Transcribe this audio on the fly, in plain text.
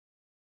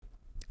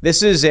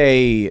This is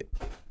a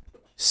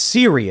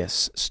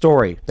serious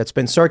story that's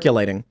been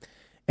circulating,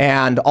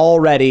 and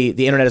already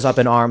the internet is up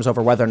in arms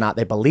over whether or not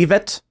they believe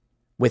it,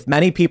 with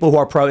many people who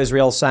are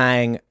pro-Israel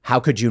saying, how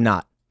could you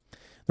not?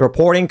 The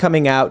reporting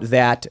coming out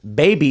that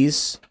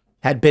babies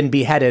had been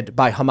beheaded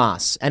by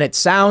Hamas, and it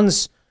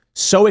sounds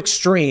so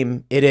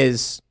extreme. It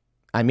is,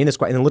 I mean this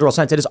quite in a literal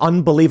sense, it is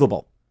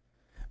unbelievable.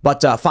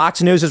 But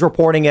Fox News is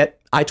reporting it.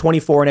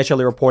 I-24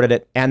 initially reported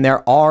it. And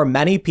there are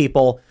many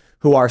people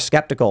who are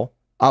skeptical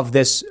of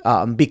this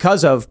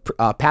because of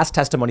past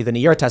testimony, the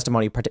Niyar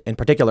testimony in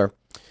particular,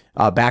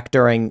 back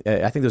during,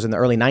 I think it was in the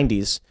early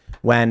 90s,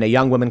 when a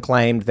young woman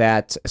claimed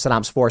that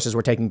Saddam's forces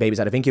were taking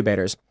babies out of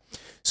incubators.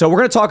 So we're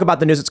going to talk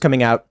about the news that's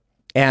coming out.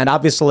 And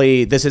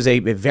obviously, this is a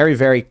very,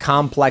 very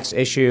complex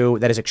issue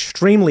that is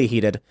extremely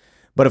heated.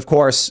 But of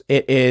course,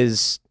 it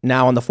is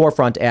now on the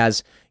forefront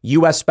as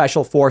U.S.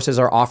 Special Forces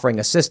are offering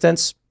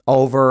assistance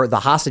over the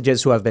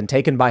hostages who have been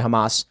taken by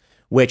Hamas,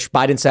 which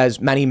Biden says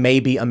many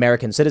may be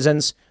American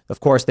citizens. Of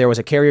course, there was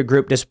a carrier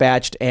group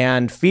dispatched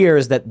and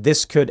fears that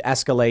this could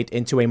escalate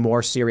into a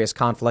more serious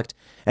conflict.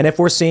 And if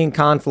we're seeing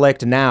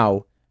conflict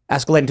now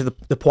escalating to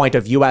the point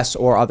of U.S.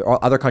 or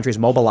other countries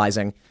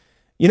mobilizing,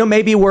 you know,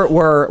 maybe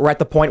we're at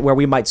the point where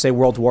we might say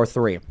World War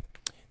III.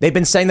 They've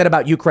been saying that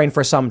about Ukraine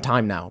for some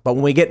time now. But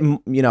when we get,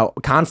 you know,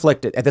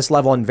 conflict at this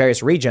level in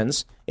various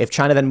regions, if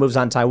China then moves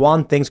on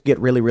Taiwan, things get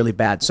really, really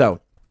bad. So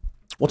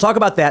we'll talk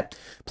about that,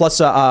 plus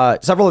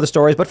several of the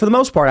stories. But for the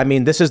most part, I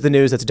mean, this is the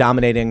news that's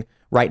dominating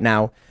right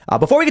now.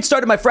 Before we get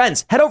started, my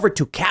friends, head over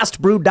to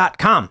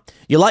castbrew.com.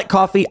 You like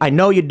coffee? I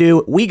know you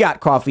do. We got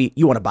coffee.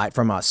 You want to buy it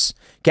from us.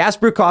 Cast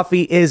Brew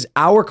Coffee is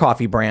our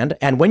coffee brand.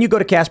 And when you go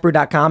to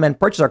castbrew.com and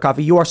purchase our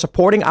coffee, you are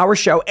supporting our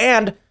show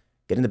and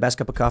getting the best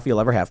cup of coffee you'll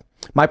ever have.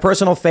 My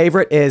personal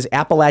favorite is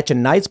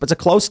Appalachian Nights, but it's a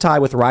close tie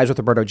with Rise with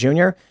Roberto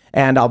Jr.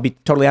 And I'll be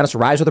totally honest,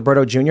 Rise with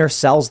Roberto Jr.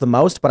 sells the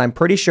most, but I'm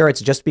pretty sure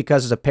it's just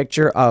because there's a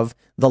picture of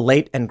the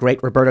late and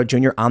great Roberto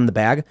Jr. on the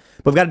bag.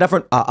 But we've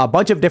got a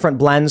bunch of different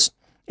blends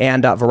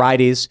and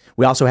varieties.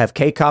 We also have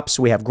K-Cups,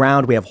 we have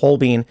ground, we have whole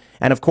bean,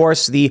 and of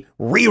course the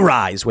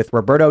Re-Rise with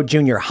Roberto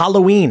Jr.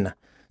 Halloween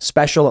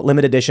special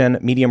limited edition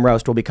medium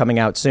roast will be coming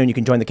out soon. You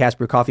can join the Cast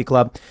Brew Coffee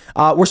Club.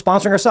 We're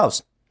sponsoring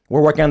ourselves.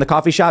 We're working on the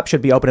coffee shop.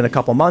 Should be open in a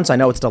couple months. I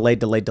know it's delayed.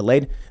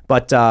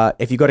 But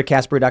if you go to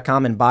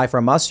castbrew.com and buy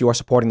from us, you are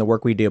supporting the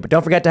work we do. But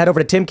don't forget to head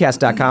over to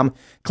timcast.com.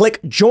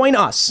 Click Join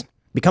Us.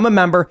 Become a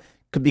member,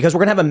 because we're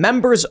going to have a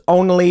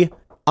members-only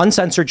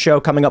uncensored show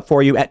coming up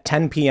for you at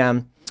 10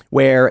 p.m.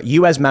 where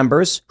you as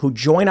members who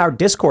join our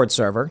Discord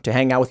server to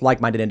hang out with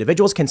like-minded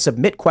individuals can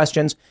submit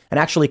questions and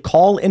actually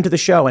call into the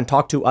show and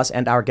talk to us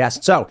and our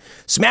guests. So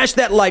smash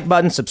that like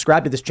button,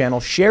 subscribe to this channel,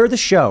 share the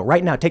show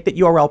right now. Take that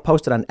URL,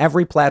 post it on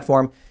every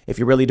platform if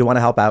you really do want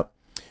to help out.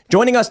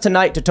 Joining us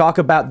tonight to talk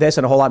about this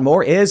and a whole lot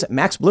more is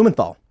Max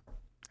Blumenthal.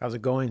 How's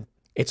it going?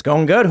 It's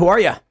going good. Who are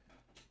you?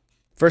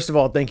 First of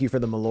all, thank you for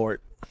the Malort.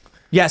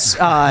 Yes,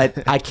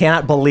 I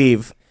cannot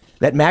believe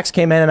that Max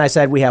came in and I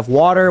said, we have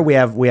water, we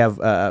have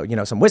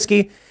some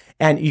whiskey,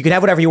 and you can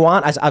have whatever you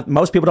want.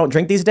 Most people don't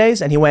drink these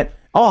days. And he went,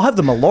 oh, I'll have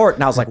the Malort.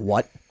 And I was like,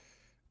 what?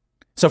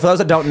 So for those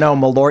that don't know,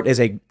 Malort is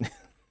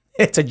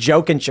it's a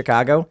joke in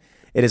Chicago.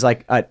 It is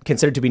like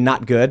considered to be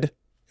not good.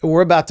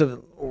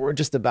 We're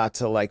just about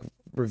to like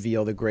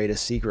reveal the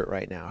greatest secret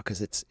right now,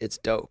 because it's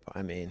dope.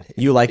 I mean,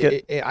 you like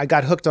it? I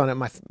got hooked on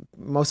it.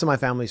 Most of my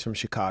family's from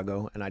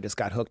Chicago, and I just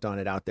got hooked on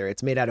it out there.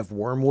 It's made out of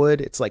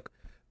wormwood. It's like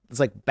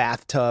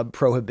bathtub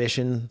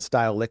prohibition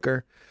style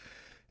liquor,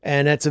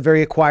 and it's a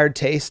very acquired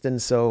taste.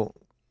 And so,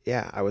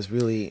 yeah, it was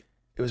really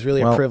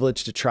a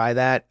privilege to try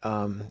that.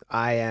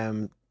 I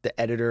am the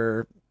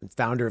editor and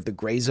founder of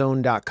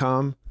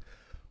thegrayzone.com.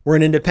 We're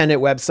an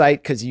independent website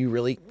because you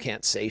really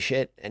can't say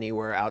shit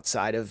anywhere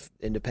outside of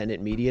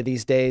independent media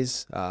these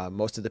days.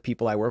 Most of the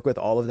people I work with,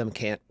 all of them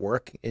can't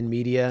work in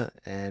media,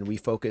 and we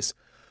focus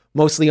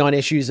mostly on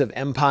issues of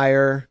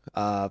empire,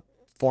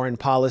 foreign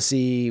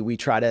policy. We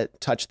try to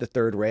touch the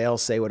third rail,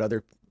 say what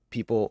other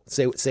people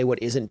say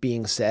what isn't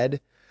being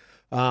said.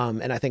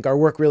 And I think our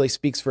work really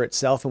speaks for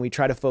itself, and we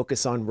try to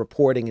focus on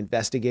reporting,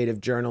 investigative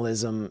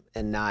journalism,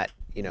 and not,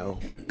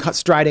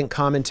 strident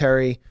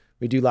commentary.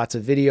 We do lots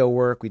of video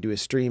work. We do a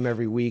stream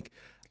every week.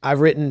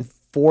 I've written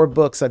 4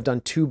 books. I've done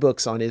 2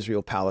 books on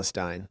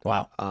Israel-Palestine.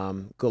 Wow.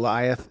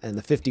 Goliath and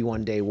the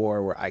 51-Day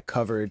War, where I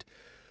covered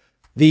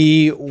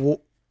the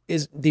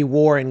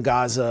war in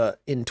Gaza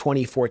in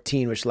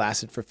 2014, which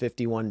lasted for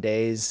 51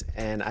 days.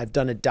 And I've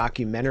done a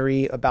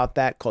documentary about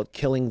that called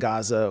Killing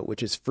Gaza,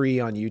 which is free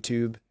on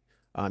YouTube.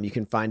 You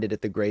can find it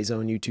at the Gray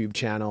Zone YouTube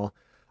channel.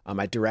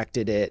 I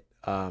directed it.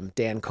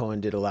 Dan Cohen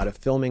did a lot of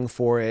filming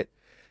for it.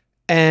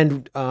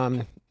 And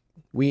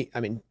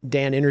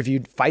Dan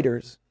interviewed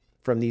fighters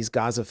from these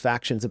Gaza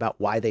factions about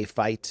why they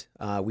fight.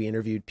 We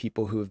interviewed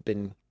people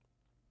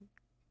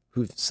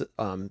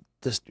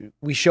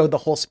we showed the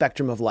whole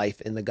spectrum of life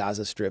in the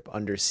Gaza Strip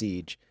under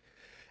siege.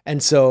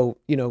 And so,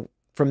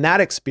 from that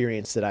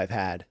experience that I've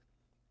had,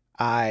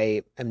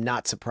 I am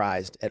not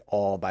surprised at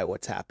all by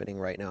what's happening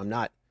right now. I'm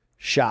not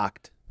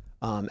shocked.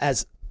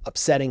 As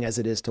upsetting as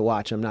it is to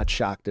watch, I'm not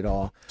shocked at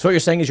all. So what you're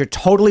saying is you're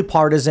totally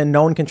partisan.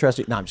 No one can trust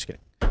you. No, I'm just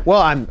kidding.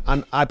 Well, I'm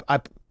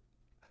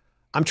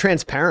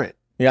transparent.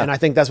 Yeah. And I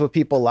think that's what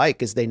people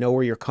like, is they know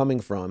where you're coming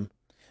from.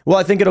 Well,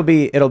 I think it'll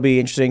be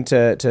interesting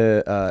to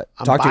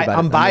talk to you about it.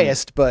 I'm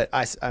biased, but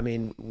I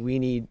mean,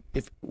 we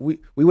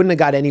wouldn't have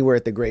got anywhere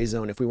at the gray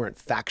zone if we weren't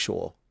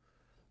factual.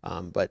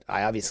 But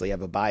I obviously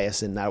have a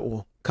bias, and that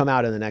will come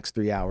out in the next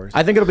 3 hours.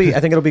 I think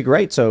it'll be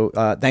great.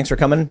 So thanks for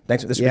coming.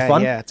 Thanks. This was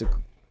fun. Yeah,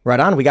 right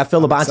on. We got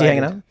Phil Labonte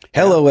hanging out.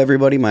 Hello,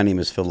 everybody. My name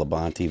is Phil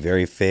Labonte,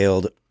 very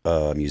failed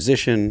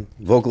musician,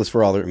 vocalist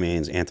for All That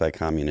Remains,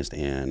 anti-communist,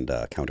 and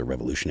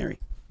counter-revolutionary.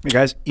 Hey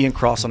guys, Ian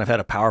Crossan. I've had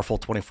a powerful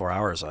 24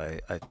 hours.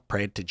 I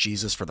prayed to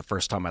Jesus for the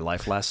first time in my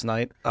life last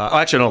night.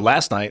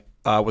 Last night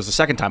was the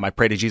second time I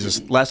prayed to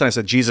Jesus. Last night I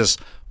said, Jesus,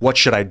 what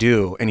should I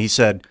do? And he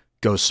said,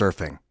 go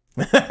surfing.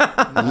 Nice.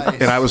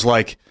 And I was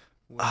like,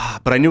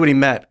 but I knew what he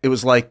meant. It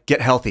was like, get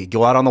healthy,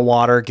 go out on the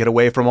water, get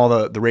away from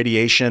all the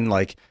radiation,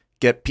 like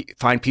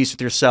find peace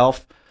with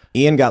yourself.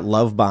 Ian got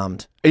love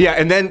bombed. Yeah,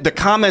 and then the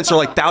comments are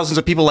like thousands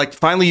of people like,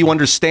 finally you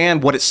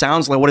understand what it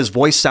sounds like, what his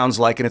voice sounds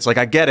like. And it's like,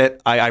 I get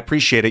it. I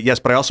appreciate it. Yes,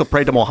 but I also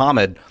prayed to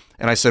Muhammad.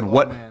 And I said,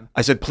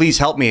 I said, please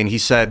help me. And he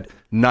said,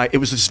 it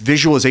was this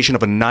visualization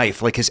of a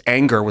knife. Like his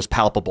anger was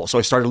palpable. So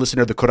I started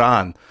listening to the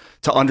Quran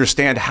to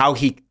understand how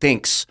he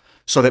thinks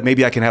so that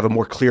maybe I can have a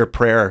more clear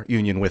prayer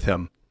union with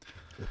him.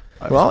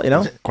 Well,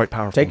 quite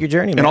powerful. Take your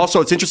journey, man. And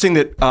also, it's interesting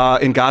that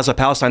in Gaza,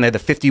 Palestine, they had the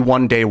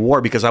 51-day war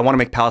because I want to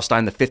make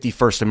Palestine the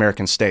 51st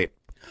American state.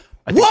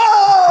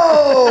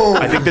 Whoa!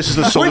 I think this is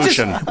the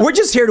solution. We're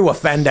just here to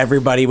offend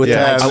everybody with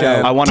tonight's show.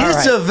 I want to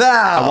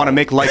disavow. I want to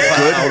make life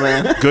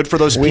good for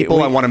those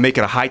people. I want to make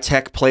it a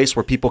high-tech place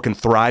where people can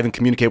thrive and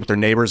communicate with their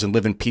neighbors and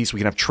live in peace. We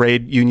can have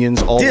trade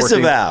unions all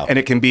working, and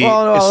it can be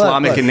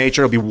Islamic in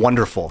nature. It'll be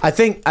wonderful. I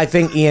think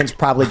Ian's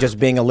probably just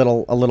being a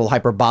little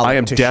hyperbolic. I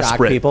am to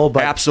desperate. Shock people,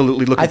 but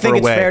absolutely looking for a way.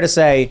 I think it's fair to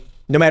say,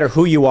 no matter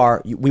who you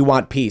are, we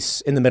want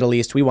peace in the Middle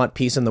East. We want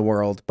peace in the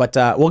world. But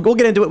we'll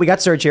get into it. We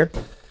got Serge here.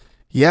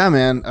 Yeah,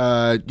 man.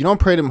 You don't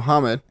pray to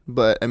Muhammad,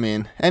 but I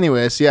mean,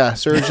 anyways, yeah.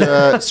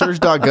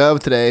 Surge.gov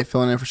today,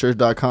 filling in for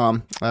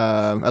Surge.com.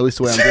 At least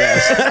the way I'm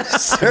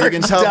dressed. You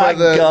can tell by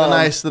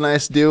the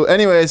nice do.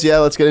 Anyways, yeah,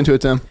 let's get into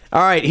it, Tim.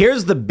 All right,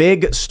 here's the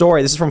big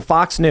story. This is from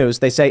Fox News.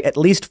 They say at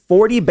least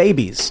 40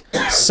 babies,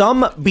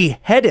 some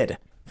beheaded,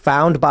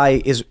 found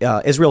by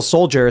Israel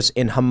soldiers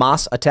in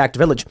Hamas-attacked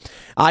village.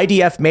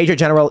 IDF Major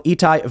General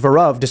Itai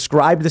Verov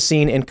described the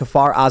scene in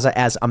Kfar Aza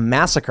as a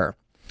massacre.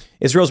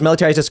 Israel's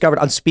military has discovered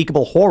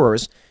unspeakable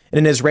horrors in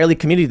an Israeli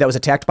community that was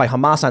attacked by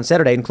Hamas on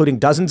Saturday, including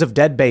dozens of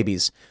dead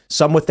babies,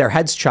 some with their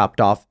heads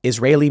chopped off,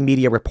 Israeli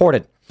media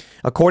reported.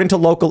 According to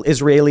local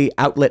Israeli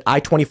outlet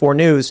I-24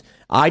 News,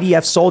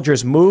 IDF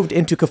soldiers moved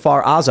into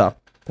Kfar Aza,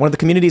 one of the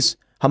communities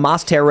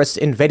Hamas terrorists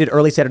invaded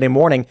early Saturday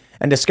morning,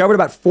 and discovered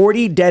about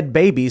 40 dead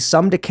babies,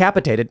 some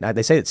decapitated. Now,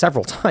 they say it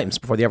several times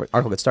before the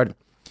article gets started.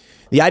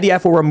 The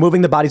IDF were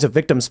removing the bodies of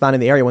victims found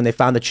in the area when they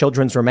found the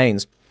children's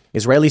remains.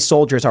 Israeli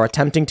soldiers are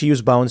attempting to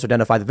use bones to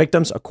identify the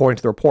victims, according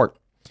to the report.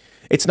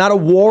 It's not a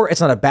war.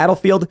 It's not a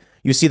battlefield.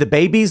 You see the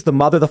babies, the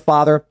mother, the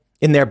father,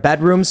 in their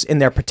bedrooms, in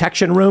their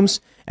protection rooms,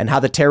 and how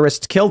the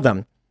terrorists killed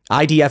them.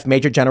 IDF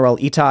Major General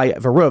Itai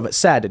Verov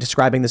said,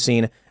 describing the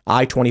scene.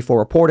 I-24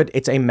 reported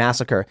it's a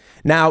massacre.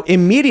 Now,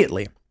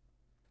 immediately,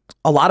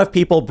 a lot of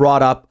people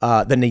brought up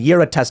the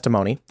Nayira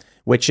testimony,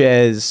 which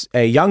is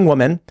a young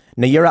woman,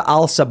 Nayira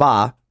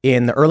al-Sabah,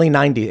 in the early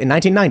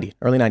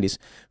 90s,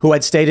 who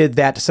had stated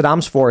that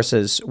Saddam's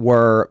forces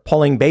were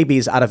pulling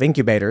babies out of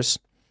incubators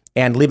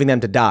and leaving them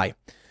to die.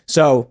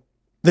 So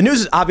the news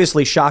is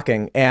obviously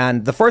shocking.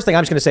 And the first thing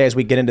I'm just going to say as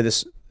we get into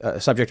this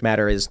subject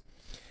matter is,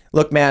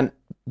 look, man,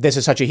 this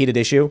is such a heated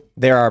issue.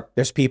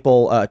 There's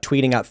people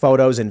tweeting out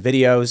photos and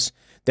videos.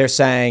 They're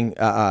saying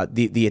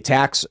the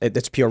attacks,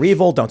 it's pure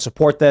evil. Don't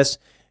support this.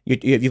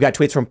 You've got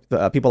tweets from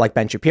people like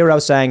Ben Shapiro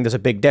saying there's a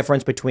big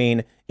difference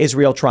between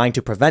Israel trying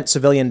to prevent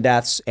civilian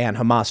deaths and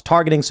Hamas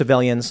targeting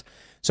civilians.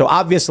 So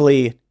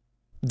obviously,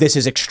 this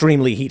is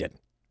extremely heated.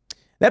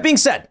 That being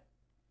said,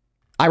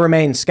 I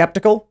remain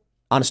skeptical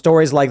on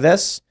stories like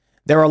this.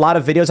 There are a lot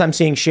of videos I'm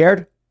seeing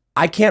shared.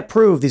 I can't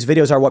prove these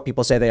videos are what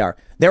people say they are.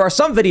 There are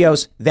some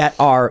videos that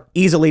are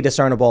easily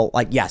discernible.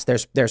 Like, yes,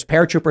 there's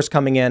paratroopers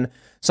coming in.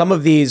 Some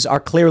of these are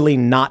clearly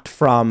not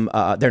from,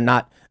 they're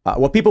not.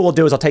 What people will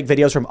do is they'll take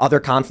videos from other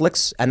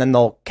conflicts and then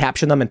they'll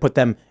caption them and put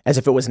them as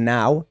if it was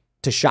now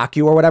to shock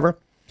you or whatever.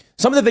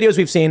 Some of the videos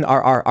we've seen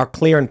are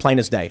clear and plain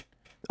as day.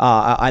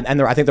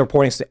 I think the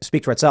reporting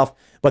speaks for itself.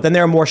 But then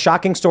there are more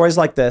shocking stories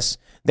like this.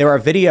 There are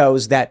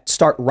videos that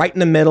start right in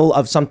the middle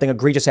of something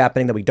egregious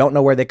happening that we don't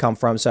know where they come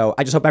from. So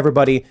I just hope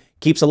everybody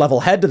keeps a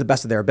level head to the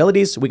best of their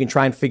abilities. We can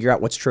try and figure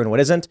out what's true and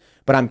what isn't.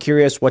 But I'm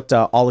curious what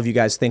all of you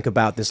guys think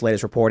about this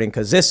latest reporting,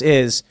 because this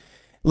is,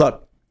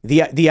 look,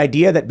 the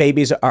idea that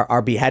babies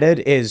are beheaded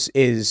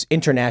is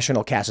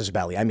international casus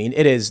belli. I mean,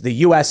 it is the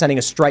U.S. sending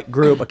a strike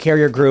group, a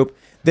carrier group.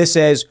 This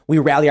is, we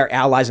rally our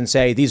allies and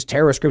say these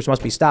terrorist groups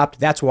must be stopped.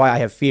 That's why I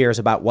have fears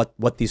about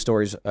what these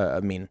stories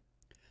mean.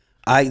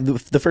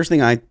 The first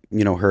thing I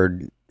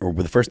heard or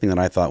the first thing that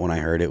I thought when I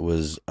heard it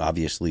was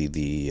obviously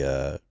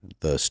the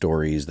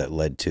stories that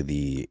led to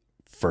the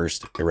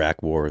first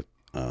Iraq war.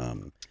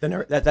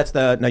 That's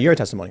the Nayira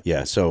testimony.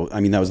 Yeah, so I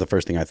mean that was the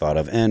first thing I thought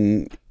of.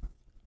 And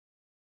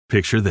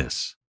picture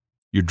this.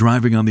 You're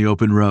driving on the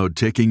open road,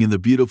 taking in the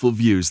beautiful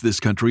views this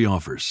country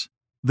offers.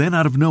 Then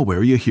out of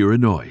nowhere, you hear a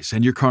noise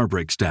and your car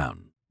breaks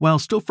down. While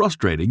still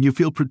frustrating, you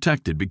feel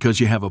protected because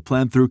you have a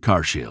plan through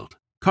CarShield.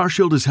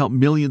 CarShield has helped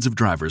millions of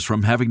drivers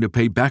from having to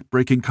pay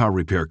back-breaking car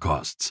repair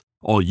costs.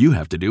 All you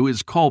have to do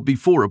is call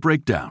before a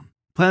breakdown.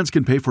 Plans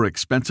can pay for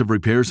expensive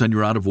repairs on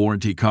your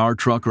out-of-warranty car,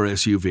 truck, or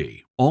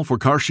SUV. All for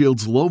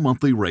CarShield's low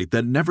monthly rate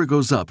that never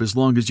goes up as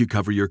long as you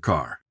cover your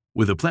car.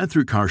 With a plan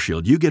through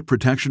CarShield, you get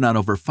protection on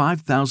over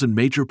 5,000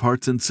 major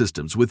parts and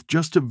systems with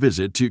just a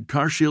visit to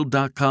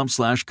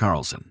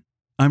carshield.com/Carlson.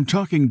 I'm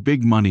talking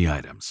big money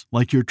items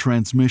like your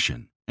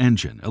transmission,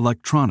 engine,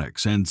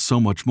 electronics, and so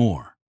much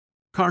more.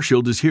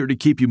 CarShield is here to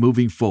keep you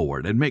moving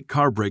forward and make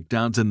car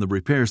breakdowns and the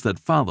repairs that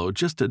follow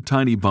just a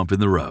tiny bump in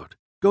the road.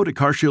 Go to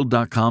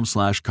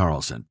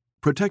carshield.com/Carlson.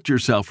 Protect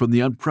yourself from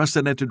the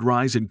unprecedented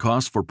rise in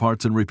costs for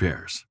parts and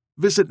repairs.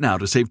 Visit now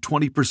to save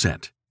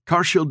 20%.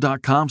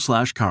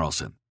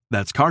 carshield.com/Carlson.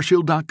 That's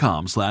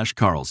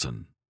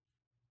carshield.com/Carlson.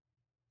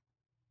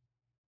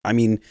 I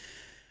mean,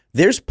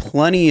 there's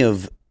plenty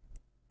of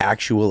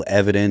actual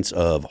evidence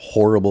of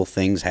horrible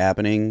things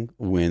happening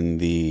when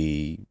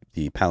the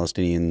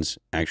Palestinians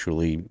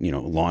actually,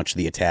 launched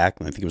the attack.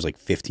 I think it was like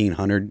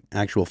 1,500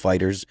 actual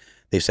fighters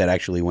they said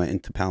actually went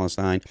into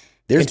Palestine.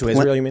 Into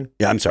Israel, you mean?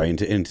 Yeah, I'm sorry,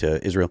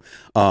 into Israel.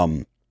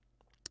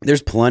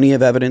 There's plenty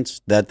of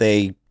evidence that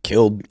they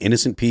killed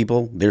innocent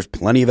people. There's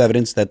plenty of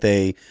evidence that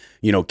they,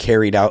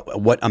 carried out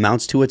what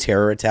amounts to a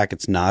terror attack.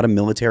 It's not a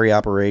military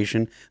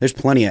operation. There's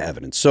plenty of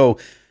evidence. So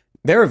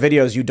there are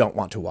videos you don't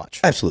want to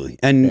watch. Absolutely.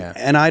 And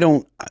I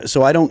don't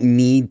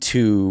need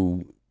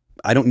to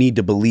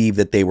believe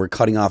that they were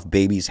cutting off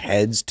babies'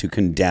 heads to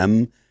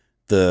condemn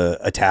the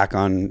attack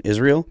on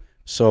Israel.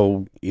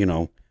 So,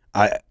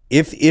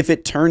 if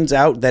it turns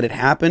out that it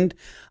happened,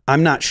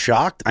 I'm not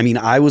shocked. I mean,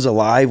 I was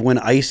alive when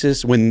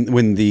ISIS, when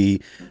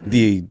the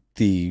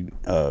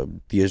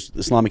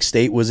Islamic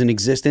State was in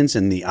existence,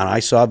 and I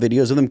saw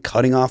videos of them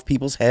cutting off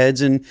people's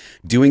heads and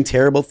doing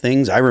terrible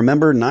things. I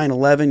remember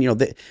 9/11.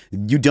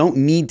 You don't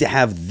need to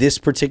have this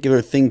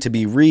particular thing to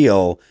be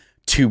real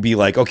to be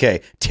like,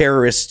 okay,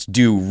 terrorists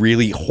do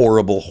really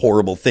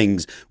horrible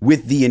things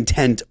with the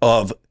intent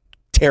of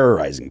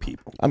terrorizing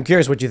people. I'm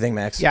curious what you think,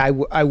 Max. Yeah,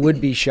 I would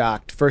be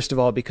shocked, first of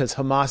all, because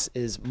Hamas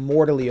is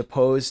mortally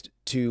opposed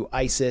to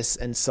ISIS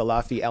and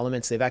Salafi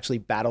elements. They've actually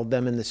battled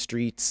them in the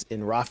streets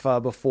in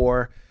Rafah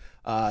before.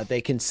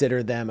 They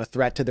consider them a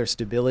threat to their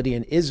stability.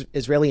 And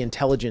Israeli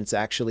intelligence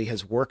actually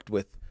has worked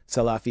with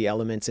Salafi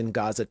elements in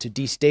Gaza to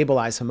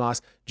destabilize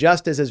Hamas,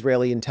 just as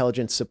Israeli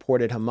intelligence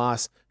supported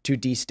Hamas to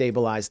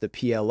destabilize the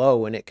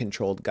PLO when it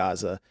controlled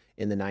Gaza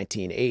in the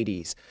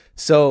 1980s.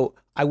 So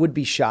I would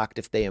be shocked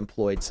if they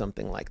employed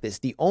something like this.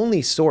 The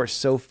only source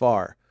so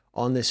far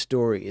on this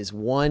story is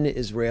one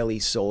Israeli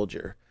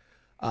soldier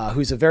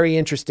who's a very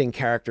interesting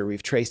character.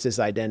 We've traced his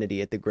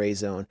identity at the Gray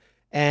Zone.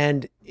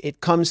 And it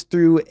comes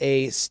through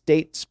a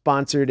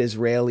state-sponsored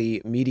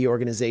Israeli media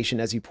organization,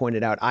 as you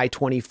pointed out,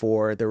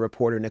 I-24, the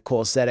reporter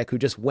Nicole Sedek, who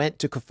just went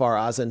to Kfar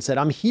Aza and said,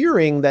 I'm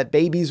hearing that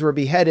babies were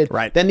beheaded.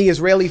 Right. Then the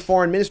Israeli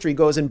Foreign Ministry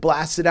goes and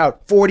blasts it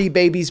out, 40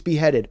 babies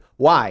beheaded.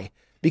 Why?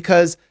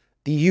 Because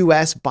the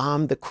U.S.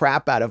 bombed the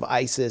crap out of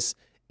ISIS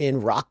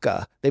in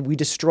Raqqa. We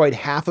destroyed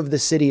half of the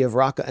city of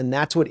Raqqa, and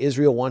that's what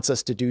Israel wants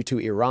us to do to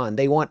Iran.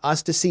 They want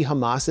us to see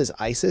Hamas as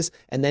ISIS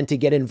and then to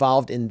get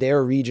involved in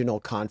their regional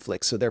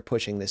conflicts. So they're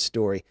pushing this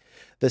story.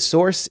 The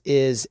source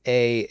is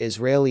a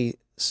Israeli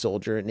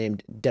soldier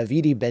named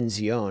Davidi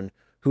Ben-Zion,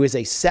 who is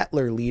a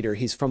settler leader.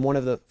 He's from one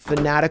of the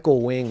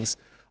fanatical wings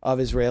of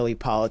Israeli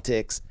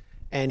politics,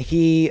 and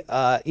he's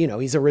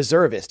a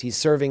reservist. He's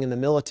serving in the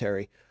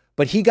military.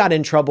 But he got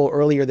in trouble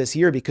earlier this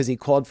year because he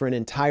called for an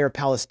entire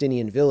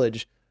Palestinian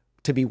village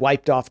to be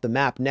wiped off the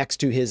map next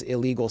to his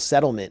illegal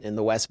settlement in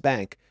the West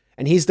Bank.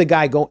 And he's the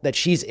guy that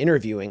she's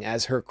interviewing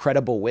as her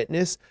credible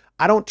witness.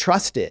 I don't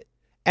trust it.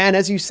 And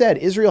as you said,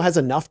 Israel has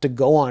enough to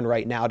go on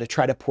right now to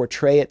try to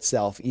portray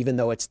itself, even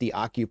though it's the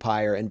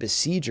occupier and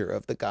besieger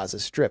of the Gaza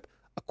Strip,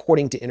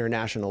 according to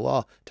international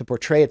law, to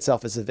portray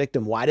itself as a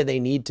victim. Why do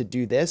they need to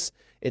do this?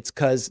 It's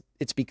because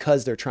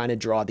they're trying to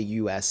draw the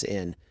U.S.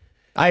 in.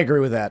 I agree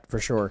with that for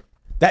sure.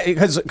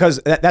 Because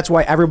that's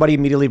why everybody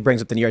immediately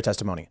brings up the Nayira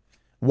testimony.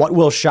 What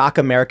will shock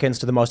Americans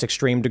to the most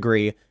extreme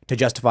degree to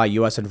justify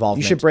U.S.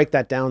 involvement? You should break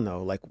that down,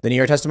 though. Like the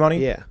Nayira testimony.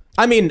 Yeah.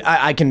 I mean,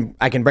 I can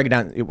break it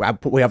down.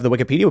 We have the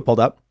Wikipedia pulled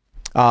up.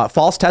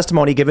 False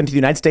testimony given to the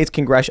United States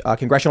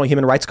Congressional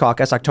Human Rights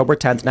Caucus, October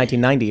 10th,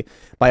 1990,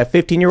 by a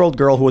 15-year-old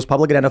girl who was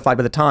publicly identified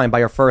by the time by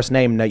her first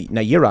name,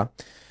 Nayira.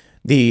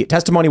 The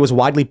testimony was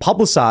widely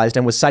publicized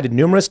and was cited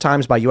numerous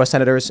times by U.S.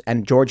 senators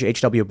and George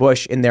H.W.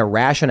 Bush in their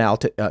rationale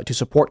to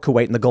support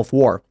Kuwait in the Gulf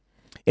War.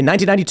 In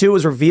 1992, it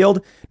was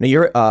revealed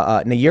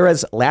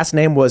Nayira's last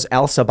name was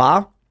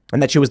al-Sabah,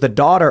 and that she was the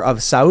daughter of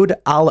Saud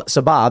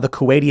al-Sabah, the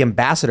Kuwaiti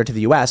ambassador to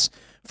the U.S.,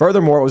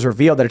 Furthermore, it was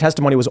revealed that a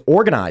testimony was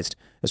organized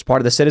as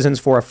part of the Citizens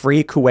for a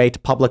Free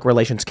Kuwait public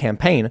relations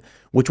campaign,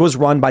 which was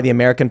run by the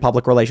American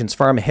public relations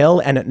firm Hill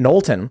and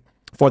Knowlton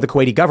for the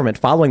Kuwaiti government.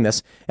 Following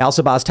this,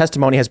 al-Sabah's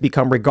testimony has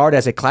become regarded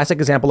as a classic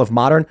example of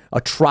modern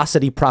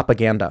atrocity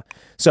propaganda.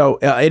 So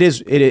it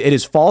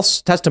is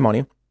false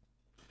testimony.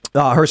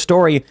 Her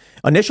story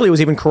initially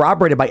was even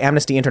corroborated by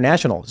Amnesty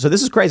International. So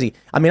this is crazy.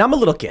 I mean, I'm a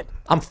little kid.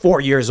 I'm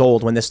 4 years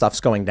old when this stuff's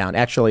going down.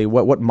 Actually,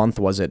 what month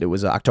was it? It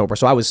was October.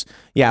 So I was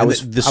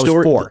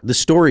 4. The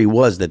story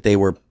was that they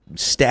were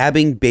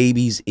stabbing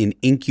babies in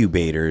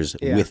incubators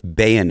with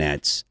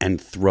bayonets and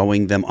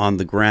throwing them on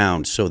the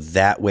ground so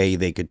that way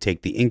they could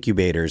take the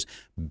incubators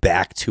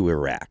back to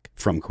Iraq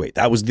from Kuwait.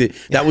 That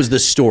was the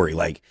story.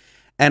 Like,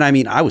 and I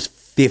mean, I was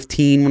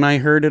 15 when I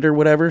heard it or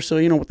whatever. So,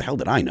 you know, what the hell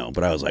did I know?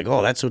 But I was like,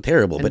 oh, that's so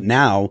terrible. But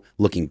now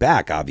looking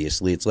back,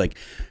 obviously, it's like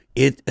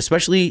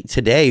especially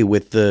today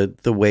with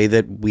the way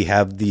that we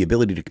have the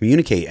ability to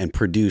communicate and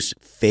produce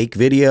fake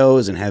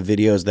videos and have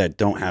videos that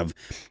don't have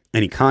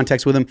any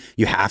context with them,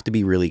 you have to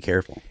be really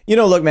careful. You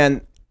know, look,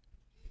 man,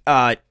 do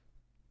I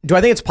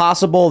think it's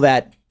possible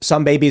that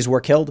some babies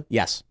were killed?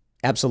 Yes,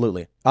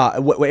 absolutely.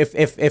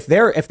 If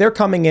they're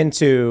coming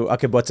into a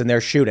kibbutz and they're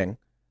shooting,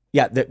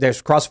 yeah,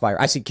 there's crossfire.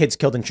 I see kids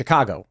killed in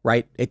Chicago,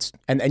 right?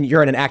 And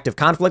you're in an active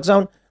conflict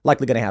zone,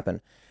 likely going to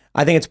happen.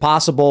 I think it's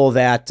possible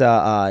that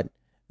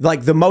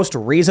like the most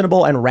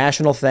reasonable and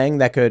rational thing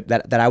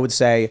that I would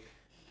say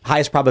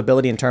highest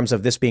probability in terms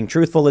of this being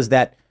truthful is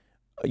that,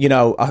 you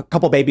know, a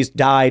couple babies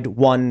died.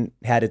 One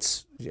had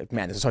this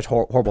is such a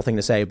horrible thing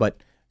to say, but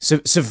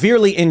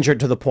severely injured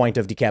to the point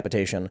of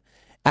decapitation.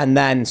 And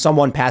then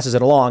someone passes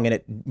it along and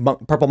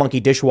Purple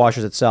Monkey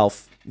dishwashes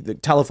itself,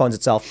 telephones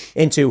itself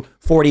into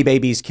 40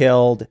 babies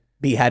killed,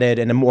 beheaded,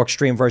 and a more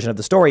extreme version of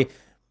the story.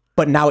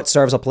 But now it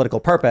serves a political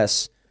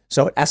purpose.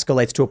 So it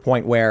escalates to a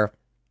point where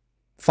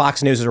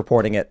Fox News is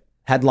reporting it,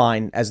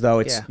 headline, as though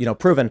it's, you know,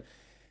 proven.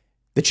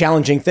 The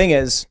challenging thing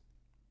is,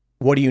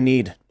 what do you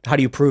need? How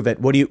do you prove it?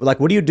 What do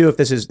you do if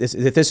this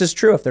is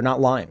true, if they're not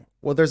lying?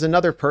 Well, there's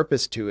another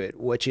purpose to it,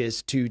 which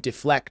is to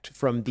deflect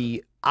from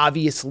the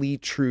obviously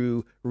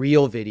true,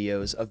 real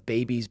videos of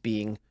babies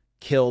being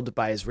killed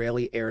by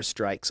Israeli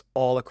airstrikes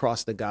all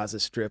across the Gaza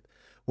Strip.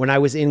 When I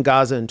was in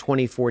Gaza in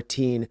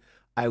 2014,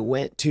 I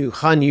went to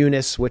Khan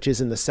Yunis, which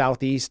is in the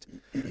southeast,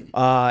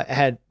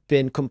 had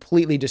been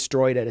completely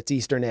destroyed at its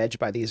eastern edge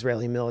by the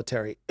Israeli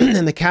military.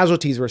 And the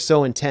casualties were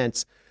so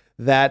intense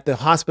that the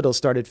hospital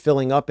started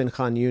filling up in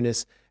Khan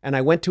Yunis. And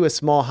I went to a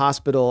small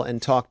hospital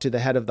and talked to the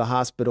head of the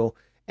hospital,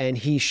 and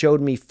he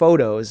showed me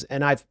photos,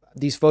 and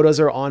these photos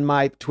are on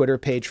my Twitter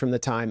page from the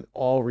time,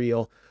 all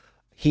real.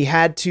 He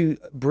had to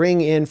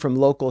bring in from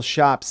local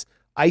shops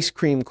ice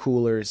cream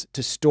coolers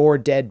to store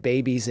dead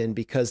babies in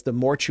because the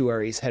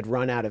mortuaries had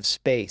run out of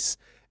space.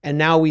 And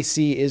now we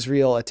see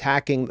Israel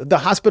attacking the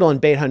hospital in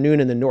Beit Hanun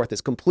in the north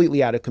is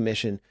completely out of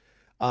commission.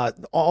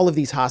 All of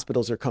these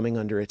hospitals are coming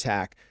under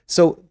attack.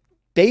 So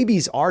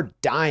babies are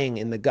dying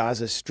in the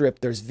Gaza Strip.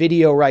 There's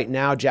video right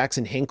now.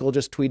 Jackson Hinkle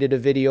just tweeted a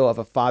video of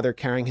a father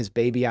carrying his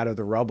baby out of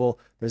the rubble.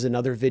 There's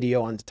another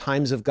video on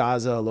Times of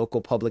Gaza, a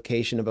local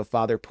publication, of a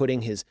father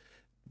putting his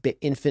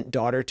infant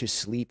daughter to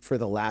sleep for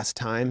the last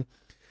time.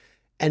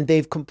 And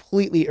they've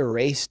completely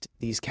erased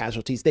these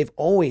casualties. They've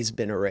always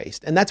been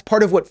erased. And that's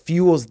part of what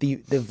fuels the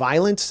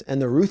violence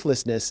and the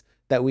ruthlessness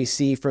that we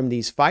see from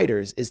these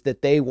fighters, is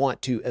that they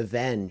want to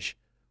avenge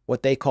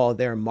what they call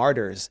their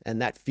martyrs.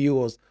 And that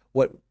fuels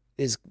what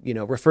is, you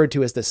know, referred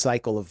to as the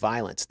cycle of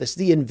violence. This is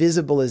the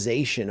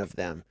invisibilization of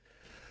them.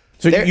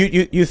 So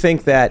you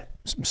think that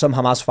some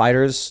Hamas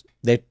fighters,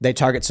 they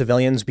target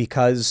civilians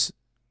because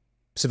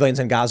civilians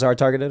in Gaza are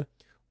targeted?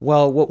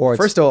 Well,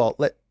 first of all,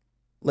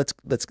 let's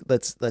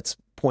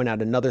point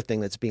out another thing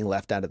that's being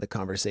left out of the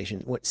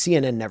conversation. What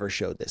CNN never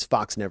showed this,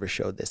 Fox never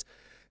showed this.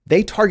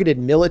 They targeted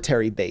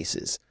military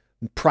bases,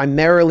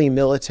 primarily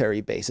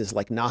military bases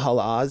like Nahal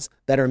Oz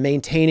that are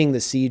maintaining the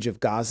siege of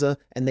Gaza,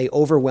 and they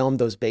overwhelmed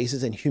those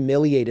bases and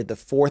humiliated the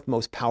fourth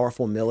most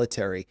powerful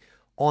military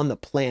on the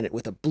planet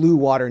with a blue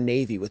water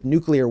navy with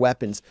nuclear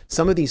weapons.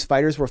 Some of these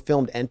fighters were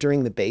filmed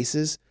entering the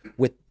bases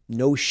with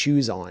no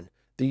shoes on.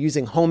 They're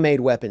using homemade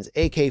weapons,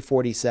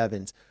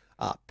 AK-47s,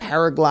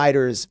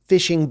 paragliders,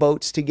 fishing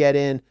boats to get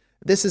in.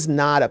 This is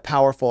not a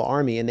powerful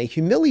army, and they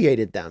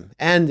humiliated them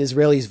and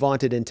Israelis'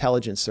 vaunted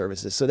intelligence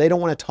services. So they don't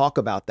want to talk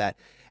about that.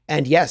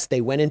 And yes, they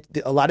went in.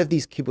 A lot of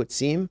these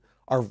kibbutzim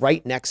are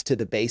right next to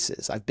the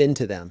bases. I've been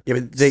to them. Yeah,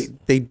 but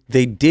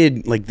they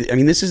did, like, I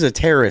mean, this is a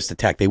terrorist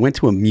attack. They went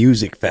to a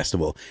music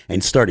festival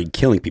and started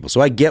killing people.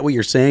 So I get what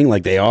you're saying.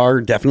 Like, they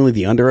are definitely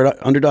the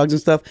underdogs and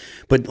stuff.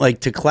 But like,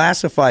 to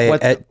classify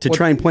it,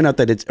 try and point out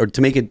that it's, or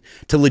to make it,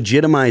 to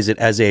legitimize it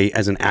as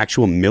an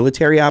actual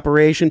military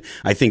operation,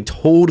 I think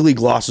totally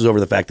glosses over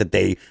the fact that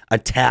they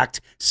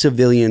attacked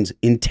civilians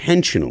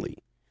intentionally.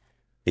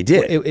 They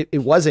did. It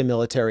was a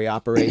military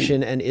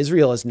operation, and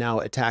Israel is now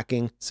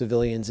attacking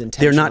civilians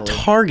intentionally. They're not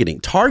targeting.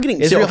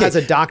 Israel has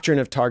a doctrine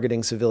of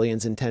targeting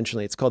civilians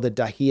intentionally. It's called the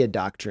BEHEADED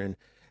doctrine.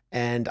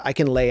 and I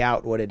can lay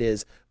out what it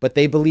is. But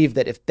they believe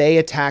that if they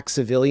attack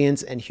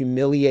civilians and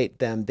humiliate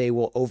them, they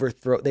will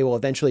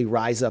eventually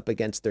rise up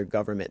against their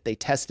government. They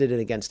tested it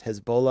against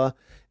Hezbollah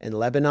in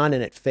Lebanon,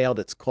 and it failed.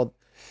 It's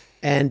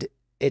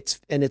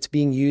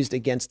being used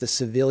against the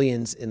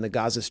civilians in the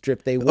Gaza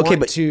Strip. They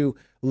want to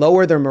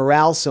lower their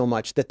morale so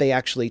much that they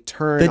actually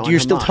turn on you're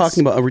Hamas. Still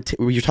talking about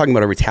you're talking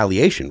about a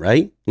retaliation,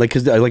 right?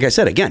 Because like I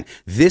said, again,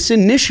 this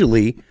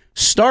initially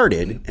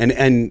started,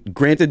 and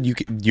granted,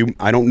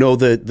 I don't know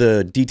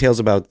the details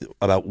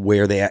about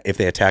where if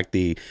they attacked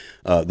the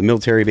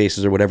military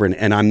bases or whatever,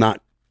 and I'm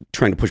not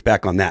trying to push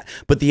back on that.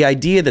 But the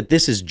idea that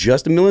this is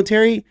just a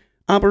military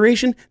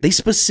operation, they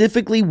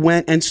specifically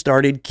went and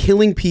started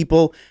killing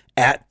people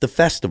at the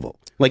festival.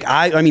 Like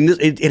I mean,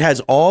 it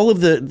has all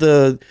of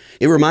it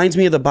reminds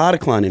me of the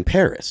Bataclan in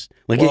Paris.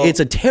 Like it's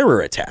a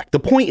terror attack. The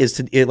point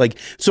is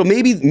so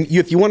maybe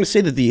if you want to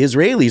say that the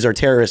Israelis are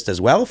terrorists as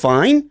well,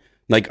 fine.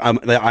 Like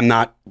I'm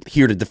not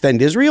here to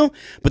defend Israel,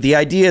 but the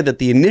idea that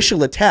the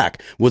initial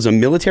attack was a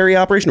military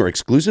operation or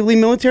exclusively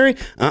military,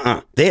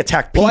 they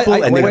attacked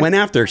people and they went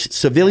after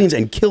civilians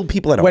and killed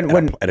people at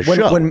a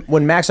show.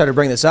 When Max started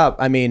bringing this up,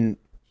 I mean,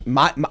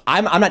 I'm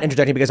not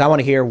interjecting because I want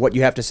to hear what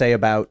you have to say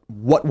about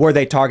what were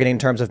they targeting in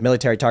terms of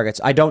military targets.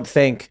 I don't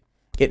think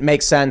it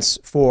makes sense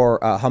for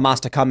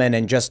Hamas to come in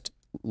and just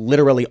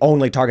literally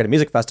only target a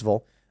music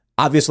festival.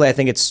 Obviously, I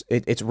think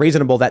it's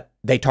reasonable that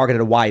they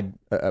targeted a wide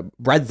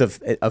breadth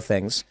of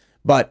things.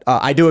 But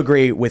I do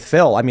agree with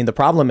Phil. I mean, the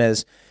problem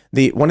is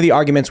one of the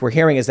arguments we're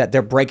hearing is that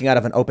they're breaking out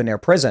of an open air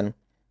prison.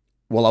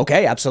 Well,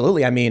 okay,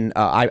 absolutely. I mean,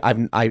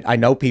 I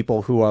know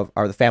people who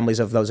are the families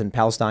of those in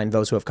Palestine,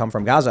 those who have come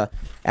from Gaza,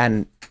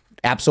 and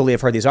absolutely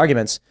have heard these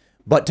arguments.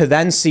 But to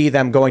then see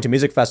them going to a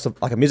music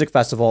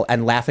festival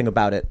and laughing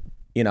about it,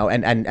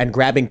 and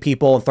grabbing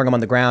people and throwing them on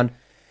the ground.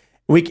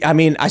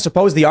 I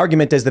suppose the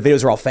argument is the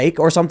videos are all fake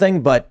or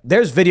something, but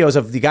there's videos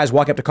of the guys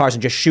walking up to cars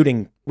and just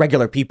shooting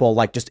regular people,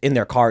 like just in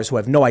their cars, who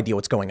have no idea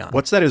what's going on.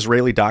 What's that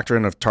Israeli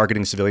doctrine of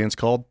targeting civilians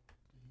called?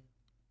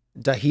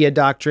 BEHEADED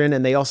doctrine,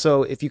 and they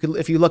also, if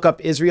you look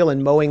up Israel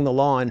and mowing the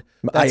lawn,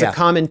 that's a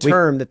common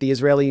term that the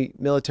Israeli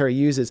military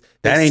uses.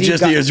 That ain't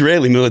just the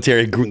Israeli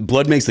military.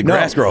 Blood makes the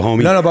grass grow,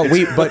 homie. No,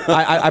 but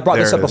I brought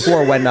this up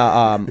before when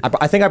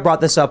I think I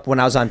brought this up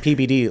when I was on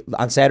PBD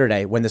on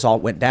Saturday when this all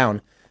went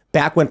down.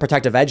 Back when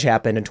Protective Edge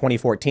happened in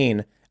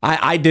 2014,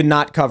 I did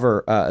not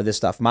cover this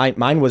stuff.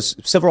 Mine was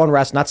civil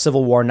unrest, not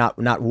civil war,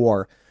 not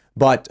war.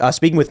 But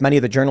speaking with many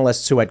of the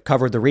journalists who had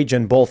covered the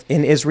region, both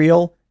in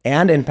Israel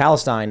and in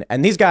Palestine,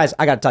 and these guys,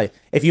 I got to tell you,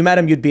 if you met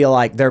them, you'd be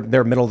like, they're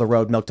middle of the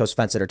road, milquetoast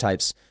fence sitter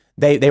types.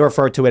 They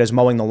refer to it as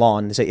mowing the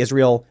lawn. They say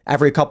Israel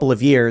every couple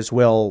of years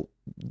will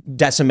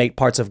decimate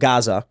parts of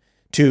Gaza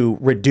to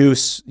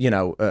reduce,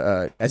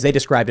 as they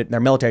described it, their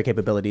military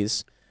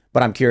capabilities.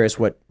 But I'm curious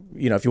if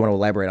you want to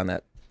elaborate on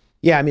that.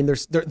 Yeah, I mean,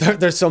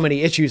 there's so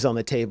many issues on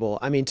the table.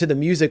 I mean, to the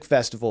music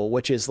festival,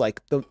 which is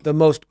like the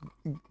most,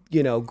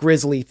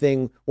 grisly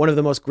thing, one of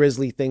the most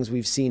grisly things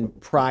we've seen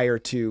prior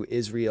to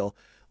Israel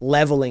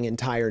leveling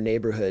entire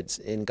neighborhoods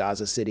in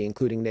Gaza City,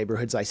 including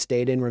neighborhoods I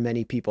stayed in where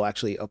many people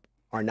actually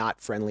are not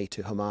friendly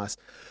to Hamas.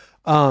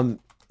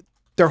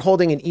 They're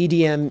holding an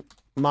EDM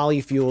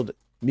Molly-fueled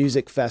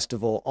music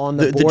festival on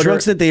the border. The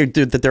drugs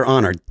that they're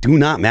on do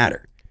not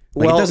matter.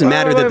 Like, it doesn't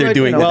matter that they're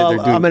doing.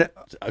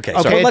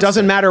 Okay, it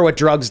doesn't matter what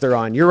drugs they're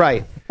on. You're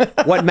right.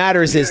 What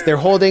matters is they're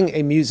holding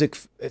a music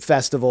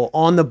festival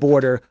on the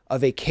border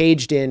of a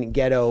caged-in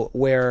ghetto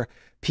where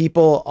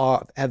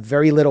people have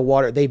very little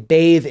water. They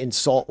bathe in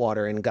salt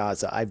water in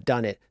Gaza. I've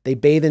done it. They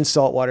bathe in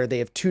salt water. They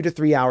have 2 to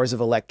 3 hours of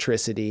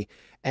electricity,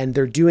 and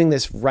they're doing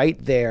this right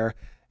there,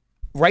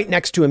 right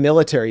next to a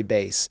military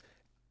base.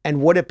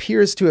 And what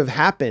appears to have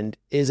happened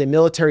is a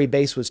military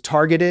base was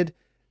targeted.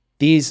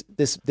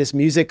 This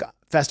music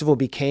festival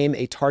became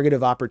a target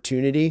of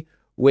opportunity,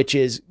 which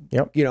is,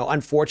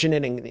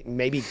 unfortunate and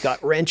maybe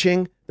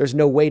gut-wrenching. There's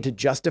no way to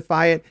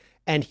justify it.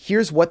 And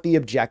here's what the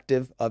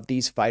objective of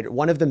these fighters,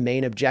 one of the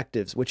main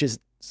objectives, which is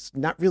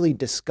not really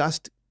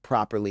discussed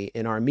properly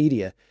in our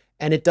media.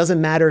 And it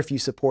doesn't matter if you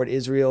support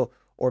Israel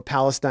or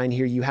Palestine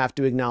here, you have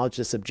to acknowledge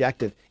this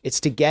objective. It's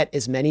to get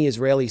as many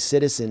Israeli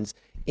citizens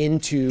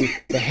into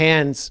the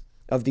hands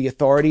of the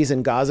authorities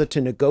in Gaza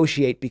to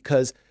negotiate,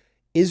 because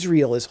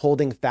Israel is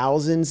holding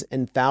thousands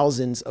and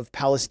thousands of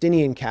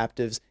Palestinian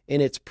captives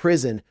in its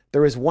prison.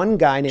 There is one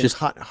guy named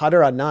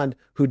Hadar Anand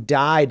who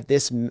died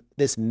this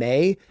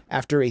May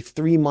after a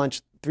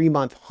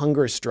 3-month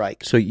hunger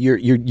strike. So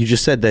you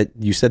just said that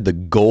the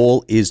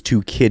goal is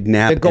to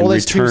kidnap. The goal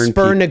is to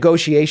spur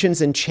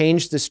negotiations and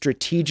change the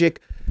strategic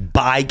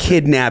by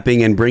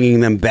kidnapping and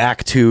bringing them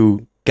back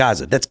to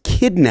Gaza. That's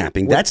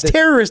kidnapping. That's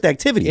terrorist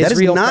activity.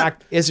 Israel, that is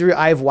not Israel.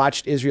 I have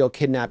watched Israel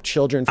kidnap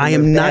children from I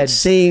am not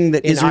saying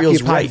that Israel's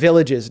occupied right.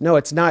 villages. No,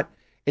 it's not.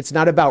 It's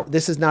not about.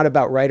 This is not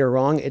about right or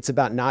wrong. It's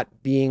about not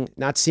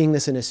seeing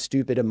this in a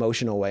stupid,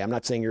 emotional way. I'm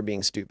not saying you're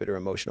being stupid or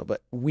emotional,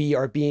 but we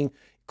are being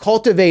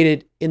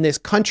cultivated in this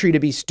country to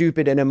be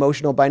stupid and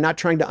emotional by not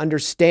trying to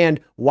understand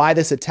why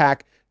this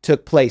attack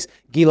took place.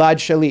 Gilad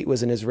Shalit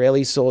was an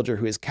Israeli soldier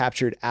who was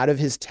captured out of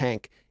his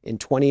tank in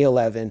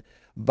 2011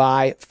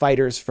 by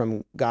fighters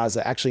from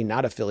Gaza, actually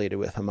not affiliated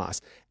with Hamas.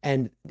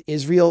 And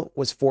Israel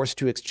was forced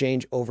to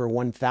exchange over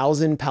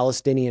 1,000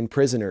 Palestinian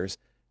prisoners,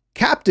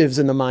 captives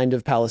in the mind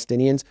of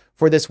Palestinians,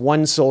 for this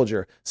one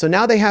soldier. So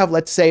now they have,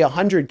 let's say,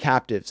 100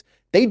 captives.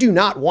 They do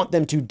not want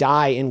them to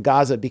die in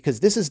Gaza because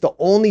this is the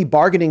only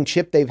bargaining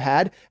chip they've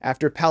had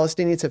after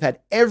Palestinians have had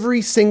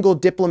every single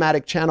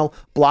diplomatic channel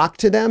blocked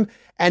to them.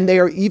 And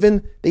they've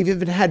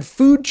even had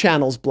food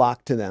channels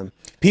blocked to them.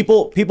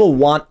 People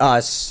want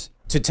us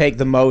to take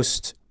the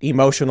most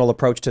emotional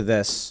approach to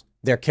this.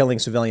 They're killing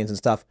civilians and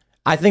stuff.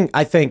 I think,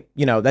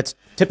 that's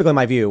typically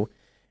my view.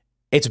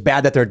 It's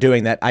bad that they're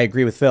doing that. I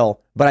agree with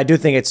Phil, but I do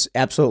think it's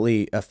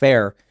absolutely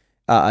fair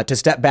to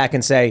step back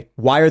and say,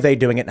 why are they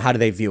doing it and how do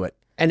they view it?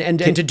 And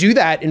to do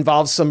that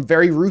involves some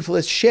very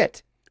ruthless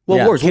shit.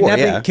 Well, war's war,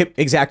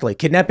 exactly.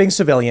 Kidnapping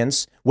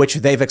civilians, which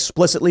they've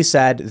explicitly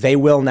said they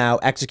will now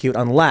execute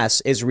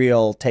unless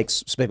Israel takes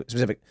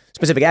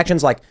specific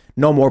actions like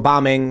no more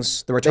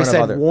bombings, the return of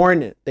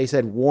other... They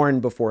said warn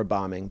before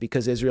bombing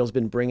because Israel's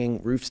been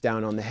bringing roofs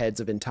down on the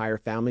heads of entire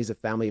families. A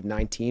family of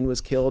 19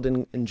 was killed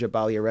in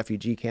Jabalia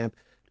refugee camp.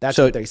 That's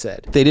what they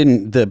said. They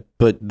didn't,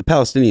 but the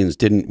Palestinians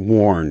didn't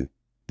warn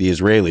the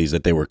Israelis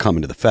that they were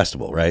coming to the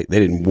festival, right? They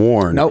didn't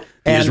warn the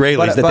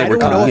Israelis that they were coming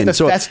in. I don't know if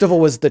the festival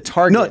was the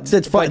target. No,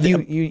 that's fine. They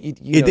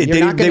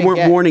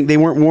weren't warning. They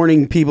weren't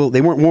warning people. They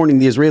weren't warning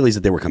the Israelis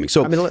that they were coming.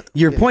 So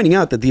you're pointing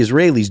out that the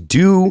Israelis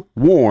do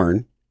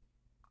warn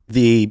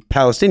the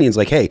Palestinians,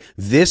 like, "Hey,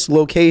 this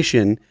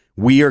location,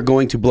 we are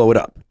going to blow it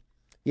up."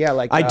 Yeah,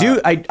 like I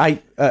do. Correct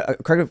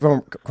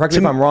me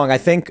if I'm wrong. I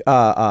think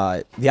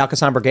the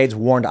Al-Qassam brigades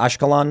warned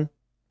Ashkelon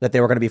that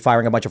they were going to be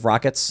firing a bunch of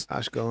rockets.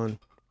 Ashkelon.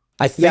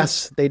 I think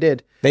yes, they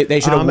did.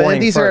 They should have warned.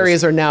 And these first.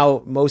 areas are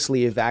now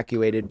mostly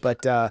evacuated.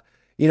 But,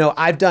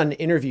 I've done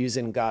interviews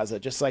in Gaza,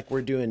 just like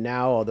we're doing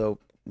now, although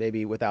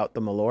maybe without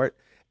the Malort.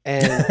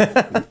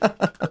 And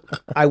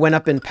I went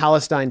up in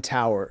Palestine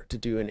Tower to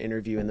do an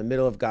interview in the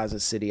middle of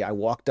Gaza City. I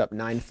walked up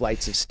 9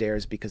 flights of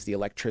stairs because the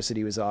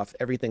electricity was off.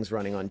 Everything's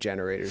running on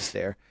generators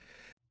there.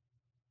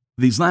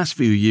 These last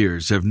few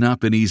years have not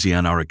been easy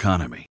on our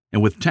economy.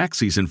 And with tax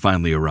season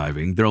finally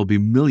arriving, there'll be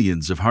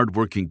millions of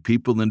hardworking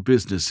people and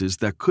businesses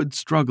that could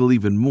struggle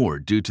even more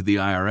due to the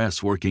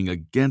IRS working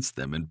against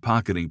them and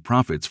pocketing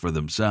profits for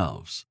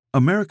themselves.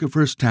 America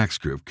First Tax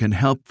Group can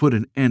help put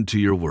an end to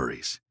your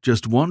worries.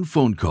 Just one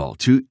phone call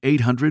to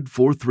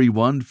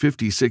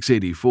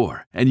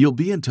 800-431-5684, and you'll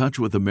be in touch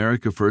with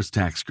America First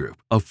Tax Group,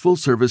 a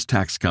full-service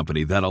tax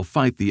company that'll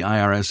fight the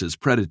IRS's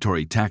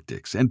predatory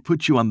tactics and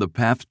put you on the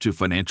path to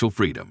financial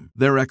freedom.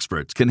 Their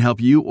experts can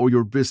help you or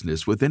your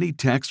business with any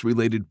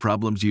tax-related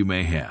problems you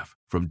may have,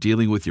 from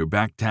dealing with your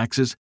back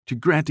taxes to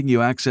granting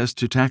you access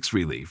to tax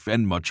relief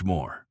and much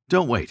more.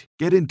 Don't wait.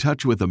 Get in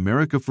touch with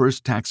America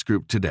First Tax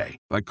Group today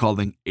by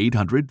calling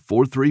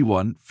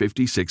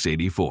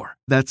 800-431-5684.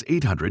 That's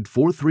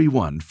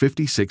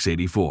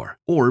 800-431-5684.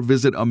 Or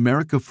visit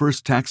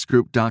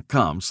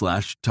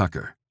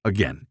americafirsttaxgroup.com/Tucker.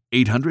 Again,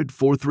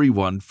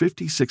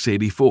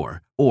 800-431-5684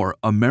 or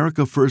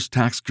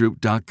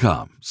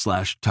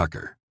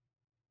americafirsttaxgroup.com/Tucker.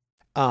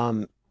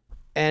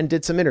 And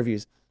did some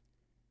interviews. A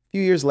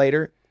few years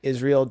later,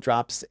 Israel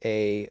drops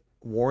a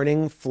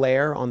warning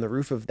flare on the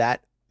roof of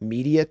that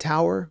media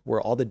tower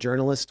where all the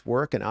journalists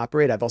work and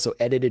operate. I've also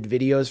edited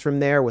videos from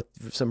there with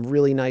some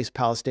really nice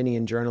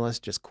Palestinian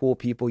journalists, just cool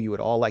people you would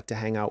all like to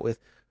hang out with,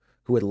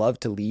 who would love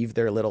to leave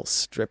their little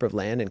strip of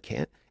land and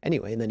can't.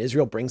 Anyway, and then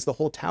Israel brings the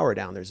whole tower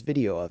down. There's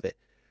video of it.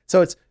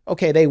 So it's,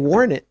 okay, they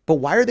warn it, but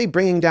why are they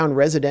bringing down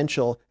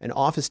residential and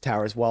office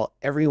towers while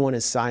everyone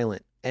is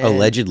silent? And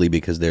allegedly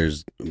because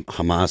there's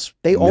Hamas.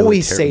 They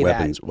always say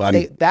weapons. that. Well,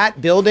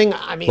 that building.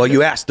 I mean, well,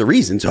 you asked the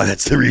reason, so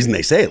that's the reason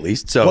they say, at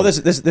least. So, well, this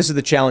is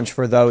the challenge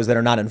for those that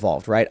are not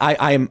involved, right?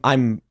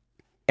 I'm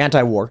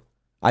anti-war.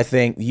 I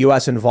think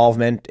U.S.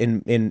 involvement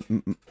in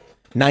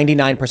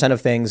 99%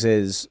 of things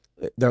is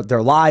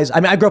they're lies.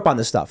 I mean, I grew up on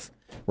this stuff,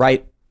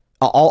 right?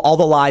 All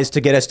the lies to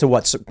get us to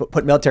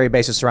put military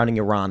bases surrounding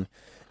Iran.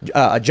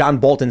 John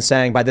Bolton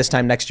saying by this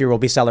time next year we'll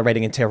be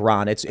celebrating in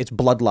Tehran. It's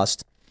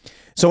bloodlust.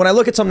 So when I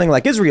look at something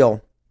like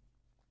Israel,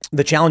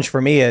 the challenge for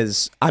me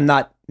is I'm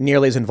not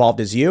nearly as involved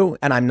as you,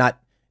 and I'm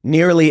not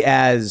nearly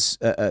as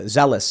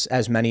zealous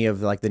as many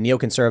of like the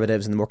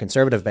neoconservatives and the more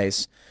conservative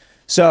base.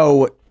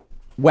 So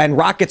when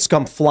rockets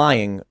come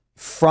flying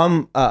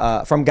from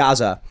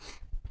Gaza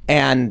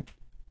and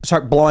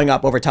start blowing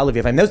up over Tel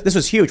Aviv, I mean, this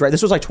was huge, right?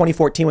 This was like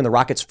 2014 when the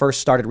rockets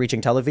first started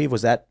reaching Tel Aviv.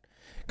 Was that?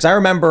 Because I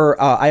remember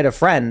I had a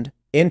friend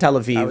in Tel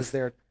Aviv. I was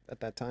there at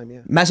that time,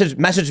 yeah.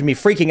 Messaged me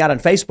freaking out on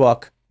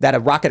Facebook that a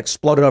rocket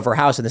exploded over her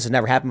house and this has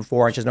never happened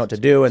before and she doesn't know what to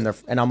do.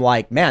 And I'm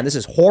like, man, this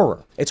is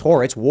horror. It's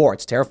horror. It's war.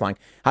 It's terrifying.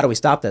 How do we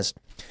stop this?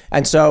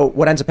 And so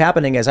what ends up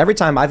happening is every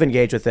time I've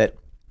engaged with it,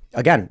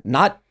 again,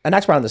 not an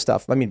expert on this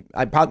stuff. I mean,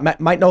 I probably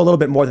might know a little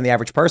bit more than the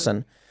average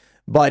person,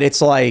 but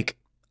it's like,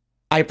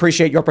 I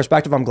appreciate your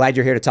perspective. I'm glad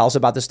you're here to tell us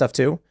about this stuff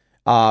too.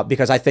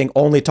 Because I think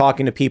only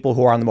talking to people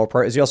who are on the more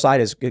pro-Israel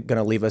side is going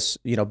to leave us,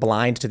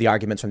 blind to the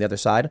arguments from the other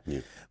side. Yeah.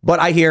 But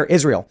I hear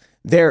Israel.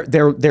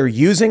 They're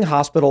using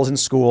hospitals and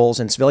schools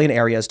and civilian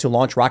areas to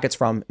launch rockets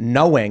from,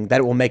 knowing that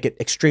it will make it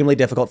extremely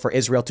difficult for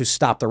Israel to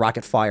stop the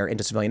rocket fire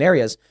into civilian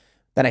areas.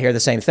 Then I hear the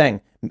same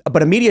thing.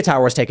 But a media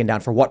tower was taken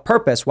down. For what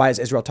purpose? Why is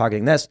Israel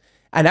targeting this?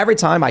 And every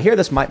time I hear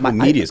this,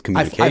 media's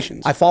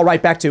communications. I fall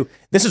right back to,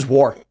 this is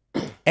war.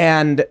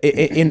 And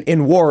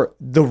in war,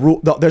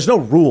 there's no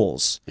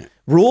rules. Yeah.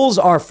 Rules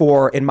are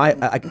for,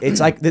 it's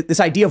like this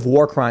idea of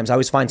war crimes I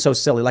always find so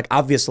silly. Like,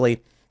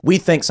 obviously, we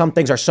think some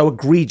things are so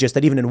egregious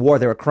that even in war,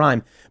 they're a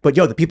crime. But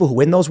the people who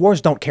win those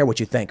wars don't care what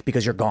you think,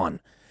 because you're gone.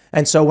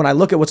 And so when I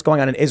look at what's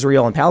going on in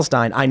Israel and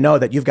Palestine, I know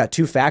that you've got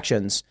two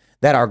factions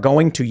that are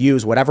going to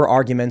use whatever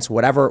arguments,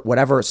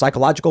 whatever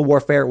psychological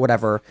warfare,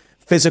 whatever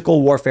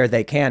physical warfare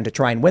they can to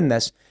try and win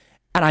this.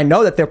 And I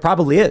know that there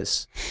probably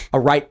is a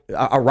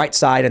right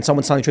side and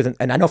someone's telling the truth.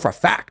 And I know for a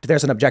fact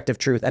there's an objective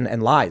truth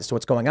and lies to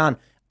what's going on.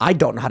 I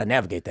don't know how to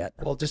navigate that.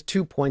 Well, just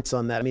 2 points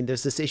on that. I mean,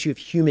 there's this issue of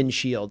human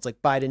shields. Like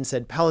Biden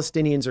said,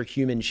 Palestinians are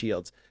human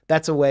shields.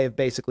 That's a way of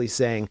basically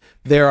saying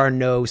there are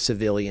no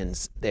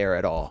civilians there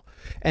at all.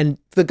 And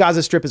the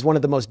Gaza Strip is one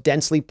of the most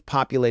densely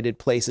populated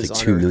places on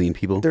Earth. 2 million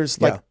people. There's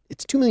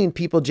it's 2 million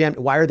people jammed.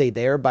 Why are they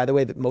there? By the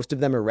way, most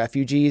of them are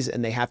refugees,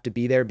 and they have to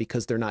be there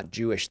because they're not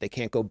Jewish. They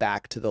can't go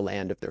back to the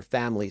land of their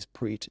families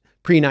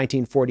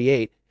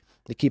pre-1948.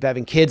 They keep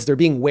having kids. They're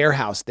being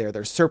warehoused there.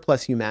 They're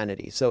surplus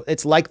humanity. So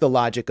it's like the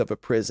logic of a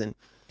prison.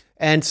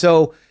 And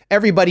so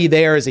everybody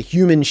there is a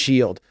human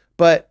shield.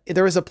 But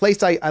there was a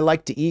place I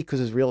like to eat because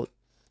it was real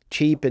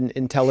cheap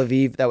in Tel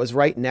Aviv that was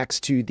right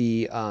next to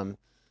the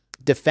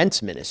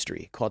defense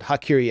ministry called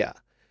Hakiria.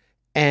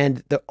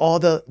 And all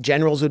the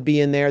generals would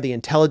be in there, the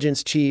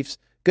intelligence chiefs,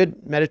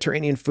 good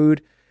Mediterranean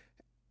food.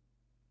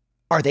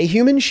 Are they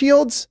human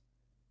shields?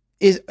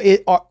 Is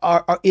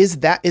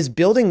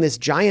building this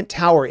giant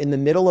tower in the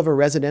middle of a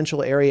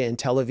residential area in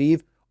Tel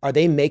Aviv, are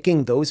they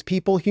making those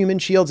people human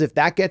shields? If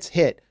that gets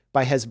hit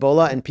by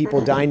Hezbollah and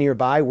people die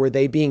nearby, were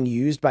they being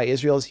used by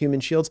Israel as human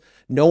shields?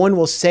 No one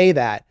will say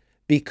that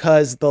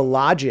because the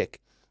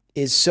logic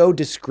is so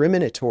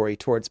discriminatory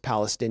towards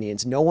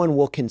Palestinians. No one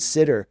will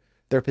consider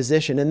their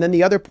position. And then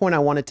the other point I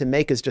wanted to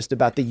make is just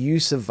about the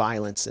use of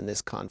violence in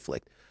this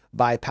conflict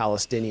by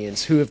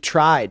Palestinians who have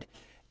tried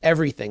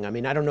everything. I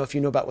mean, I don't know if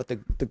you know about what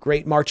the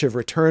Great March of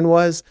Return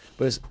was,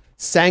 but it was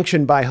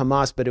sanctioned by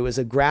Hamas, but it was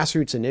a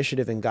grassroots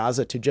initiative in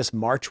Gaza to just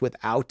march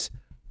without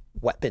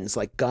weapons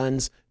like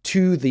guns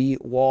to the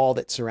wall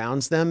that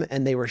surrounds them.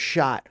 And they were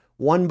shot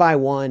one by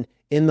one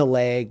in the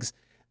legs.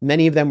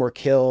 Many of them were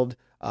killed.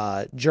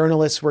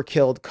 Journalists were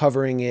killed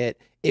covering it.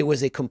 It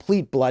was a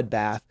complete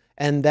bloodbath.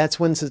 And that's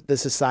when the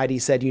society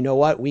said, you know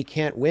what, we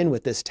can't win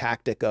with this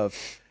tactic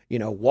of,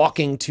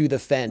 walking to the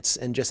fence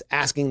and just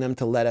asking them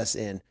to let us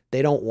in.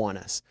 They don't want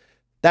us.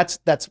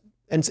 Everyone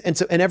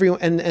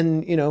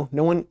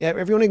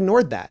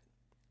ignored that.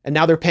 And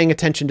now they're paying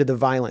attention to the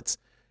violence.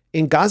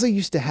 In Gaza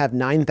used to have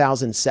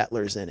 9,000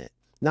 settlers in it.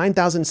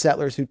 9,000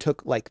 settlers who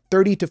took like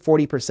 30 to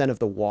 40% of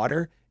the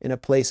water in a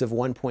place of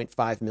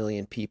 1.5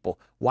 million people.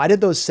 Why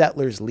did those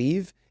settlers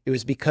leave? It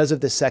was because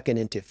of the Second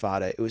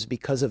Intifada. It was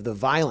because of the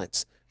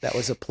violence that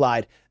was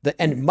applied,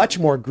 and much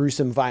more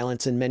gruesome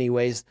violence in many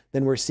ways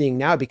than we're seeing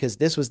now, because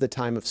this was the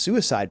time of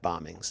suicide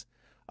bombings.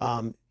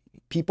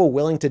 People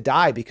willing to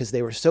die because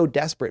they were so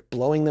desperate,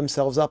 blowing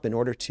themselves up in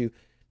order to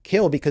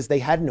kill because they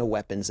had no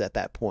weapons at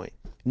that point.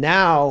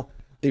 Now,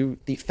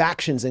 the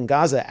factions in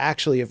Gaza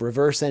actually have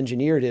reverse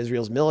engineered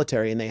Israel's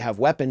military, and they have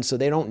weapons, so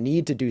they don't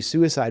need to do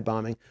suicide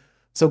bombing.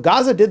 So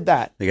Gaza did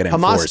that. They got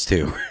Hamas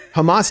too.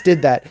 Hamas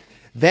did that.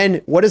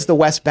 Then what is the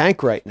West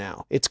Bank right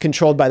now? It's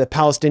controlled by the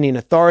Palestinian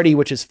Authority,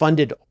 which is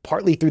funded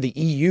partly through the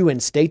EU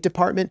and State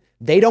Department.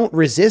 They don't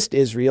resist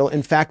Israel.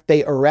 In fact,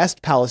 they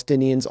arrest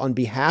Palestinians on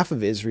behalf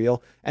of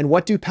Israel. And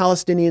what do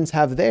Palestinians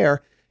have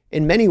there?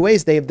 In many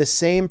ways, they have the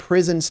same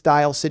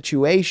prison-style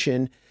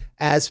situation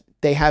as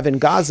they have in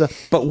Gaza,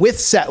 but with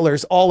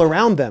settlers all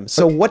around them.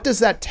 So what does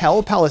that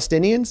tell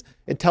Palestinians?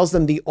 It tells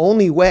them the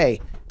only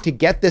way to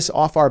get this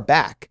off our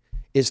back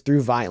is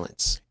through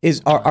violence.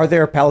 Are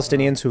there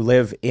Palestinians who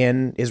live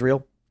in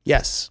Israel?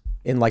 Yes.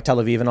 In like Tel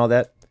Aviv and all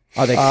that?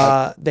 Are they?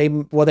 They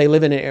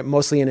live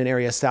mostly in an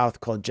area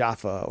south called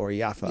Jaffa or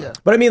Yafa. Yeah.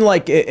 But I mean,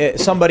 like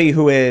somebody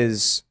who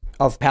is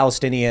of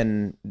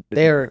Palestinian.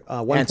 They're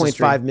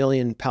 1.5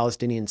 million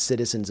Palestinian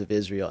citizens of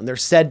Israel, and they're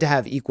said to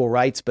have equal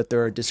rights, but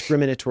there are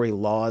discriminatory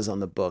laws on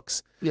the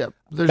books. Yeah,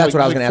 there's that's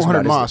what I was going to ask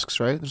about. 400 mosques,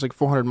 right? There's like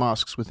 400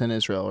 mosques within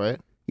Israel, right?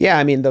 Yeah,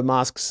 I mean the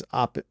mosques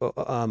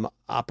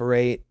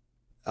operate.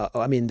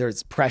 I mean,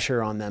 there's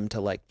pressure on them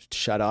to like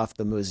shut off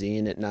the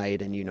muezzin at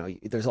night, and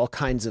there's all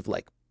kinds of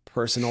like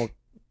personal,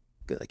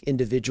 like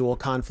individual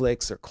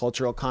conflicts or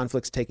cultural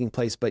conflicts taking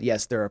place. But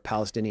yes, there are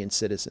Palestinian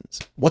citizens.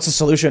 What's the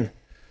solution?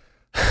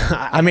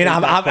 I mean,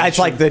 it's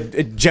like the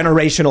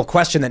generational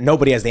question that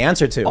nobody has the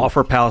answer to.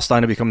 Offer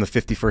Palestine to become the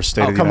 51st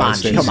state of the United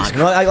States. Come on.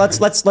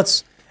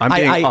 Let's. I'm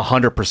being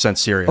 100%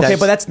 serious. Okay,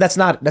 but that's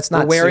not.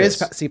 Well, where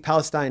serious. is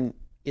Palestine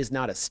is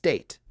not a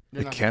state.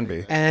 It can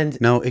be. And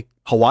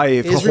Hawaii,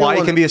 if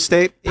Hawaii can be a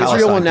state,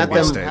 Israel will Palestine let can be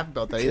a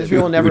them. state.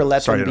 Israel will never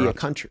let them be a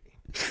country.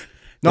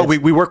 No,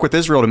 we work with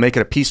Israel to make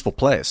it a peaceful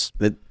place.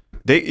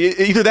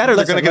 Either that or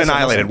they're going to get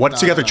annihilated.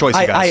 What's the other choice,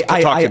 you guys?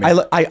 Talk to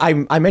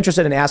me. I'm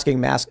interested in asking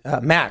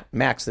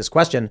Max this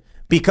question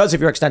because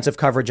of your extensive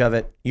coverage of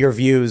it, your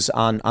views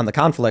on the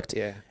conflict.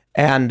 Yeah.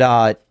 And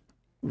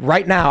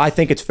right now, I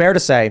think it's fair to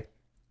say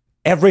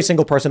every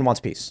single person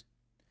wants peace.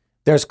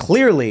 There's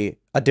clearly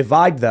a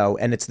divide, though,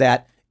 and it's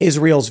that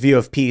Israel's view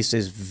of peace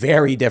is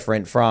very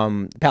different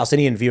from the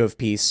Palestinian view of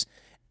peace,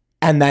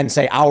 and then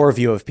say our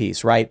view of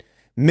peace, right?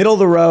 Middle of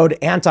the road,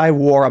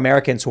 anti-war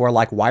Americans who are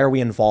like, why are we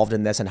involved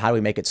in this and how do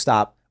we make it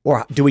stop?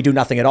 Or do we do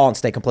nothing at all and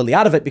stay completely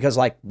out of it? Because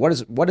like, what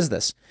is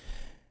this?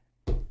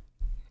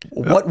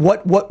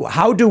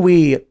 How do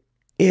we,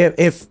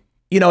 if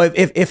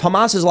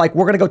Hamas is like,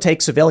 we're going to go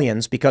take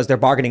civilians because they're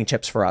bargaining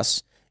chips for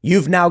us.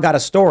 You've now got a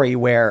story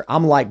where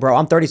I'm like, bro,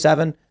 I'm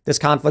 37. This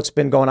conflict's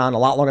been going on a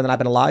lot longer than I've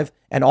been alive.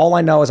 And all I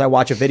know is I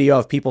watch a video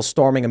of people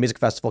storming a music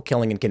festival,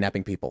 killing and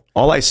kidnapping people.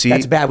 All I see,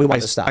 that's bad. We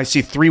want to stop. I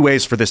see three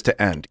ways for this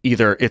to end.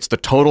 Either it's the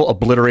total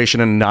obliteration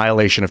and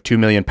annihilation of 2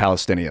 million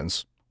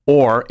Palestinians,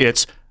 or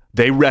it's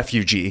they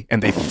refugee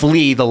and they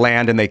flee the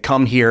land and they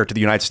come here to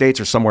the United States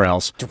or somewhere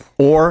else,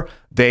 or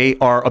they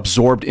are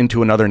absorbed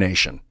into another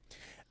nation.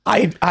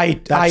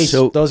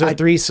 Those are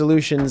three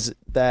solutions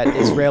that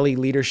Israeli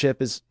leadership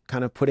is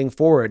kind of putting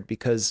forward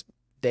because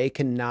they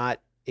cannot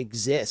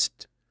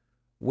exist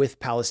with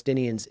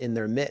Palestinians in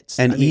their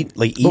midst. And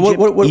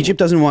Egypt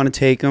doesn't want to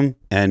take them,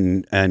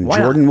 and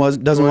Jordan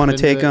doesn't want to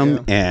take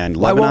them, and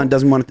Lebanon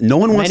doesn't want to. No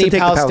one wants to take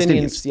the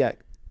Palestinians. Yeah.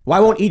 Why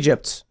won't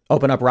Egypt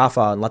open up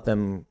Rafah and let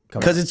them come?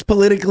 Because it's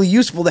politically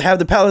useful to have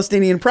the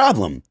Palestinian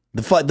problem.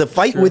 The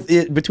fight with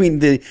it between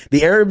the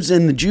Arabs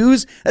and the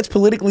Jews, that's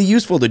politically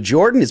useful to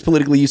Jordan, it's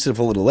politically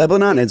useful to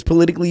Lebanon, and it's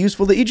politically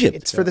useful to Egypt.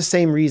 It's for the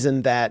same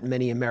reason that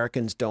many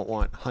Americans don't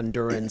want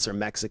Hondurans or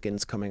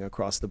Mexicans coming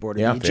across the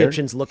border. The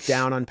Egyptians look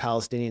down on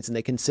Palestinians and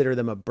they consider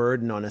them a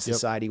burden on a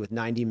society with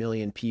 90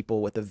 million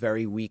people with a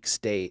very weak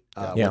state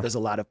where there's a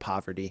lot of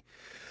poverty.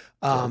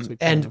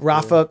 And the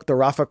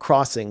Rafah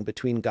crossing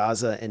between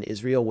Gaza and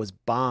Israel was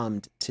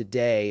bombed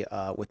today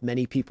with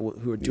many people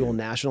who are dual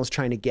nationals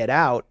trying to get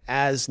out,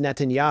 as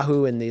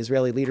Netanyahu and the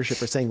Israeli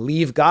leadership are saying,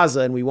 leave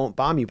Gaza and we won't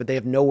bomb you, but they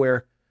have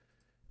nowhere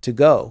to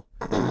go.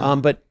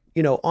 But,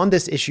 on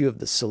this issue of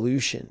the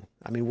solution,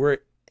 I mean, we're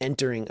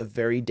entering a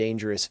very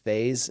dangerous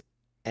phase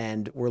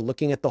and we're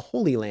looking at the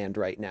Holy Land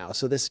right now.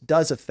 So this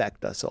does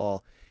affect us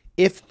all.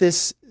 If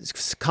this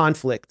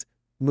conflict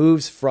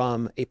moves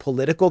from a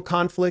political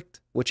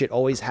conflict, which it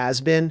always has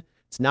been.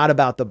 It's not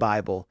about the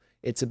Bible.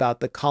 It's about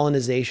the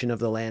colonization of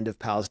the land of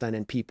Palestine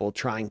and people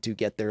trying to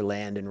get their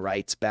land and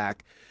rights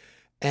back.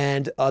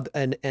 And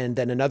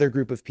then another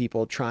group of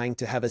people trying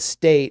to have a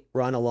state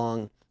run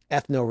along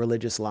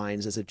ethno-religious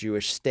lines as a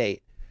Jewish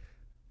state.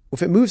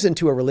 If it moves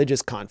into a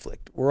religious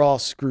conflict, we're all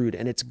screwed,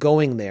 and it's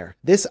going there.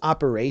 This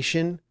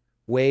operation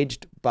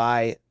waged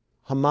by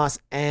Hamas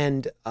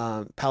and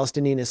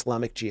Palestinian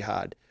Islamic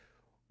Jihad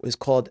was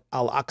called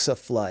Al-Aqsa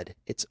Flood.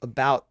 It's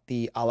about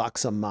the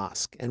Al-Aqsa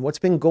Mosque. And what's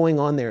been going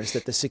on there is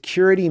that the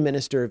security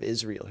minister of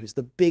Israel, who's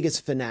the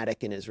biggest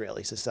fanatic in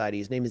Israeli society,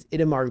 his name is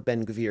Itamar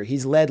Ben-Gvir.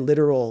 He's led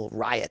literal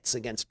riots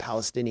against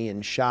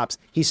Palestinian shops.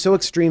 He's so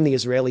extreme the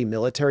Israeli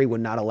military would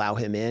not allow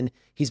him in.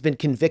 He's been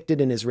convicted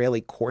in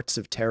Israeli courts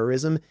of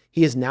terrorism.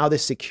 He is now the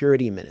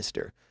security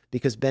minister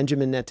because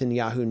Benjamin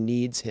Netanyahu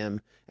needs him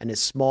and his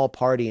small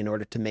party in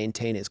order to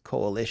maintain his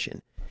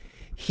coalition.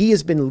 He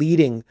has been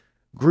leading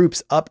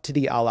groups up to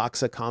the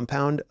Al-Aqsa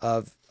compound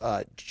of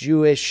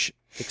Jewish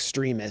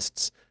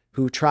extremists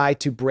who try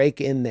to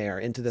break in there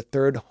into the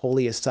third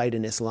holiest site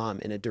in Islam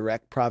in a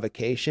direct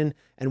provocation.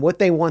 And what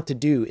they want to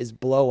do is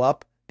blow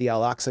up the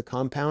Al-Aqsa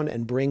compound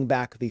and bring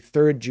back the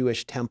third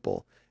Jewish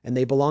temple. And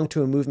they belong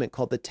to a movement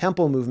called the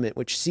Temple Movement,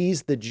 which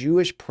sees the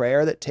Jewish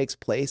prayer that takes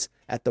place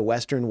at the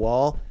Western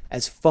Wall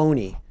as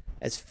phony,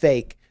 as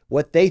fake.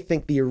 What they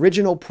think the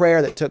original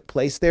prayer that took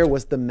place there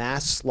was the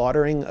mass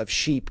slaughtering of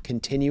sheep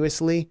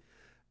continuously,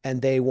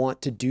 and they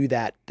want to do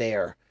that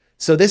there.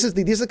 So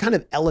these are kind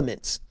of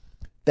elements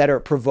that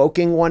are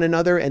provoking one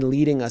another and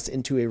leading us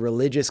into a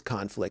religious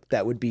conflict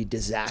that would be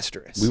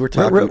disastrous. We were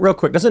talking real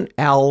quick. Doesn't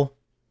al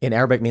in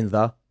Arabic mean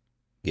the?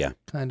 Yeah,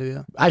 kind of.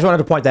 Yeah. I just wanted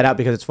to point that out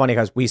because it's funny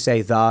because we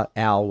say the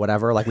al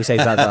whatever, like we say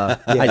the.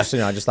 Yeah. I just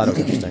thought it was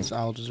interesting. It's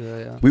Al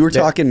Jazeera, yeah. We were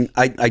talking.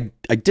 I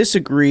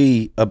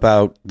disagree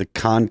about the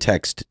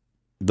context.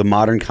 The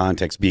modern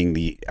context being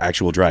the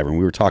actual driver. And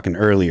we were talking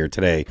earlier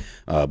today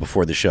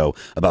before the show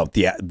about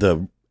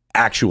the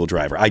actual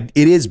driver.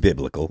 It is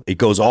biblical. It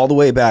goes all the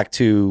way back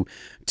to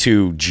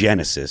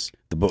Genesis,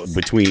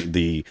 between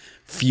the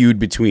feud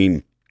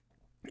between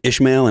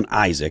Ishmael and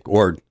Isaac,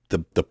 or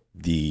the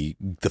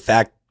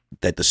fact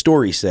that the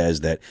story says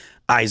that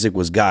Isaac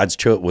was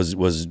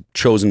was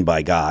chosen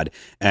by God,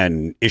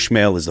 and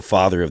Ishmael is the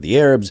father of the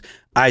Arabs.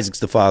 Isaac's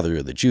the father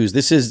of the Jews.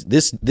 This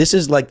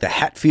is like the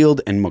Hatfield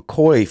and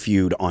McCoy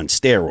feud on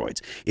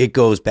steroids. It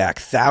goes back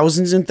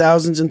thousands and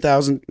thousands and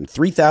thousands,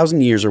 3,000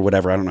 years or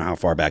whatever. I don't know how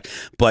far back,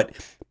 but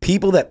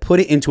people that put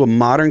it into a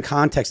modern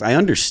context, I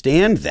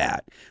understand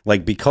that,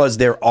 like, because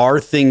there are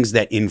things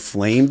that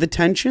inflame the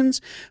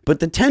tensions, but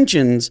the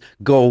tensions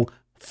go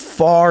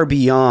far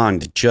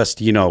beyond just,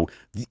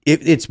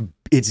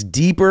 it's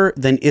deeper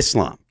than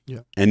Islam.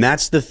 Yeah. And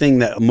that's the thing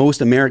that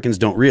most Americans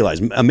don't realize.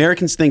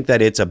 Americans think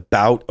that it's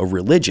about a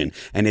religion,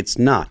 and it's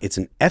not. It's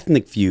an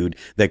ethnic feud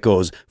that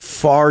goes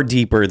far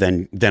deeper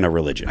than a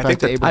religion. I think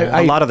that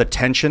a lot of the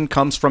tension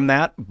comes from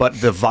that,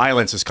 but the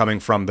violence is coming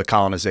from the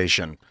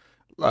colonization.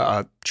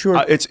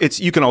 Sure. It's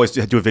you can always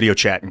do a video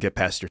chat and get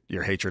past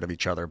your hatred of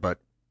each other, but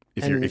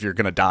if you're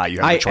going to die,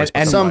 you have no choice.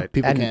 And but some fight.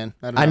 people can.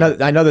 I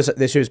know this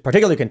issue is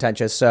particularly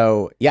contentious.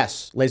 So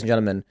yes, ladies and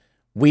gentlemen,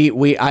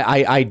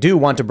 I do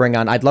want to bring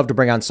on. I'd love to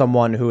bring on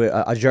someone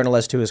a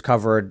journalist who has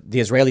covered the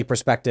Israeli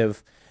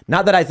perspective.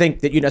 Not that I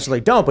think that you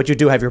necessarily don't, but you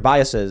do have your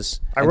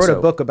biases. I wrote a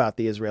book about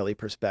the Israeli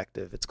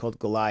perspective. It's called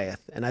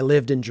Goliath, and I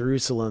lived in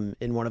Jerusalem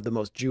in one of the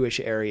most Jewish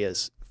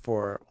areas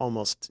for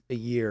almost a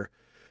year,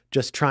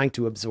 just trying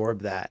to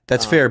absorb that.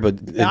 That's fair, but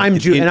I'm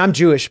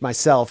Jewish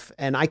myself,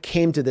 and I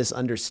came to this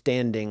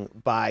understanding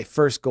by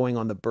first going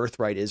on the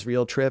Birthright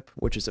Israel trip,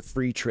 which is a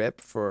free trip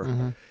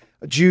for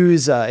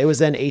Jews. It was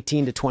then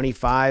 18 to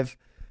 25,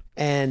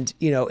 and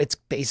it's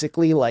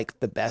basically like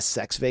the best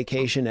sex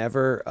vacation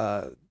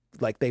ever.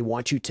 Like they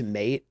want you to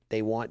mate,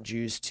 they want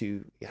Jews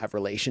to have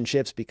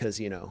relationships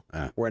because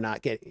we're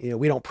not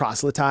we don't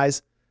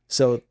proselytize,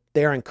 so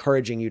they're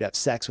encouraging you to have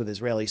sex with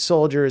Israeli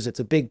soldiers. It's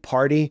a big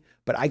party,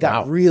 but I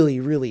got really,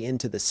 really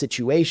into the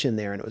situation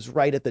there, and it was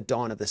right at the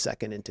dawn of the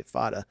Second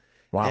Intifada.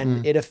 Wow.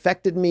 And it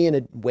affected me in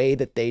a way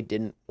that they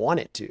didn't want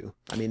it to.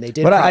 I mean, they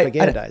did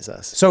propagandize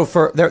us. So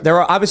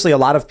there are obviously a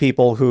lot of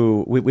people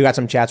who we got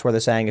some chats where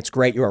they're saying it's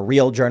great you're a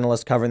real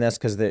journalist covering this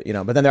because but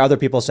then there are other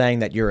people saying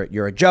that you're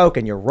a joke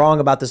and you're wrong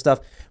about this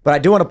stuff. But I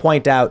do want to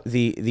point out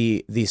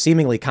the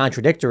seemingly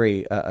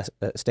contradictory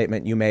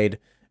statement you made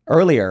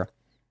earlier.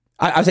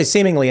 I would say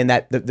seemingly in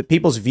that the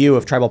people's view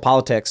of tribal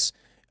politics.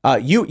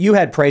 You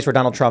had praise for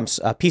Donald Trump's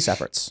peace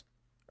efforts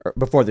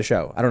before the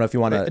show. I don't know if you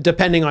want to...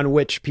 Depending on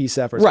which peace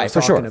efforts right,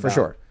 for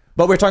sure.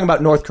 But we're talking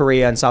about North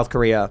Korea and South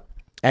Korea,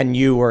 and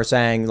you were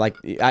saying, like,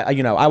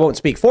 I won't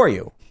speak for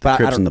you. But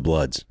Crips and the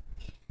Bloods.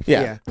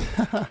 Yeah.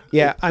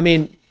 Yeah, I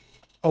mean,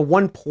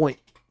 one point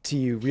to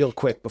you real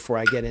quick before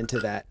I get into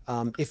that.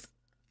 If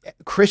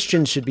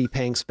Christians should be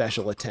paying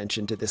special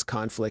attention to this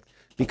conflict,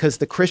 because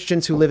the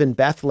Christians who live in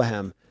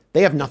Bethlehem,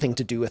 they have nothing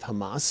to do with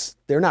Hamas.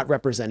 They're not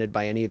represented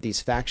by any of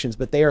these factions,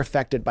 but they are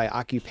affected by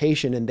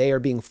occupation, and they are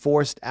being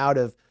forced out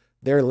of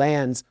their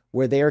lands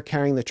where they are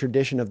carrying the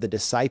tradition of the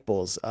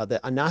disciples. The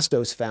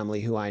Anastos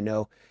family, who I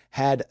know,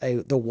 had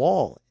the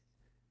wall,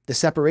 the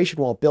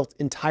separation wall, built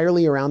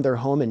entirely around their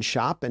home and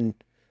shop, and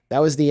that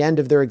was the end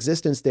of their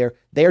existence there.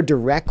 They are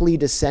directly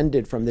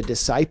descended from the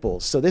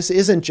disciples. So this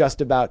isn't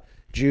just about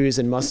Jews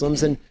and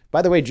Muslims. And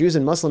by the way, Jews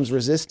and Muslims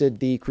resisted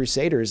the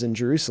Crusaders in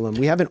Jerusalem.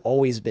 We haven't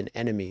always been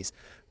enemies.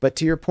 But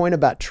to your point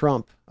about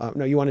Trump,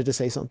 no, you wanted to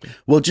say something?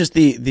 Well, just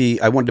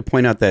I wanted to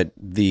point out that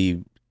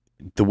the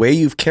way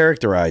you've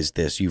characterized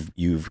this,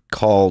 you've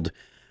called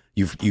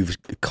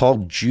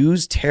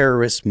Jews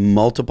terrorists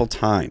multiple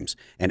times,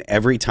 and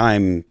every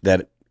time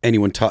that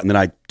anyone and then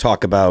I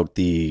talk about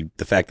the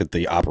fact that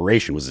the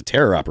operation was a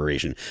terror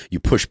operation, you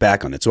push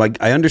back on it. So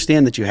I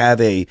understand that you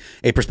have a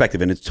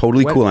perspective, and it's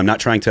totally cool. I'm not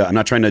trying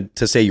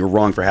to say you're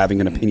wrong for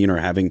having an opinion or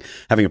having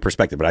a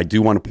perspective, but I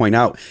do want to point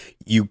out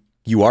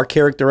you are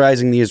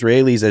characterizing the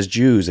Israelis as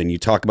Jews, and you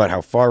talk about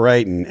how far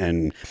right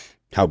and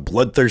how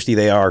bloodthirsty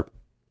they are,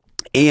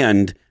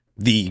 and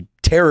the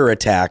terror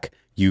attack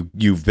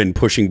you've been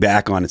pushing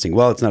back on and saying,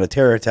 well, it's not a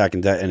terror attack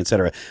and et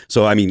cetera.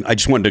 So, I mean, I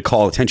just wanted to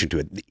call attention to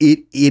it.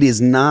 It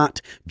is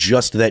not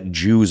just that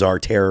Jews are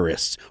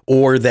terrorists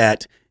or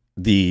that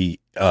the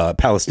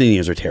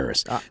Palestinians are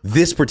terrorists.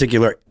 This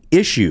particular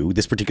issue,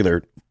 this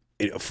particular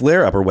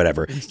flare up or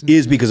whatever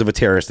is because of a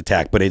terrorist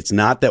attack, but it's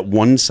not that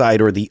one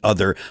side or the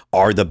other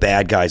are the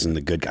bad guys and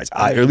the good guys.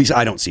 Or at least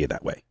I don't see it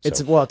that way.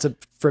 So.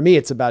 For me,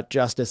 it's about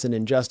justice and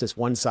injustice.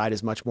 One side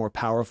is much more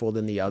powerful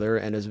than the other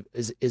and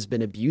has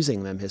been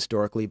abusing them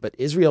historically. But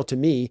Israel, to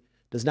me,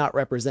 does not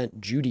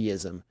represent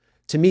Judaism.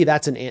 To me,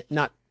 that's an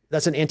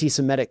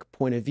anti-Semitic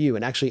point of view.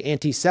 And actually,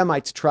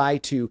 anti-Semites try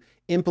to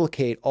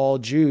implicate all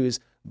Jews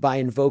by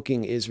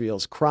invoking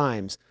Israel's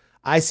crimes.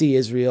 I see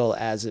Israel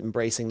as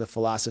embracing the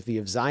philosophy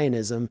of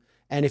Zionism.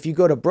 And if you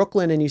go to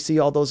Brooklyn and you see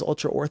all those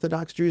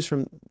ultra-Orthodox Jews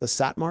from the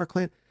Satmar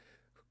clan,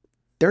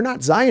 they're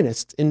not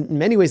Zionists. In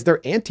many ways,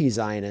 they're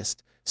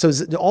anti-Zionist. So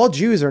all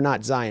Jews are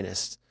not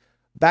Zionists.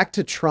 Back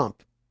to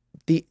Trump.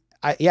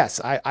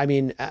 I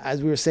mean,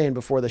 as we were saying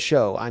before the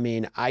show, I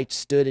mean, I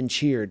stood and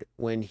cheered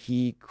when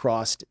he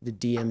crossed the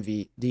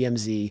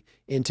DMZ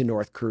into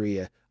North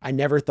Korea. I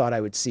never thought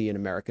I would see an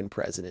American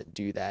president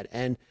do that.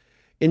 And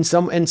in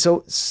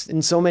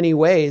so many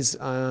ways,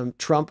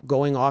 Trump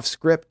going off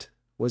script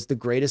was the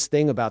greatest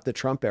thing about the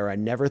Trump era. I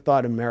never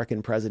thought an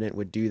American president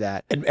would do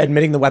that.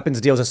 Admitting the weapons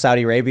deals with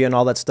Saudi Arabia and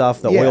all that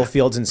stuff, the oil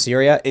fields in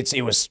Syria,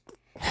 it was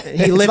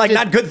It's like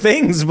not good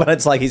things, but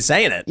it's like he's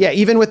saying it. Yeah,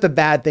 even with the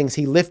bad things,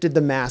 he lifted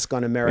the mask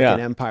on American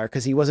empire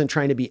because he wasn't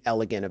trying to be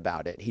elegant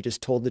about it. He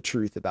just told the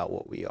truth about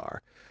what we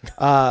are.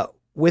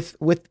 With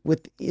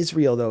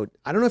Israel, though,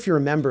 I don't know if you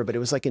remember, but it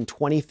was like in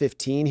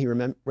 2015, he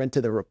went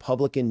to the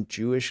Republican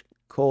Jewish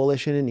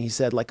Coalition and he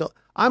said, like,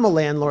 I'm a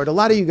landlord. A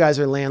lot of you guys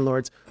are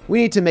landlords. We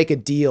need to make a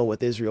deal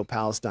with Israel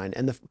Palestine.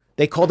 And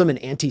they called him an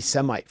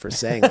anti-Semite for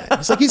saying that.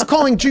 It's like he's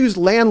calling Jews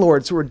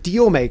landlords who are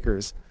deal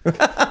makers.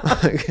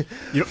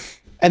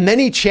 And then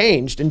he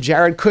changed, and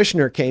Jared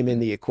Kushner came in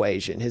the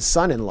equation, his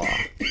son-in-law.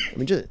 I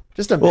mean,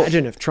 just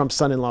imagine if Trump's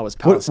son-in-law was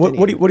Palestinian.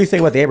 What do you think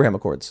about the Abraham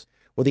Accords?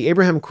 Well, the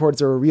Abraham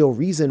Accords are a real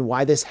reason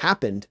why this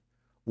happened,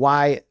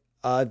 why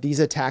these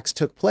attacks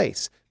took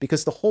place.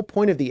 Because the whole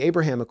point of the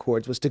Abraham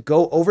Accords was to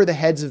go over the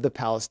heads of the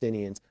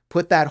Palestinians,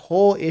 put that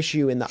whole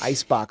issue in the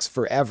icebox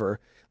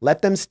forever,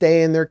 let them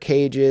stay in their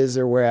cages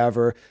or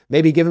wherever,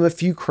 maybe give them a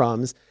few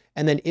crumbs,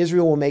 and then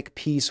Israel will make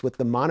peace with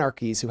the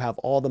monarchies who have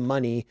all the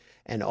money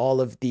and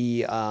all of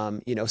the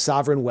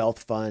sovereign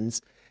wealth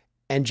funds.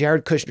 And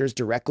Jared Kushner's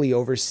directly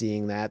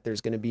overseeing that.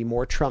 There's going to be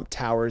more Trump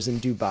towers in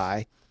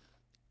Dubai.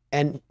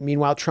 And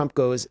meanwhile, Trump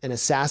goes and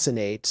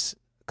assassinates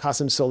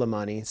Qasem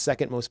Soleimani,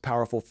 second most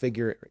powerful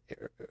figure,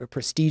 a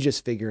prestigious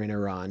figure in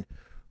Iran,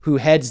 who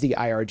heads the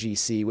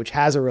IRGC, which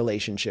has a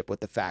relationship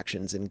with the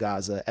factions in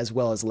Gaza as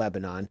well as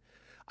Lebanon.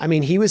 I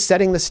mean, he was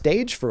setting the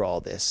stage for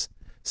all this.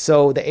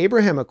 So the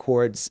Abraham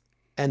Accords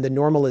and the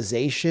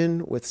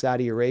normalization with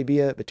Saudi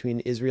Arabia, between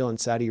Israel and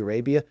Saudi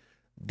Arabia,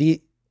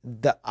 the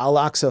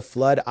Al-Aqsa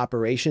flood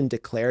operation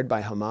declared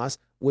by Hamas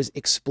was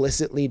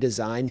explicitly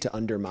designed to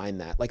undermine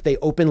that. Like, they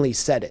openly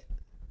said it.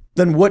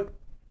 Then what,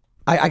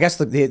 I guess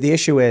the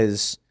issue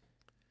is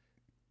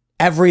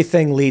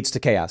everything leads to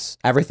chaos.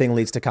 Everything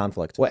leads to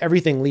conflict. Well,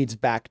 everything leads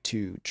back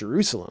to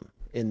Jerusalem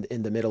in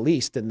the Middle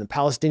East, and the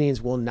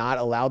Palestinians will not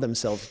allow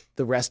themselves,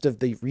 the rest of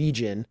the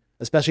region,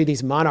 especially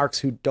these monarchs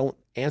who don't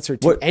answer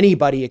to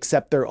anybody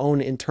except their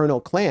own internal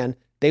clan,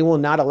 they will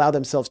not allow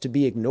themselves to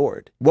be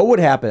ignored. What would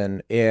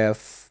happen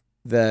if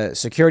the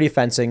security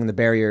fencing and the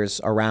barriers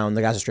around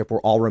the Gaza Strip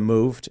were all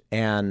removed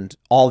and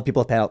all the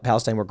people of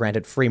Palestine were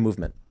granted free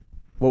movement?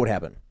 What would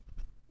happen?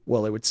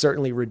 Well, it would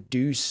certainly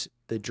reduce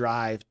the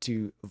drive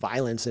to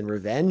violence and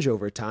revenge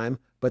over time,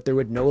 but there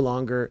would no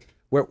longer,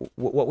 what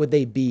would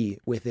they be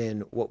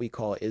within what we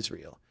call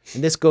Israel?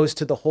 And this goes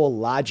to the whole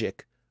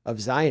logic of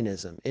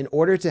Zionism. In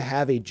order to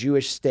have a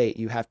Jewish state,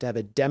 you have to have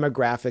a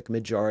demographic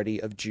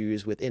majority of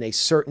Jews within a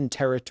certain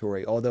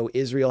territory, although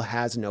Israel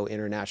has no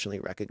internationally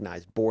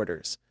recognized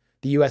borders.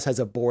 The U.S. has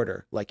a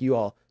border, like you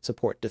all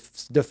support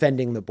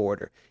defending the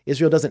border.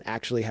 Israel doesn't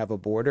actually have a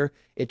border.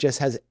 It just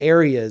has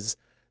areas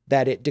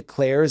that it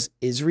declares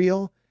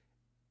Israel,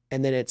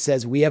 and then it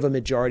says, we have a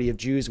majority of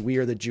Jews, we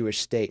are the Jewish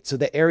state. So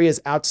the areas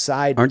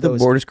outside Aren't the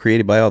borders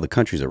created by all the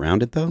countries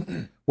around it, though?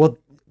 Well,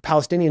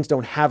 Palestinians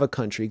don't have a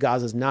country.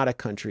 Gaza's not a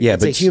country. Yeah,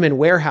 it's a human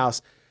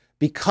warehouse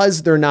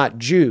because they're not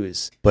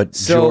Jews. But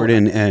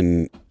Jordan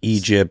and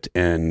Egypt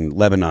and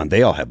Lebanon,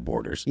 they all have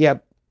borders. Yeah.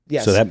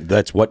 Yes. So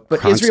that's what But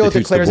constitutes Israel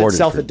declares the borders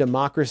itself for a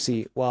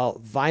democracy while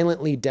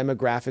violently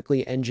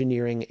demographically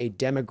engineering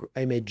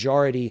a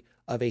majority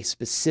of a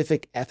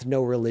specific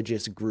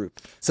ethno-religious group.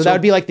 So that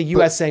would be like the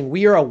U.S. saying,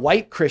 we are a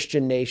white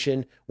Christian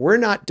nation. We're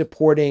not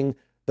deporting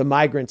the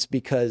migrants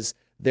because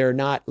they're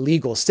not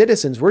legal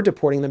citizens. We're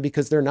deporting them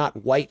because they're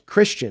not white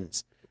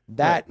Christians.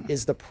 That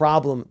is the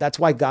problem. That's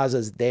why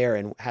Gaza's there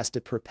and has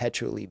to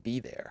perpetually be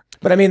there.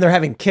 But I mean, they're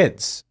having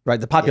kids, right?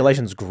 The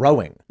population's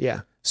growing.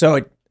 Yeah.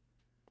 So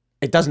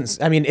it doesn't,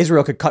 I mean,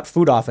 Israel could cut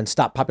food off and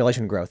stop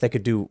population growth.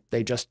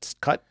 They just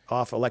cut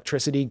off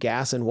electricity,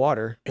 gas, and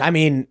water. I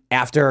mean,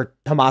 after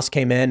Hamas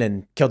came in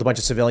and killed a bunch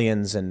of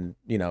civilians and,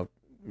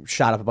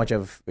 shot up a bunch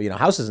of,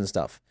 houses and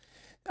stuff.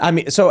 I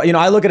mean, so,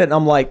 I look at it and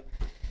I'm like,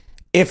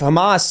 if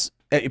Hamas,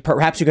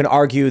 perhaps you can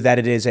argue that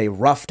it is a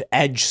roughed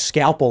edge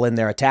scalpel in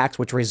their attacks,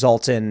 which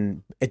results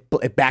in, it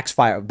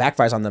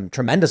backfires on them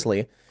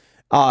tremendously.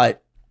 I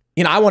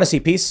want to see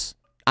peace.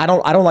 I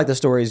don't like the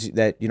stories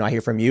that, I hear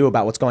from you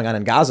about what's going on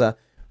in Gaza,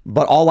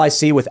 but all I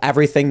see with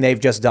everything they've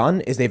just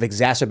done is they've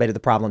exacerbated the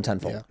problem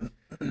tenfold.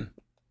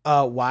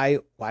 Yeah. Why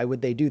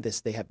would they do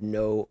this? They have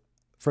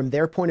from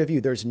their point of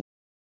view, there's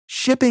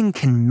Shipping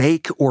can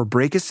make or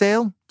break a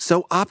sale,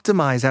 so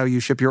optimize how you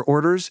ship your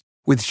orders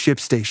with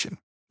ShipStation.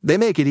 They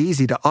make it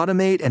easy to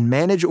automate and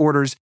manage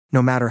orders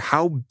no matter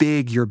how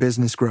big your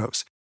business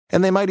grows.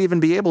 And they might even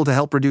be able to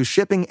help reduce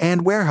shipping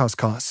and warehouse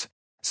costs.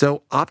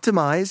 So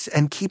optimize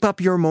and keep up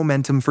your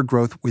momentum for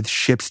growth with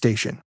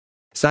ShipStation.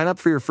 Sign up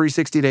for your free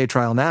 60-day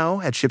trial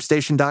now at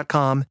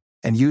ShipStation.com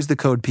and use the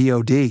code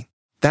POD.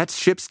 That's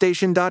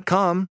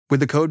ShipStation.com with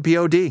the code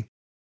POD.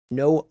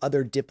 No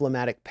other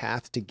diplomatic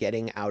path to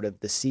getting out of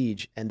the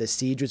siege, and the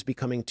siege was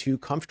becoming too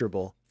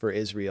comfortable for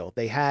Israel.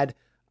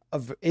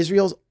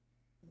 Israel's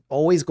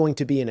always going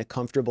to be in a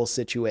comfortable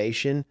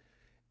situation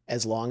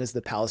as long as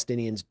the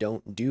Palestinians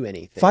don't do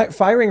anything.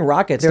 Firing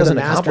rockets doesn't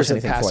accomplish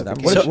anything for them.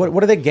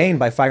 What do they gain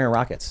by firing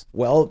rockets?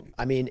 Well,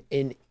 I mean,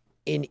 in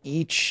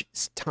each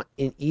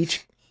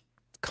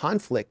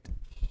conflict,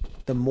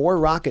 the more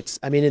rockets,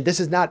 I mean, and this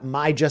is not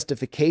my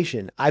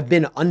justification. I've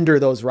been under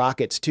those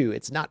rockets too.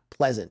 It's not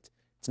pleasant.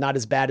 It's not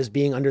as bad as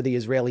being under the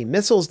Israeli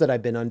missiles that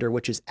I've been under,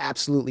 which is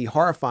absolutely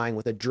horrifying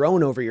with a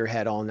drone over your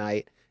head all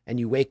night and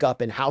you wake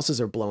up and houses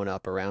are blown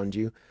up around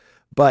you.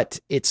 But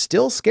it's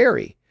still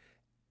scary.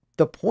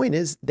 The point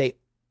is they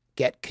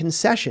get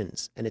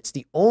concessions, and it's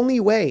the only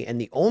way and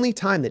the only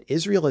time that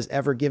Israel has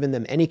ever given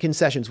them any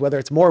concessions, whether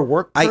it's more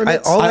work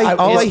permits. All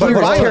I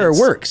hear is terror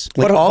works.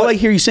 Like, all I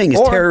hear you saying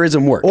is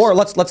terrorism works. Or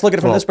let's look at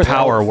it from this perspective.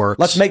 Power works.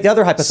 Let's make the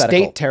other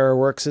hypothetical. State terror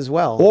works as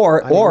well.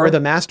 Or we're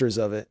the masters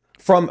of it.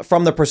 From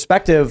the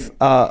perspective,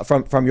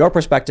 from your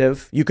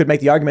perspective, you could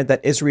make the argument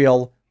that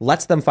Israel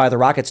lets them fire the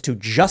rockets to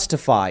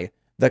justify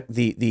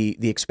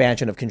the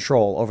expansion of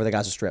control over the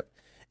Gaza Strip,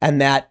 and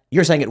that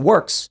you're saying it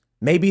works.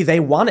 Maybe they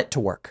want it to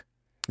work.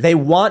 They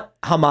want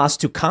Hamas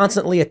to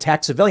constantly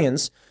attack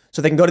civilians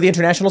so they can go to the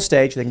international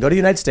stage, they can go to the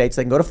United States,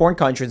 they can go to foreign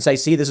countries and say,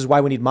 see, this is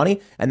why we need money,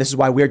 and this is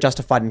why we're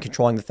justified in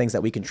controlling the things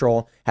that we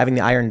control, having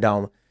the Iron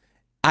Dome.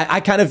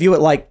 I kind of view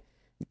it like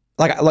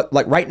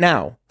right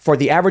now, for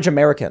the average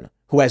American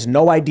who has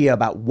no idea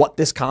about what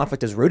this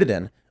conflict is rooted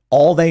in,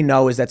 all they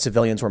know is that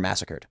civilians were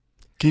massacred.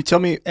 Can you tell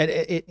me?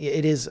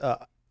 It is...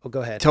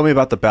 go ahead. Tell me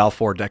about the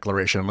Balfour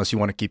Declaration, unless you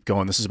want to keep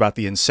going. This is about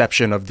the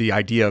inception of the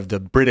idea of the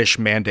British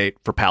mandate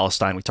for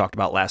Palestine we talked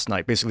about last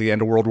night. Basically, the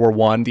end of World War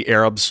I, the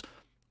Arabs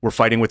were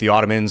fighting with the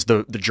Ottomans,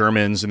 the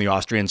Germans, and the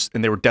Austrians,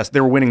 and they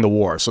were winning the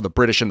war. So the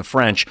British and the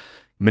French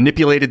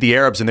manipulated the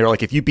Arabs, and they were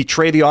like, if you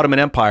betray the Ottoman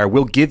Empire,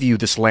 we'll give you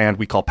this land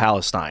we call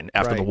Palestine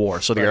after the war.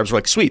 So the Arabs were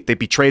like, sweet. They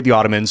betrayed the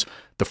Ottomans.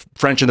 The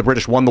French and the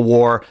British won the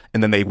war,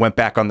 and then they went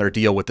back on their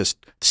deal with this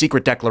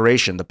secret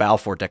declaration, the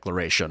Balfour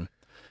Declaration.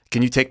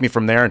 Can you take me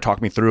from there and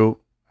talk me through?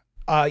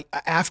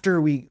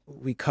 After we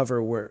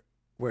cover where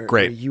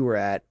you were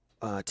at,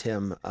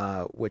 Tim,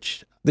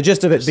 which the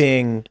gist of it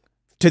being,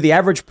 to the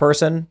average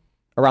person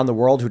around the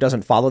world who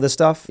doesn't follow this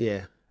stuff,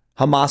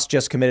 Hamas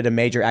just committed a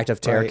major act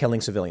of terror,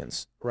 killing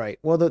civilians. Right.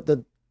 Well, but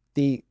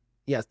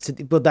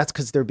that's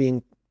because they're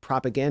being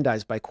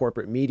propagandized by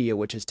corporate media,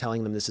 which is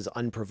telling them this is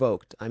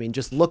unprovoked. I mean,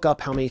 just look up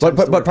how many times.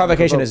 But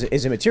provocation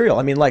is immaterial.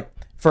 I mean, like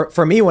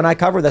for me, when I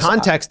cover this,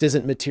 context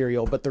isn't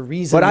material, but the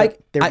reason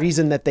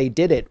reason that they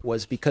did it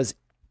was because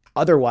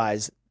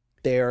otherwise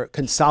they're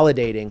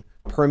consolidating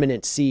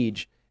permanent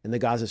siege in the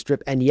Gaza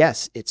Strip. And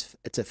yes,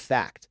 it's a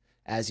fact,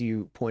 as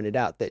you pointed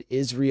out, that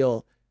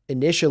Israel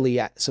initially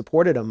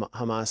supported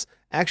Hamas.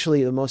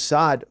 Actually, the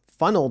Mossad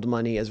funneled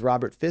money, as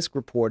Robert Fisk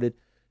reported,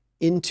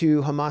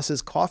 into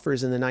Hamas's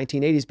coffers in the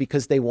 1980s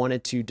because they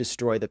wanted to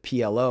destroy the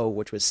PLO,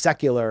 which was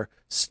secular,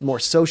 more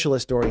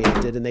socialist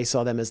oriented, and they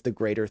saw them as the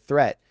greater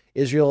threat.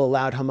 Israel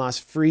allowed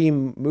Hamas free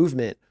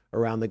movement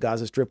around the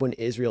Gaza Strip when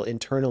Israel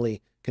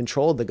internally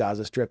controlled the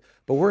Gaza Strip.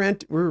 But we're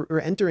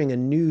entering a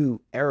new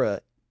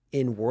era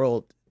in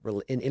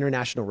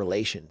international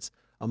relations,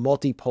 a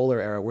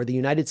multipolar era where the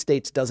United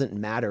States doesn't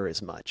matter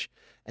as much.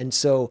 And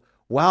so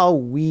while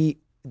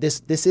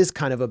this is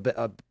kind of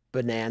a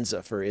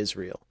bonanza for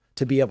Israel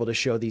to be able to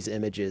show these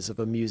images of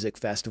a music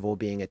festival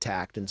being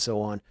attacked and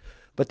so on,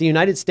 but the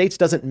United States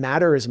doesn't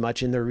matter as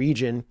much in the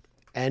region,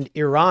 and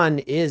Iran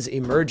is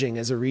emerging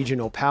as a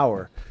regional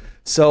power.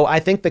 So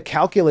I think the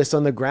calculus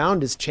on the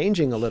ground is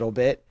changing a little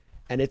bit,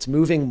 and it's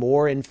moving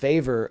more in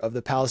favor of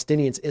the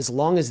Palestinians, as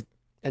long as,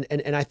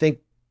 and I think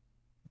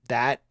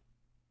that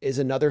is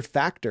another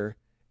factor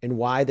in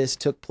why this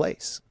took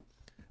place.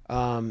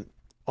 On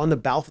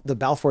the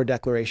Balfour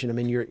Declaration, I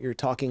mean, you're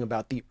talking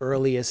about the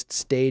earliest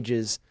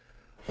stages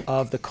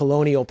of the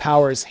colonial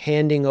powers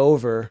handing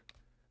over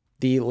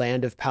the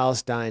land of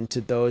Palestine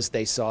to those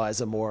they saw as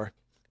a more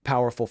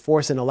powerful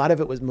force. And a lot of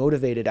it was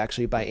motivated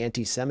actually by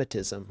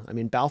anti-Semitism. I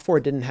mean, Balfour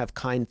didn't have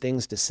kind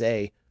things to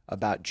say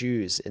about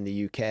Jews in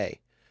the UK.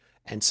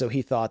 And so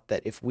he thought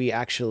that if we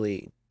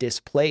actually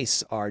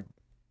displace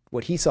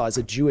what he saw as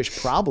a Jewish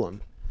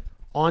problem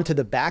onto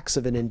the backs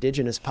of an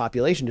indigenous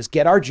population, just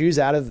get our Jews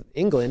out of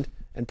England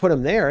and put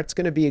them there, it's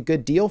going to be a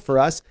good deal for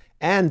us,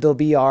 and they'll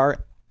be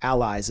our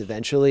allies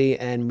eventually,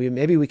 and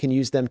maybe we can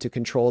use them to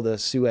control the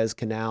Suez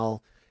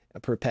Canal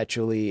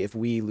perpetually if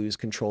we lose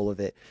control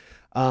of it.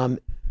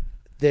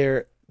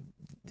 The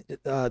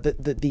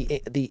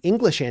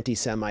English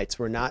anti-Semites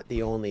were not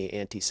the only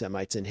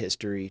anti-Semites in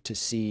history to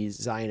see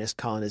Zionist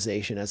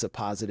colonization as a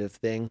positive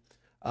thing.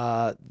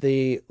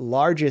 The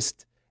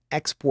largest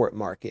export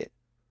market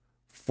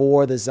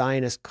for the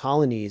Zionist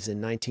colonies in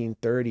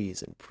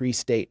 1930s and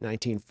pre-state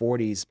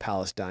 1940s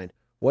Palestine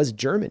was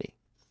Germany.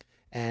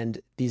 And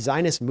the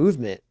Zionist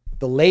movement,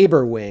 the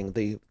labor wing,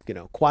 the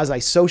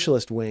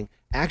quasi-socialist wing,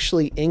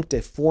 actually inked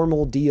a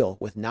formal deal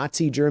with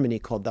Nazi Germany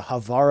called the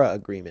Havara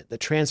Agreement, the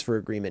transfer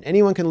agreement.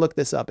 Anyone can look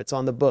this up. It's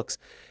on the books.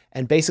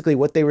 And basically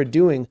what they were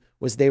doing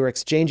was they were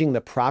exchanging the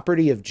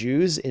property of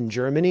Jews in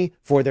Germany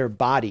for their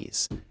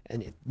bodies.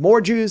 And more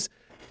Jews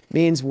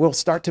means we'll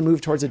start to move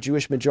towards a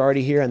Jewish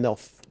majority here, and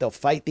they'll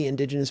fight the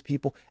indigenous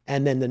people.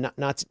 And then the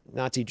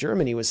Nazi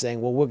Germany was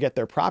saying, well, we'll get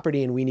their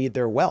property and we need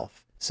their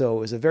wealth. So it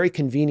was a very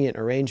convenient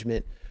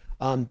arrangement.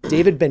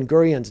 David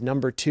Ben-Gurion's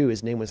number 2,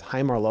 his name was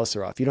Haimar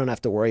Losarov. You don't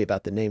have to worry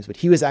about the names, but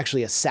he was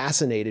actually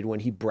assassinated when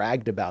he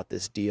bragged about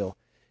this deal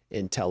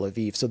in Tel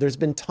Aviv. So there's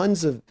been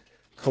tons of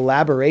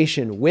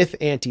collaboration with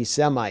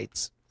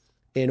anti-Semites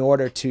in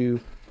order to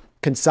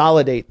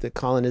consolidate the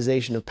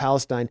colonization of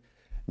Palestine.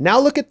 Now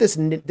look at this.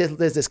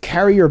 There's this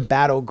carrier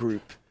battle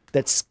group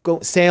that's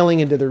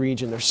sailing into the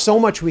region. There's so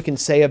much we can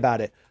say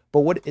about it,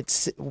 but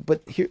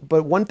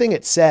one thing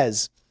it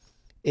says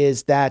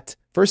is that,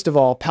 first of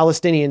all,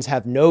 Palestinians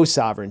have no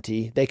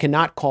sovereignty. They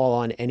cannot call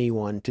on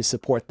anyone to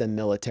support them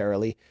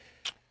militarily.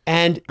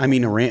 And I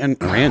mean,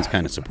 Iran's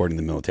kind of supporting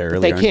them militarily.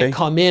 They aren't can't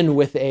come in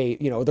with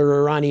their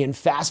Iranian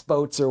fast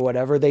boats or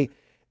whatever. They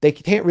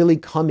can't really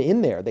come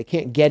in there. They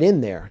can't get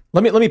in there.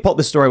 Let me pull up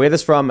this story. We have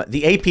this from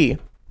the AP.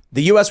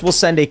 The U.S. will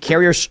send a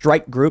carrier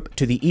strike group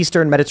to the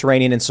Eastern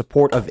Mediterranean in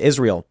support of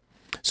Israel.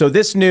 So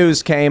this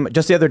news came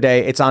just the other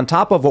day. It's on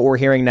top of what we're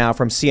hearing now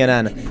from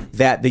CNN,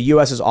 that the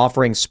U.S. is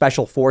offering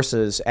special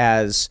forces,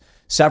 as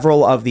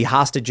several of the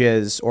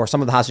hostages, or some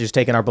of the hostages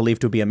taken, are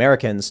believed to be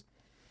Americans.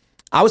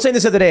 I was saying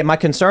this the other day. My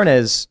concern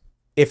is,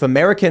 if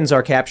Americans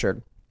are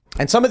captured,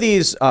 and some of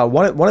these,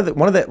 one of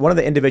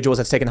the individuals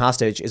that's taken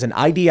hostage is an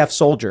IDF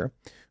soldier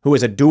who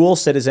is a dual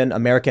citizen,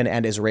 American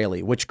and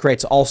Israeli, which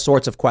creates all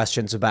sorts of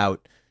questions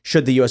about,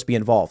 should the U.S. be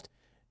involved?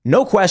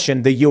 No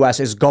question, the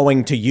U.S. is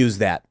going to use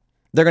that.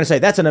 They're going to say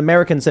that's an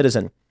American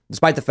citizen,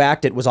 despite the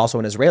fact it was also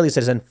an Israeli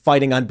citizen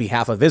fighting on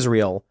behalf of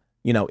Israel,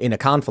 in a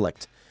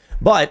conflict.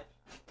 But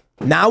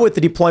now with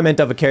the deployment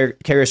of a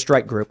carrier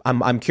strike group,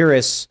 I'm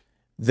curious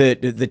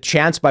the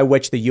chance by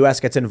which the U.S.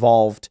 gets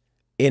involved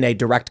in a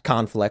direct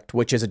conflict,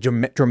 which is a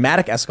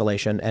dramatic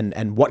escalation,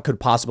 and what could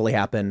possibly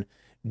happen.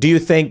 Do you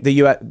think the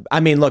U.S.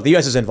 Look, the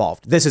U.S. is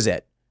involved. This is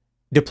it.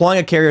 Deploying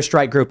a carrier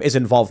strike group is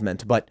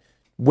involvement, but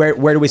where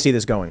do we see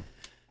this going?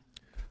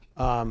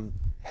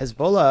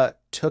 Hezbollah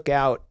took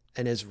out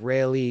an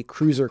Israeli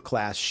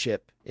cruiser-class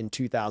ship in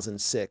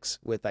 2006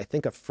 with, I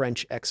think, a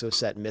French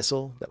Exocet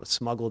missile that was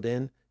smuggled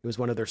in. It was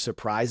one of their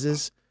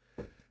surprises.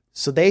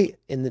 So they,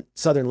 in the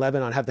southern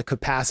Lebanon, have the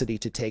capacity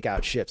to take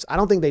out ships. I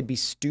don't think they'd be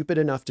stupid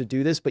enough to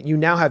do this, but you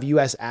now have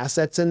U.S.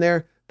 assets in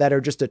there that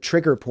are just a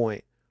trigger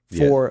point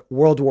for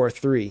World War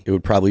III. It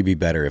would probably be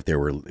better if there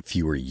were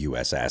fewer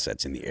U.S.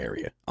 assets in the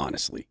area,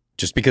 honestly.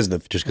 Just because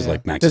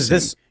like Max is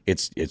saying,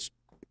 it's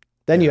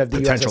then you have the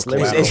potential USS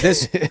Liberty. Is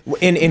this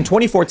in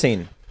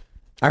 2014?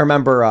 I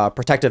remember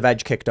Protective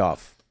Edge kicked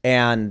off,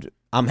 and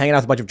I'm hanging out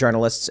with a bunch of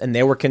journalists, and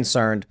they were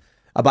concerned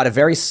about a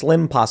very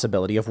slim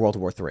possibility of World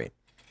War III,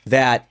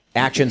 that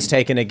actions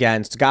taken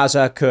against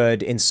Gaza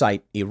could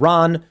incite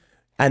Iran,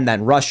 and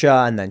then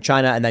Russia, and then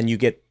China, and then you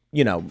get,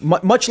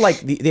 much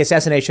like the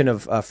assassination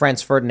of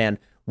Franz Ferdinand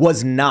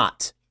was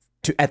not.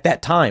 At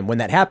that time when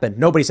that happened,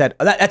 nobody said,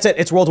 that's it,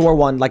 it's World War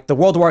I, like the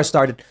World War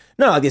started.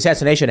 No, the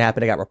assassination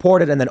happened, it got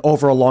reported, and then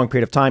over a long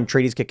period of time,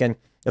 treaties kick in.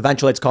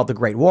 Eventually, it's called the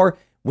Great War.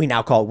 We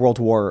now call it World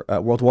War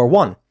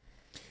I.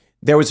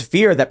 There was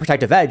fear that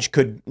Protective Edge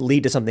could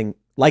lead to something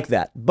like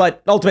that,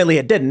 but ultimately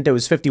it didn't. It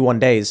was 51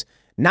 days.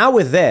 Now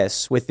with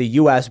this, with the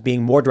U.S.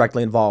 being more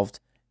directly involved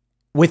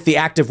with the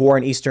active war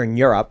in Eastern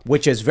Europe,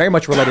 which is very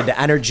much related to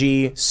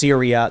energy,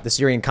 Syria, the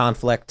Syrian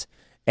conflict,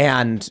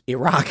 and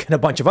Iraq, and a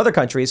bunch of other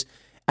countries,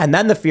 and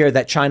then the fear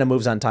that China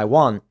moves on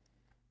Taiwan,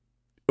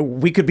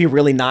 we could be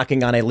really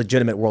knocking on a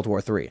legitimate World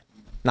War III,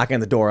 knocking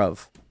on the door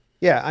of.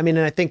 Yeah, and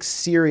I think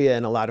Syria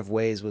in a lot of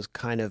ways was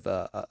kind of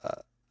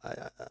a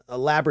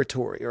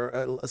laboratory,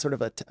 or a sort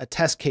of a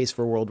test case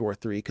for World War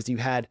III, because you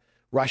had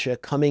Russia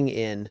coming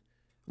in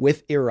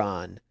with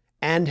Iran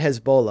and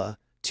Hezbollah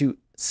to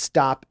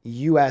stop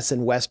U.S.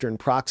 and Western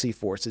proxy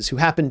forces who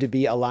happened to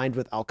be aligned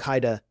with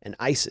Al-Qaeda and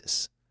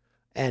ISIS.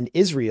 And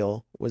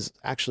Israel was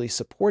actually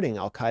supporting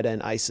Al-Qaeda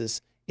and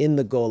ISIS in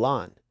the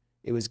Golan.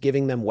 It was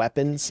giving them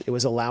weapons. It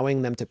was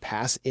allowing them to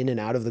pass in and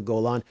out of the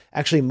Golan.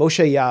 Actually,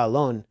 Moshe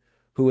Ya'alon,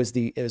 who was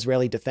the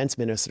Israeli defense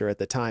minister at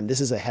the time,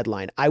 this is a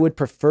headline: "I would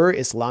prefer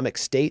Islamic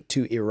State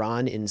to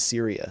Iran in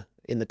Syria,"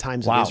 in the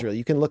Times of Israel.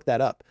 You can look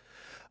that up.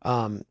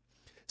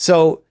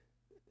 So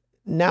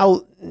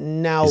now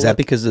is that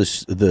because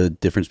the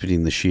difference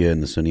between the Shia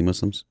and the Sunni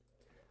Muslims?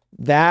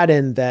 That,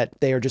 and that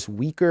they are just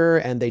weaker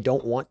and they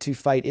don't want to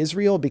fight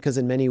Israel because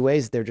in many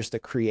ways they're just a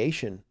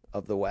creation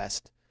of the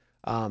West.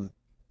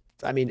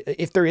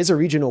 If there is a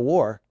regional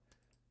war,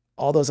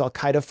 all those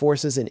Al-Qaeda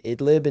forces in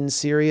Idlib in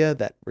Syria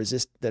that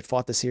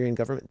fought the Syrian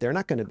government, they're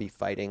not going to be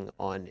fighting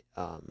on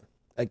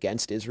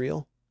against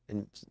Israel,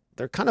 and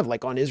they're kind of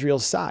like on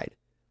Israel's side.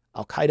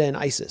 Al-Qaeda and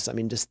ISIS.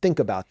 Just think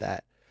about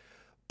that.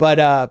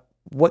 But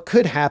what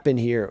could happen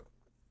here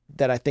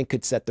that I think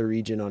could set the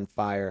region on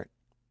fire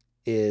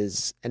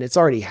is, and it's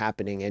already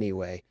happening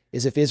anyway,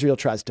 is if Israel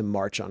tries to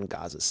march on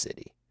Gaza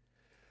City.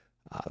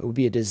 It would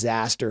be a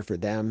disaster for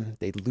them.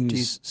 They'd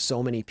lose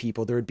so many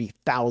people. There would be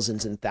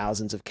thousands and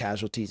thousands of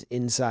casualties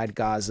inside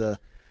Gaza.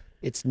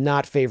 It's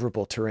not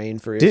favorable terrain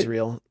for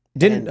Israel.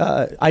 Didn't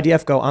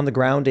IDF go on the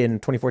ground in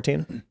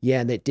 2014? Yeah,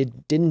 and it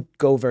didn't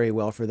go very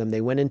well for them. They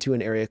went into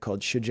an area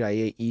called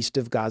Shuja'iyeh east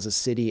of Gaza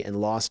City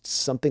and lost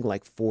something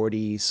like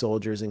 40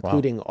 soldiers,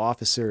 including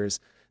officers.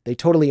 they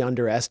totally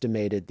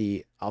underestimated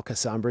the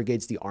Al-Qassam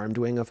brigades, the armed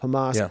wing of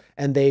Hamas, Yeah.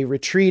 and they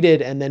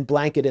retreated and then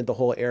blanketed the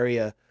whole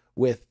area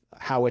with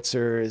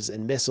howitzers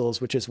and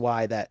missiles, which is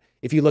why that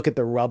if you look at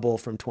the rubble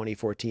from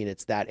 2014,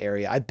 it's that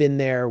area. I've been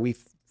there.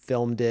 We've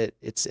filmed it.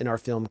 It's in our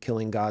film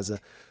Killing Gaza.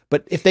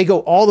 But if they go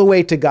all the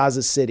way to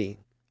Gaza City,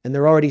 and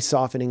they're already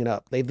softening it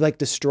up, they've like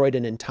destroyed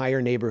an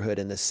entire neighborhood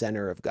in the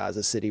center of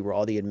Gaza City where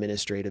all the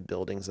administrative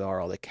buildings are,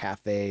 all the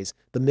cafes,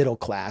 the middle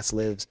class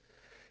lives.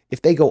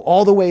 If they go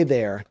all the way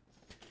there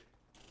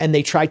and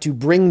they try to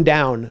bring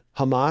down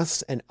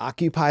Hamas and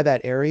occupy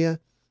that area,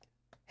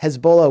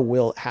 Hezbollah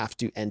will have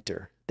to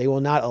enter. They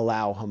will not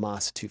allow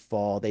Hamas to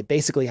fall. They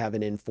basically have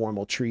an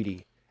informal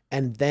treaty.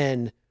 And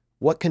then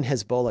what can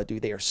Hezbollah do?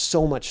 They are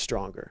so much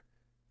stronger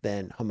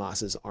than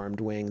Hamas's armed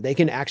wing. They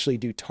can actually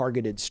do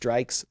targeted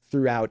strikes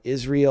throughout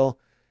Israel.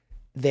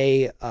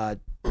 They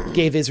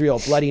gave Israel a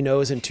bloody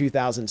nose in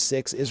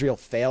 2006. Israel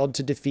failed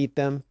to defeat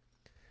them.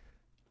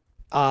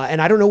 And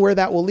I don't know where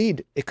that will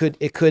lead. It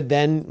could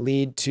then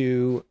lead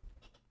to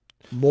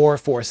more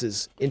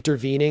forces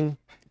intervening.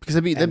 Because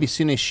that'd be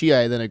Sunni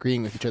Shia then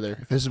agreeing with each other.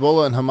 If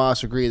Hezbollah and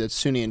Hamas agree, that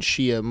Sunni and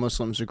Shia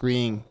Muslims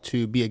agreeing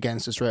to be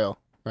against Israel,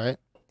 right?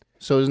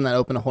 So doesn't that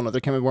open a whole other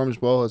can of worms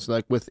as well? It's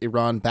like with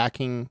Iran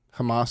backing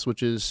Hamas,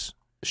 which is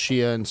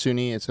Shia and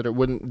Sunni, etc.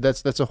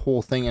 That's a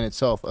whole thing in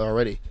itself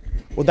already.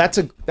 Well, that's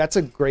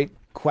a great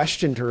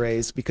question to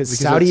raise because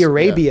Saudi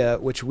Arabia,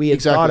 which we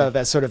had thought of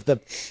as sort of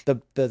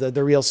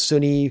the real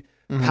Sunni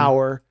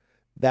power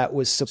that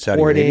was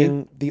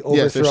supporting the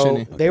overthrow.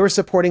 Sunni. They were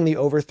supporting the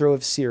overthrow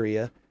of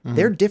Syria.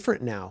 They're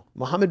different now.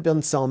 Mohammed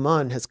bin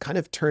Salman has kind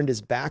of turned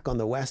his back on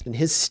the West, and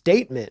his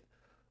statement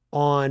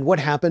on what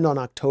happened on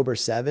October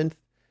 7th,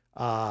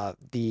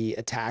 the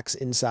attacks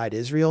inside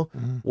Israel,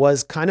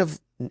 was kind of,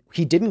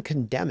 he didn't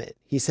condemn it.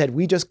 He said,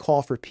 we just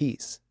call for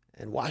peace.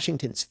 And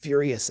Washington's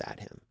furious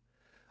at him.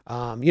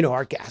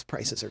 Our gas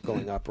prices are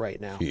going up right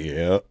now.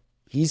 Yeah.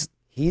 He's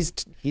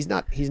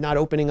not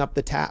opening up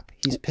the tap.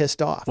 He's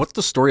pissed off. What's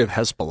the story of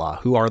Hezbollah?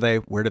 Who are they?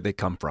 Where did they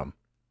come from?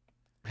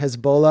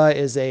 Hezbollah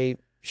is a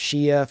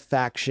Shia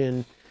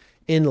faction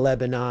in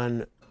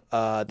Lebanon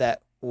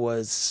that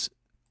was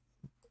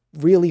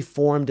really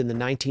formed in the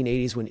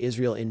 1980s when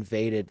Israel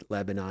invaded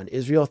Lebanon.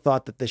 Israel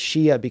thought that the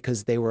Shia,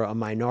 because they were a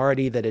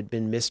minority that had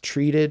been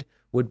mistreated,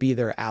 would be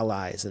their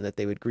allies and that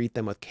they would greet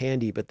them with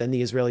candy. But then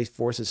the Israeli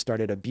forces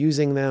started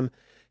abusing them.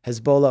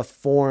 Hezbollah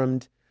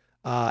formed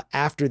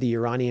after the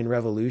Iranian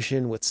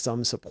Revolution with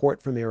some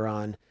support from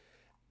Iran,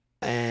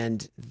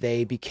 and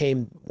they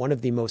became one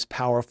of the most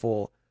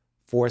powerful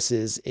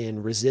forces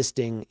in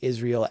resisting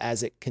Israel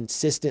as it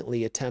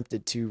consistently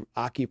attempted to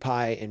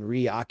occupy and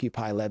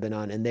reoccupy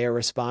Lebanon. And they're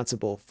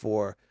responsible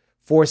for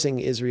forcing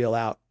Israel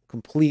out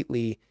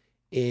completely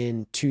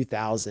in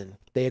 2000.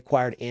 They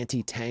acquired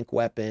anti-tank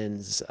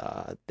weapons.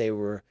 They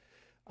were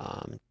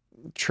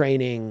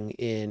training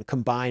in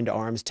combined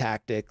arms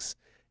tactics.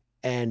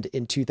 And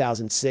in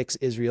 2006,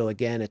 Israel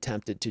again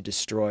attempted to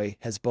destroy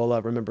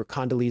Hezbollah. Remember,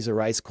 Condoleezza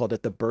Rice called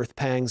it the birth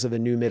pangs of a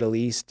new Middle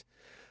East.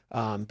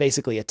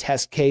 Basically a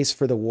test case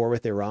for the war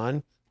with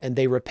Iran. And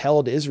they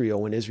repelled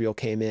Israel when Israel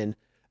came in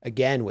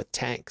again with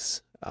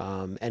tanks.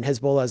 And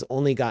Hezbollah has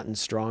only gotten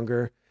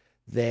stronger.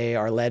 They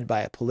are led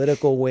by a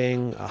political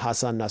wing.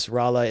 Hassan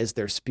Nasrallah is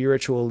their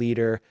spiritual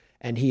leader,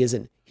 and he is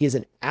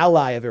an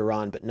ally of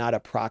Iran, but not a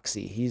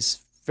proxy.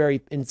 He's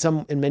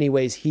in many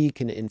ways, he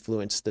can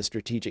influence the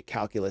strategic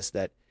calculus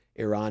that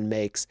Iran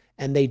makes.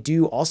 And they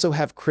do also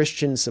have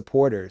Christian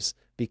supporters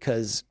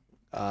because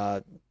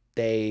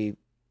they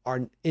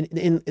are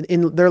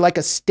they're like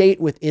a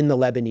state within the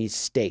Lebanese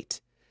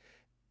state,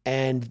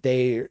 and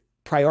they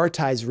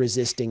prioritize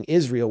resisting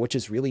Israel, which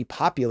is really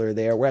popular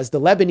there. Whereas the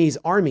Lebanese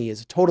army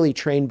is totally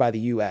trained by the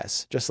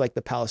U.S., just like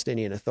the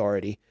Palestinian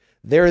Authority.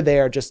 They're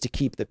there just to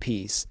keep the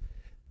peace.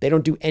 They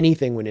don't do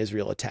anything when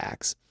Israel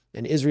attacks,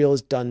 and Israel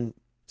has done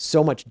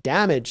so much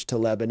damage to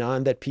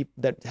Lebanon that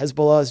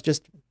Hezbollah is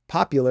just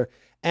popular.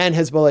 And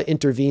Hezbollah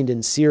intervened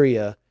in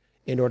Syria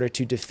in order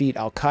to defeat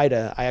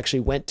Al-Qaeda. I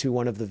actually went to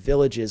one of the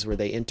villages where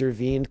they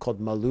intervened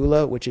called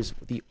Malula, which is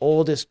the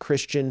oldest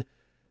Christian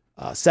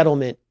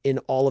settlement in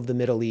all of the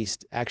Middle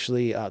East.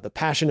 Actually, the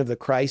Passion of the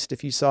Christ,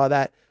 if you saw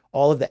that,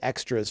 all of the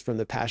extras from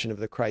the Passion of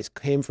the Christ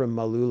came from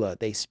Malula.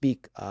 They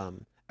speak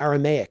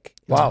Aramaic.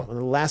 Wow. It's one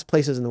of the last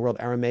places in the world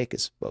Aramaic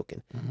is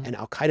spoken. And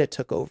Al-Qaeda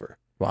took over.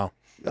 Wow.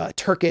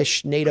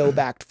 Turkish,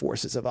 NATO-backed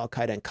forces of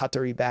Al-Qaeda and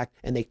Qatari-backed,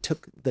 and they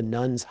took the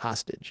nuns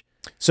hostage.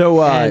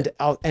 So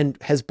and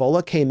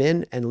Hezbollah came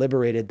in and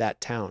liberated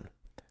that town.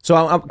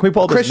 So can we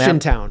pull up this Christian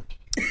map? town.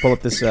 Pull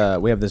up this.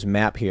 We have this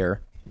map here,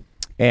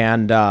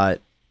 and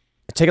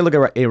take a look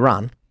at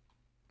Iran.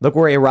 Look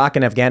where Iraq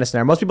and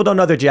Afghanistan are. Most people don't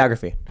know their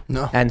geography.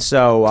 No. And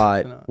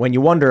so when you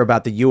wonder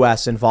about the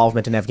U.S.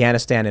 involvement in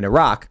Afghanistan and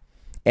Iraq,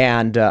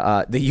 and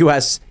the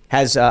U.S.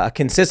 has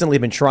consistently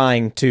been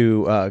trying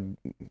to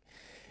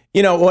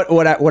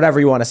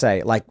whatever you want to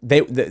say. Like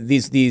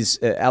these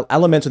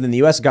elements within the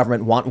U.S.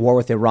 government want war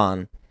with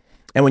Iran,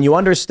 and when you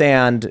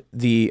understand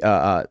the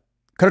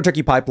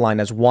Qatar-Turkey pipeline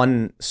as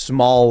one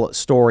small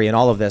story in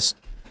all of this,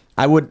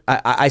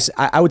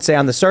 I would say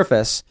on the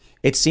surface,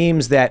 it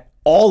seems that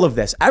all of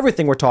this,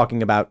 everything we're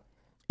talking about,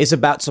 is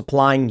about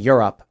supplying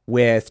Europe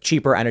with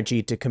cheaper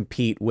energy to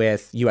compete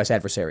with U.S.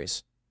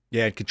 adversaries.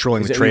 Yeah,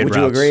 controlling the trade routes.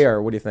 Would you agree,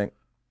 or what do you think?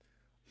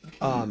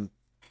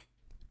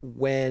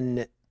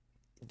 When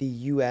the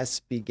U.S.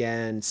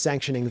 began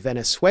sanctioning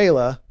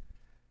Venezuela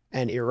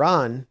and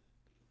Iran,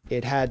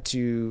 it had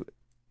to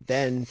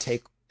then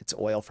take its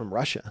oil from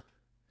Russia.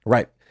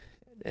 Right.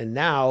 And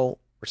now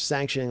we're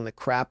sanctioning the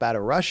crap out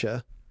of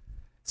Russia.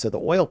 So the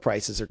oil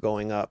prices are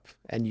going up.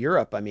 And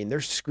Europe, I mean,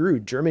 they're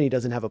screwed. Germany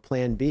doesn't have a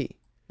plan B.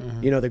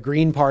 You know, the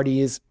Green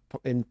Party is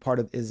in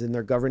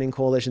their governing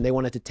coalition. They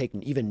wanted to take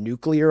even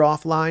nuclear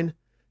offline.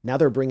 Now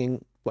they're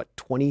bringing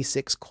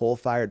 26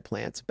 coal-fired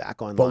plants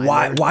back online.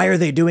 But why are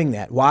they doing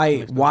that?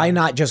 Why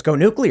not just go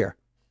nuclear?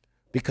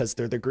 Because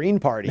they're the Green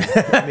Party.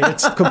 I mean,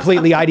 it's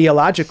completely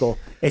ideological.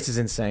 This is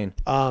insane.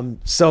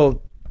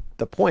 So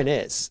the point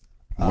is,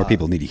 More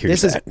people need to hear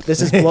this that.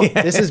 This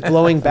is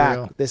blowing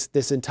back.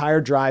 This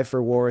entire drive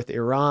for war with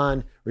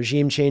Iran,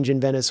 regime change in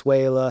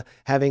Venezuela,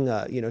 having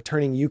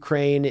turning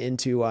Ukraine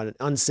into an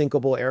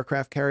unsinkable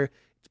aircraft carrier.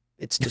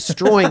 It's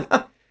destroying.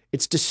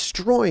 It's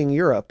destroying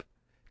Europe,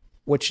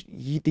 which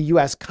the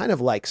U.S. kind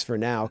of likes for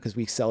now because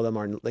we sell them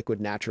our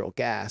liquid natural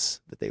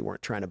gas that they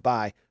weren't trying to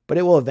buy. But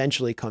it will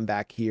eventually come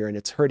back here, and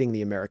it's hurting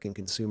the American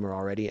consumer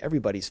already.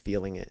 Everybody's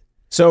feeling it.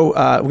 So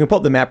we can pull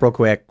up the map real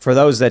quick. For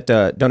those that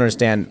don't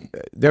understand,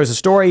 there's a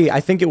story,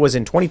 I think it was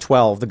in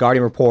 2012, The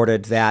Guardian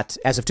reported that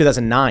as of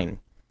 2009,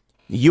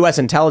 U.S.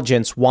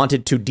 intelligence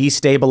wanted to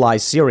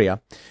destabilize Syria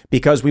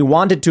because we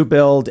wanted to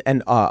build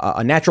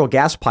a natural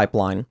gas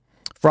pipeline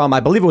from,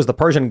 I believe it was the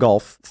Persian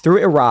Gulf, through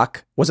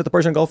Iraq. Was it the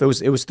Persian Gulf? It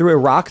was through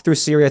Iraq, through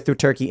Syria, through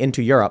Turkey,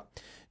 into Europe.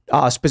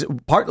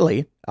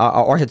 Partly,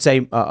 or I should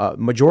say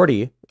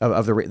majority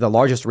of the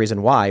largest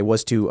reason why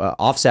was to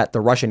offset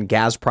the Russian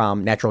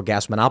Gazprom natural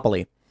gas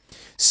monopoly.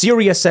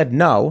 Syria said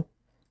no.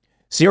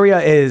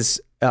 Syria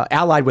is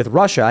allied with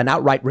Russia and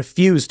outright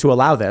refused to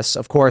allow this.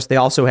 Of course, they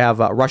also have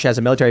Russia has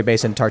a military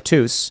base in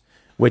Tartus,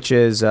 which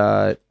is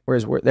there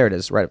it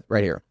is, right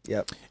here.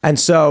 Yep. And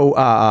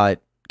so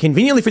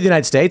conveniently for the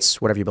United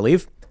States, whatever you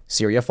believe,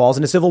 Syria falls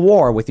into civil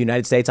war with the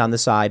United States on the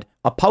side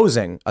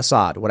opposing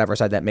Assad, whatever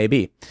side that may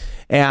be.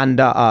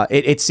 And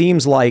it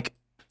seems like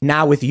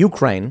now with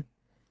Ukraine,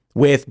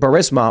 with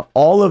Burisma,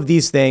 all of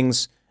these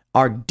things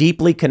are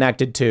deeply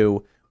connected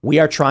to we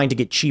are trying to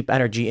get cheap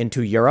energy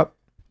into Europe.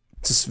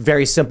 It's a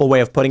very simple way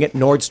of putting it.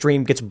 Nord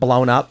Stream gets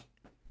blown up.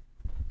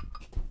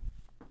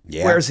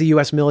 Yeah. Where's the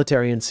U.S.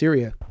 military in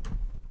Syria?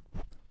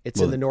 It's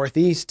in the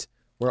northeast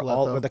where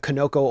the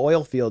Conoco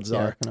oil fields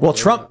are. Well,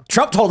 Trump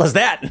told us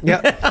that.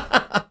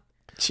 Yeah.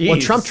 Jeez.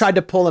 Well, Trump tried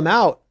to pull them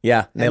out.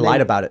 Yeah, they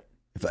lied about it.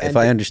 If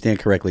I understand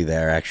correctly,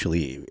 they're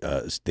actually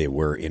they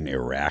were in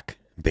Iraq,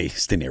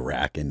 based in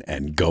Iraq,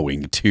 and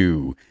going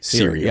to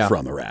Syria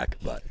from Iraq.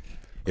 But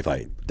if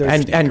I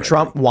and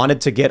Trump wanted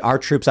to get our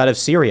troops out of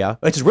Syria.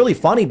 It's really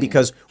funny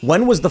because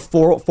when was the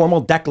formal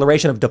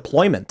declaration of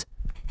deployment?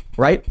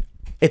 Right?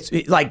 It's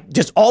like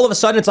just all of a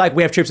sudden it's like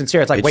we have troops in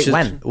Syria. It's like wait,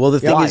 when? Well, the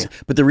thing is,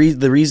 but the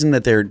reason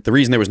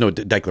there was no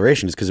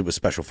declaration is because it was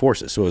special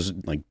forces, so it was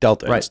like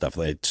Delta and stuff.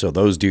 So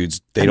those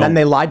dudes then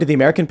they lied to the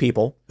American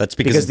people. That's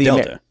because the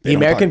Delta. The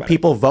American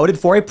people voted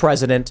for a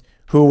president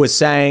who was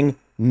saying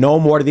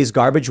no more to these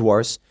garbage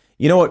wars.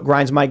 You know what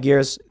grinds my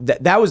gears?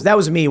 That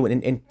was me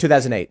in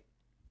 2008,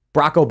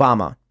 Barack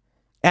Obama,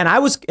 and I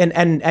was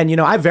and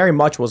I very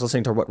much was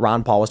listening to what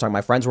Ron Paul was talking.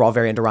 My friends were all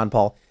very into Ron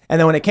Paul, and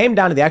then when it came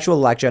down to the actual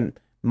election,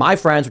 my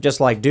friends were just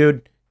like,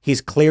 dude, he's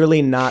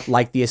clearly not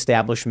like the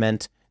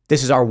establishment.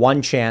 This is our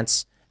one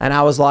chance. And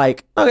I was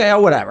like, okay,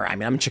 whatever. I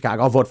mean, I'm in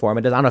Chicago. I'll vote for him.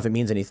 I don't know if it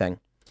means anything.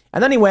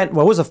 And then he went,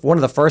 one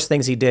of the first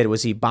things he did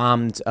was he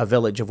bombed a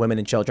village of women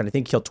and children. I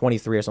think he killed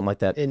 23 or something like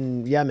that.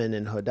 In Yemen,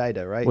 in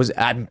Hodeida,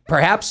 right?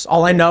 Perhaps.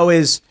 All I know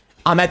is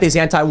I'm at these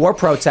anti-war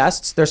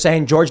protests. They're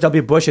saying George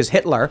W. Bush is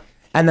Hitler.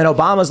 And then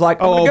Obama's like,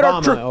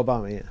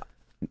 Obama, yeah.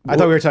 I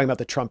thought we were talking about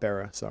the Trump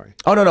era. Sorry.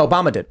 Oh, no,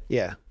 Obama did.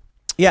 Yeah.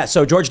 Yeah,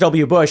 so George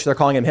W. Bush, they're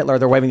calling him Hitler.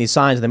 They're waving these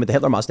signs and them with the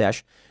Hitler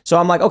mustache. So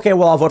I'm like, okay,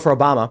 well, I'll vote for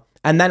Obama.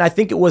 And then I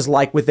think it was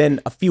like within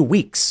a few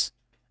weeks.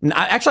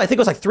 Actually, I think it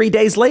was like 3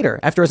 days later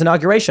after his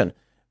inauguration.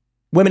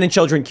 Women and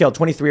children killed,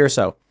 23 or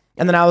so.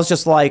 And then I was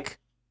just like,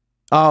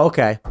 oh,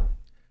 okay.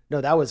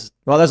 No, there's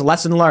a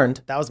lesson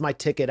learned. That was my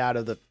ticket out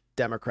of the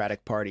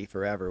Democratic Party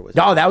forever.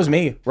 That was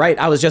me, right?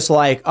 I was just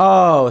like,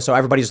 oh, so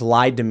everybody just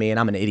lied to me and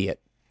I'm an idiot.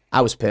 I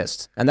was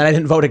pissed. And then I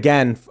didn't vote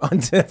again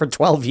for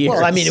 12 years.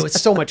 Well, I mean, it was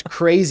so much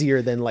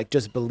crazier than like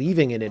just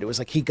believing in it. It was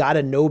like he got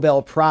a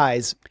Nobel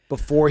Prize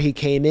before he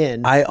came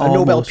in, a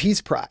Nobel Peace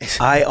Prize.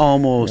 I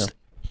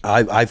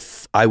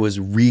was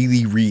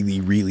really, really,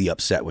 really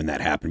upset when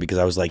that happened because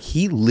I was like,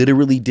 he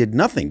literally did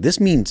nothing. This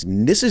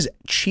is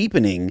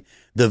cheapening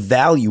the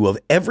value of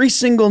every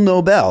single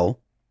Nobel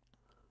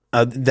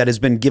that has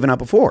been given out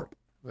before.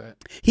 Right.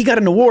 He got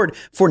an award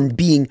for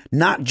being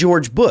not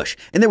George Bush.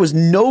 And there was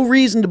no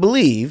reason to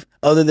believe,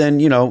 other than,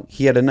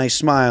 he had a nice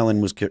smile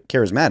and was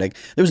charismatic.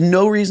 There was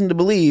no reason to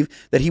believe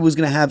that he was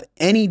going to have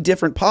any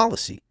different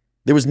policy.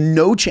 There was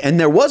no and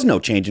there was no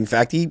change. In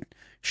fact, he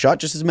shot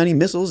just as many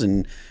missiles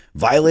and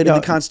violated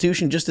the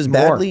Constitution just as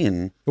badly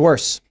and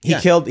worse. He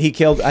killed.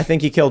 I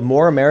think he killed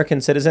more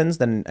American citizens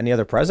than any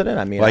other president.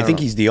 I mean, I think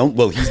he's the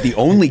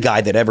only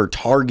guy that ever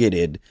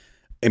targeted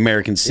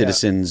American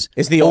citizens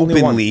is the only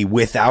openly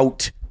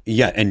without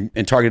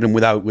and targeted them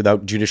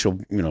without judicial,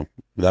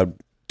 without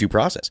due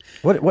process.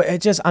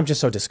 I'm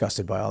just so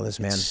disgusted by all this,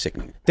 man. It's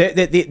sickening.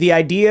 The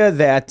idea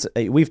that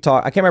we've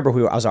talked, I can't remember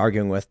who I was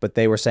arguing with, but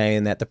they were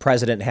saying that the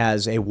president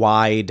has a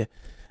wide,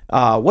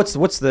 what's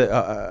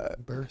the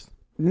birth?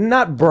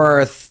 Not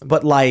birth,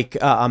 but like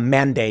a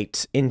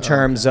mandate in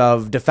terms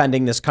of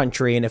defending this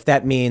country, and if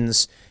that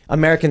means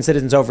American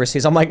citizens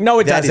overseas, I'm like, no,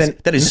 it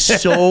doesn't. That is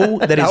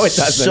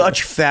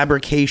such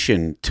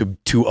fabrication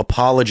to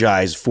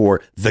apologize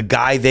for the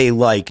guy they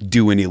like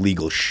doing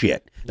illegal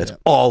shit. That's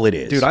all it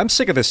is. Dude, I'm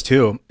sick of this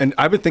too. And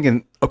I've been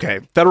thinking, okay,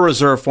 Federal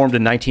Reserve formed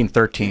in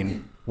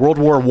 1913. World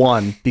War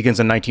I begins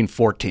in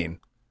 1914.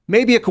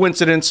 Maybe a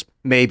coincidence,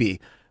 maybe.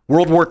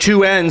 World War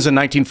II ends in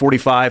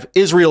 1945.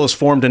 Israel is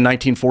formed in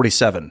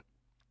 1947.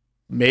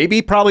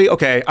 Maybe, probably,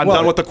 okay, I'm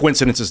done with the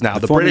coincidences now.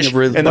 The British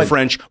and the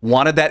French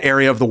wanted that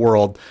area of the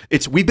world.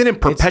 We've been in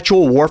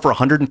perpetual war for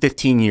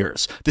 115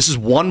 years. This is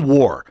one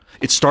war.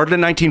 It started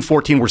in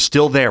 1914. We're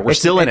still there. We're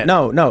still in it.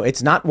 No,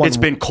 it's not one. It's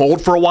been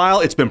cold for a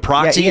while. It's been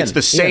proxy. It's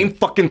the same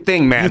fucking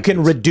thing, man. You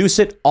can reduce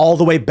it all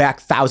the way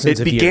back thousands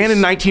of years. It began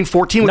in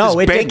 1914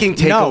 with this banking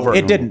takeover. No,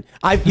 it didn't.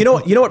 You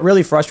know what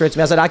really frustrates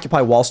me? I was at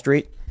Occupy Wall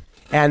Street,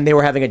 and they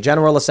were having a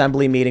General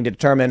Assembly meeting to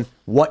determine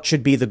what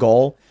should be the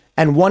goal.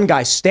 And one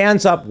guy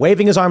stands up,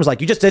 waving his arms like,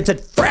 you just said,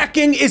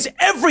 fracking is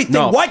everything.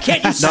 No. Why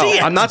can't you see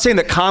it? I'm not saying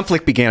that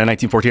conflict began in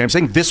 1914. I'm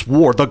saying this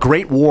war, the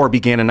Great War,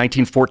 began in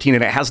 1914,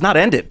 and it has not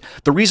ended.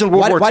 The reason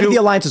World War II... Why did the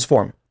alliances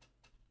form?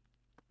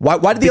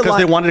 Because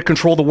they wanted to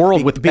control the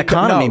world with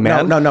economy,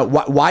 man. No.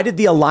 Why did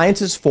the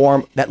alliances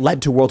form that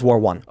led to World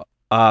War I?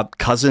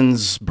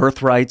 Cousins,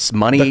 birthrights,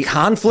 money. The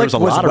conflict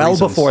was well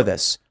before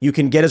this. You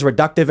can get as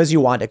reductive as you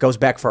want. It goes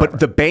back forever. But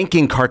the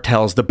banking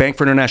cartels, the Bank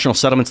for International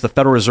Settlements, the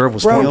Federal Reserve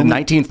was formed in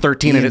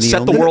 1913, and it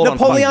set the world on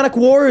fire. Napoleonic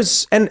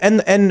Wars and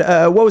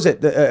what was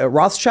it?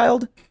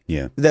 Rothschild?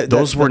 Yeah.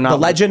 Those were not the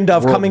legend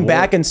of coming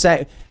back and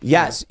saying,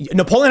 yes,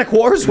 Napoleonic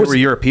Wars were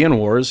European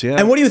wars, yeah.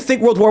 And what do you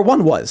think World War I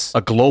was?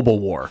 A global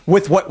war.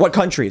 With what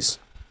countries?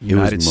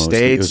 United States.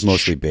 It was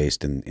mostly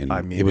based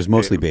it was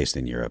mostly based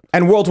in Europe.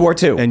 And World War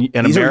II.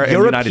 And These are and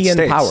European United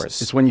States.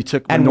 powers. It's when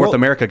North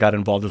America got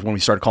involved is when we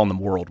started calling them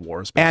world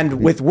wars.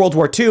 And with World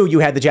War II, you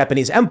had the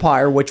Japanese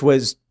Empire, which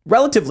was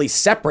relatively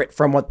separate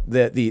from what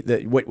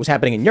what was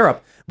happening in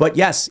Europe. But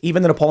yes,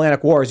 even the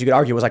Napoleonic Wars, you could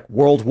argue, was like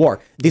World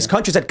War. These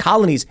countries had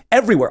colonies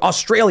everywhere.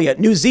 Australia,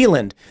 New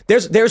Zealand.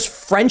 There's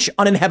French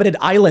uninhabited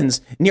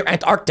islands near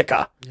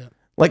Antarctica. Yeah.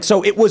 Like,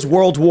 so it was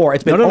World War.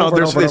 It's been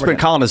There's been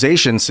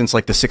colonization since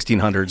like the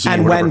 1600s.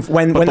 And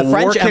when the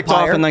French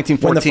Empire,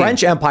 when the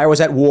French Empire was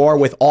at war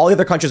with all the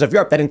other countries of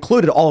Europe, that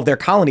included all of their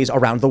colonies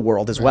around the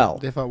world as well.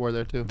 They fought war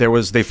there too.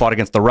 They fought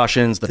against the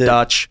Russians, the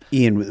Dutch.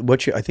 Ian,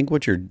 I think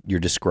what you're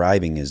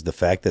describing is the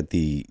fact that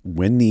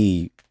when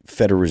the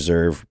Federal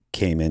Reserve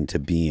came into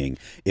being,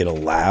 it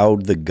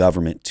allowed the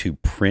government to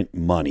print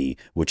money,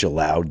 which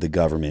allowed the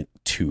government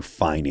to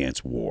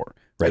finance war,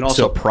 right? And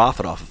also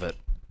profit off of it.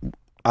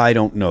 I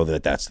don't know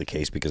that that's the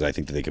case because I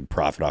think that they could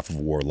profit off of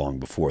war long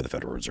before the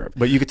Federal Reserve.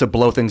 But you get to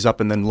blow things up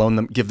and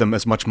then give them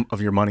as much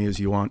of your money as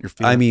you want.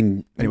 I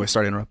mean, anyway,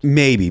 sorry to interrupt.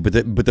 Maybe, but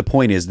the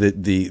point is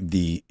that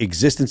the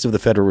existence of the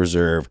Federal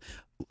Reserve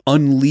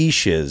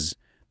unleashes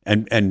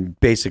and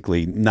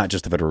basically not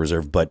just the Federal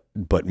Reserve, but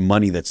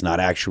money that's not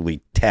actually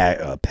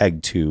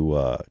pegged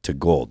to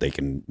gold. They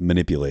can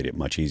manipulate it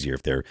much easier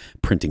if they're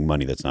printing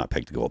money that's not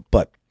pegged to gold.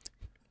 But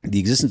the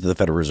existence of the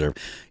Federal Reserve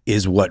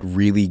is what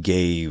really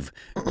gave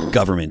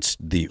governments,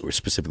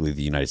 specifically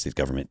the United States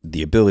government,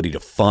 the ability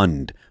to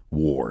fund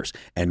wars.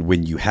 And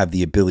when you have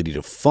the ability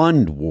to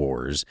fund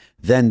wars,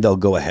 then they'll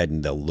go ahead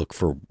and they'll look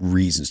for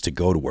reasons to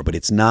go to war. But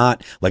it's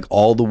not like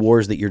all the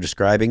wars that you're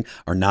describing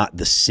are not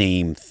the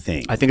same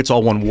thing. I think it's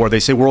all one war. They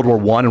say World War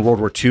I and World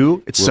War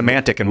II. It's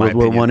semantic in my opinion.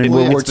 World War I and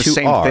World War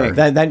II are.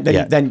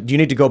 Then you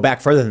need to go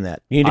back further than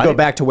that. You need to go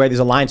back to where these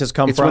alliances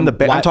come from.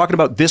 I'm talking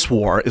about this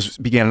war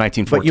began in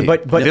 1914.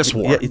 But this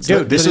war.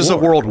 This is a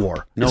world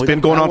war. It's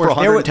been going on for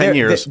 110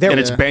 years, and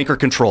it's banker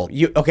controlled.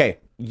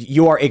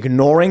 You are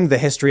ignoring the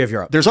history of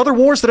Europe. There's other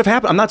wars that have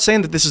happened. I'm not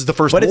saying that this is the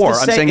first war.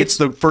 I'm saying it's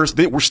the first.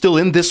 We're still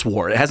in this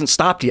war. It hasn't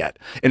stopped yet.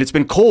 And it's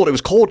been cold. It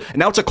was cold. And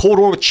now it's a cold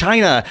war with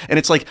China. And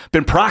it's like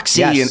been proxy.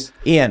 Yes.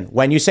 Ian,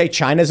 when you say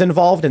China's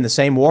involved in the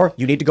same war,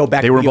 you need to go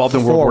back to World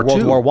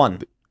War I.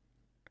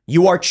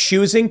 You are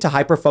choosing to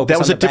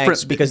hyper-focus on the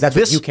banks because that's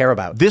what you care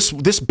about. This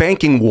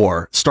banking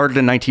war started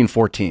in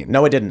 1914.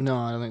 No, it didn't. No,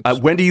 I don't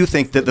think when do you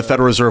think that the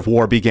Federal Reserve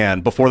War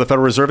began? Before the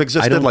Federal Reserve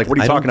existed? Like, what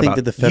are you talking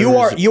about?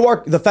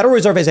 The Federal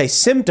Reserve is a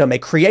symptom, a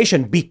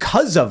creation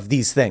because of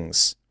these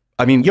things.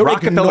 I mean, you're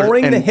Rockefeller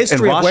ignoring the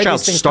history and of where Rothschild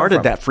these things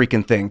started that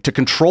freaking thing to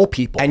control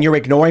people. And you're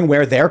ignoring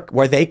where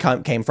they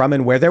came from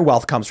and where their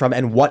wealth comes from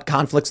and what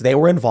conflicts they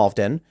were involved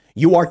in.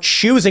 You are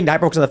choosing to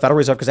hyper-focus on the Federal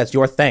Reserve because that's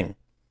your thing.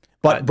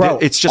 But bro,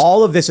 it's just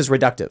all of this is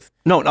reductive.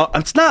 No,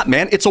 it's not,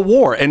 man. It's a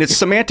war, and it's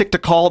semantic to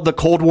call the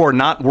Cold War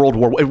not World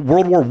War.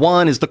 World War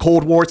I is the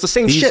Cold War. It's the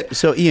same shit.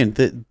 So Ian,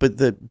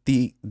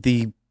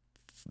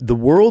 the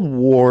world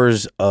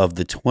wars of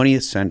the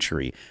 20th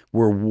century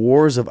were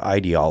wars of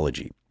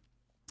ideology.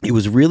 It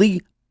was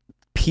really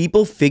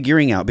people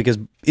figuring out, because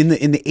in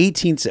the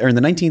 18th or in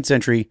the 19th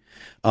century,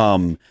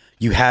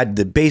 you had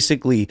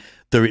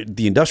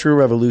the Industrial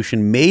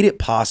Revolution made it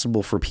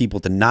possible for people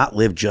to not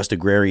live just in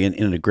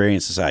an agrarian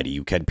society.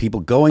 You had people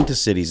going to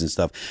cities and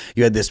stuff.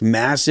 You had this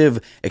massive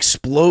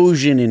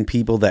explosion in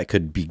people that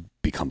could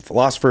become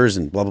philosophers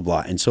and blah blah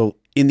blah. And so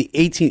in the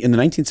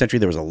 19th century,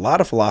 there was a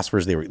lot of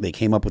philosophers. They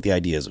came up with the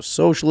ideas of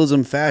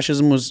socialism.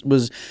 Fascism was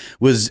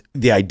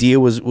the idea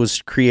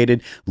was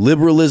created.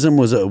 Liberalism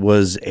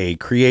was a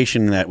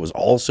creation that was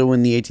also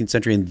in the 18th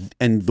century.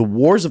 And the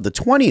wars of the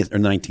 20th or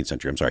the 19th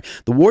century, I'm sorry,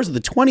 the wars of the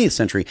 20th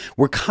century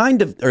were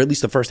kind of, or at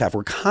least the first half,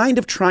 were kind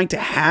of trying to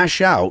hash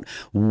out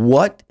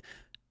what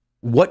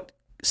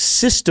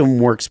system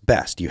works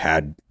best. You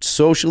had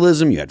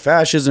socialism, you had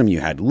fascism,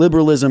 you had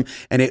liberalism,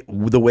 and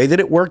the way that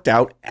it worked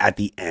out at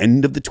the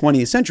end of the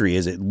 20th century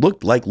is it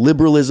looked like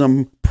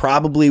liberalism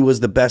probably was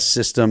the best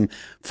system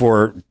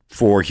for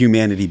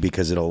humanity,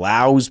 because it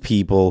allows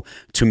people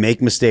to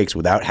make mistakes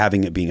without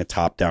having it being a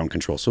top-down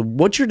control. So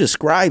what you're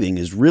describing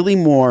is really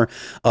more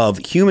of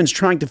humans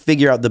trying to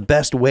figure out the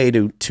best way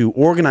to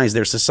organize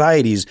their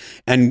societies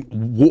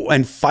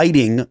and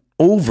fighting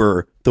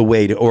over the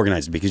way to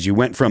organize it, because you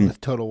went from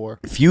total war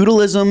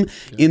feudalism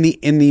in the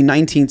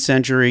 19th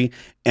century,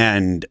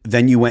 and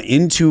then you went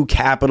into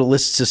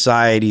capitalist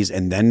societies,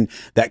 and then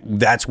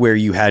that's where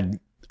you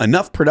had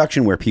enough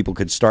production where people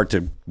could start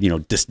to,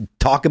 just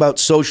talk about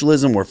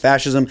socialism or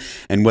fascism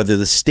and whether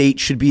the state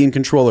should be in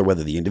control or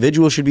whether the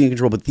individual should be in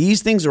control. But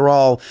these things are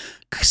all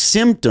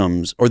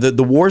symptoms, or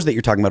the wars that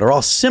you're talking about are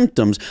all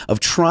symptoms of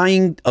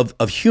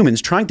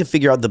humans trying to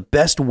figure out the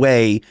best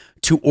way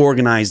to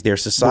organize their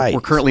society.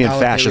 We're currently in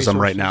fascism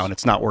right now, and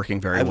it's not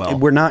working very well.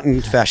 We're not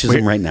in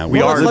fascism right now.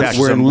 We are in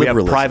fascism. We're in we have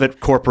liberalism. private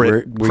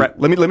corporate.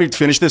 Let me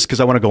finish this because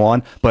I want to go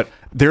on. But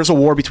there's a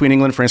war between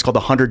England and France called the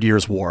 100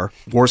 Years' War.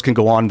 Wars can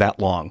go on that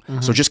long.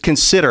 Mm-hmm. So just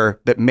consider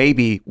that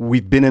maybe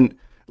we've been in.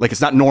 Like,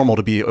 it's not normal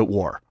to be at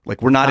war.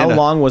 Like, we're not in. How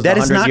long was that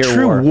the 100-year is not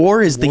true. war?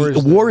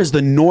 War is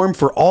the norm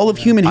for all of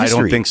human history.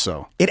 I don't think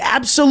so. It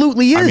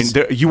absolutely is.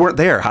 I mean, you weren't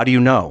there. How do you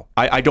know?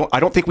 I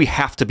don't think we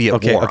have to be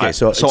at war. Okay,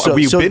 so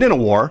we've been in a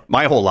war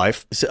my whole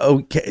life.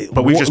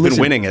 But we've just been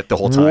winning it the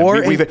whole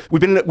time.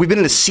 We've been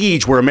in a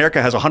siege where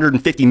America has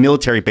 150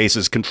 military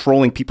bases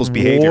controlling people's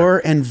behavior.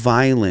 War and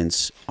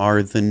violence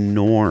are the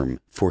norm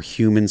for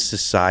human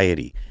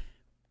society.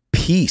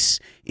 Peace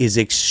is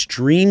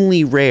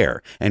extremely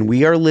rare, and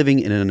we are living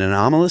in an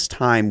anomalous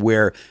time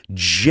where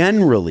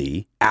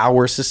generally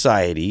our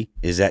society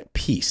is at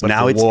peace. But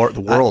now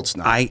the world's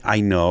not. I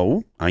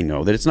know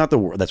that it's not the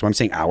world. That's why I'm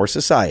saying our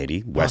society,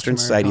 Western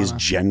society, is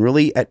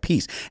generally at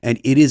peace, and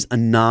it is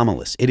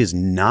anomalous. It is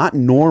not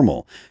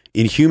normal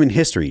in human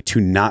history to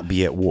not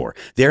be at war.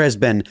 There has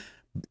been.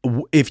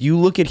 If you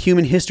look at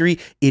human history,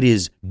 it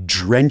is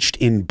drenched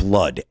in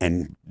blood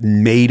and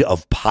made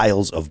of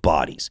piles of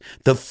bodies.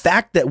 The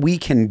fact that we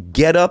can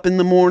get up in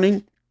the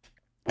morning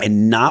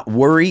and not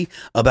worry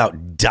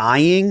about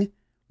dying,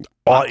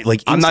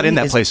 I'm not in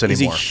that place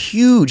anymore. It's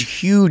a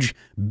huge.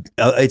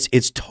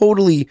 It's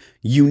totally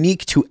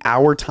unique to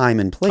our time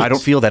and place. I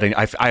don't feel that.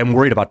 I am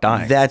worried about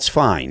dying. That's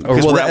fine.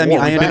 Because we're at war.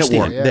 I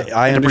understand. I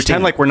understand. To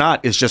pretend like we're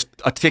not is just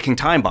a ticking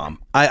time bomb.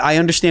 I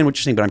understand what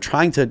you're saying, but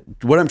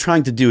what I'm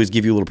trying to do is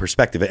give you a little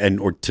perspective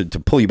or to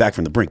pull you back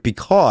from the brink,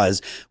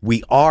 because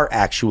we are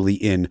actually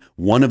in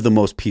one of the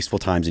most peaceful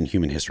times in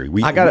human history.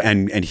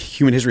 And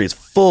human history is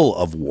full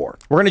of war.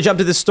 We're going to jump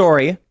to this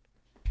story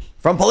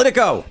from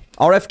Politico.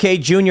 RFK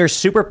Jr.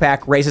 Super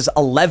PAC raises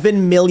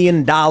 $11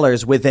 million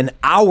within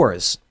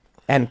hours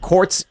and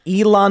courts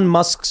Elon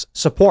Musk's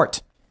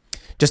support.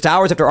 Just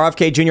hours after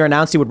RFK Jr.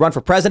 announced he would run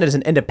for president as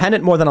an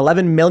independent, more than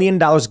 $11 million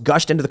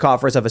gushed into the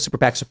coffers of a super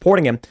PAC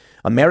supporting him.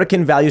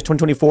 American Values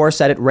 2024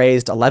 said it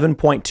raised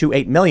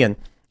 $11.28 million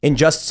in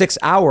just 6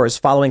 hours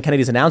following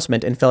Kennedy's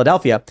announcement in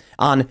Philadelphia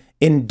on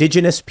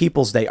Indigenous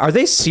Peoples Day. Are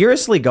they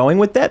seriously going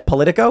with that,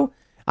 Politico?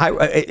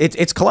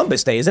 It's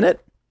Columbus Day, isn't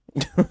it?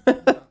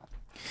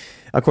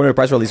 According to a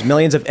press release,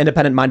 millions of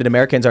independent-minded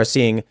Americans are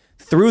seeing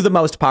through the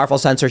most powerful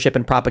censorship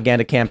and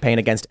propaganda campaign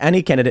against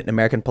any candidate in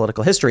American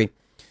political history,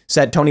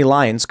 said Tony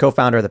Lyons,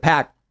 co-founder of the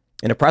PAC,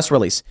 in a press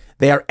release.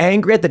 They are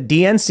angry at the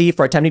DNC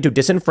for attempting to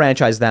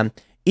disenfranchise them,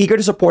 eager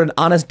to support an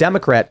honest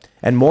Democrat,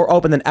 and more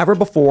open than ever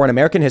before in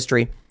American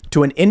history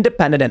to an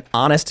independent and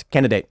honest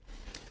candidate.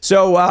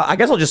 So I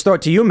guess I'll just throw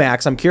it to you,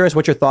 Max. I'm curious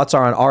what your thoughts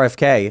are on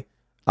RFK.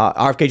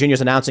 RFK Jr.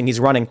 is announcing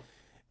he's running.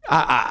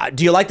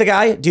 Do you like the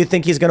guy? Do you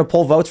think he's going to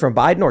pull votes from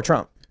Biden or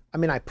Trump? I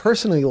mean, I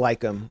personally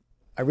like him.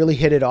 I really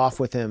hit it off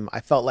with him.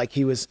 I felt like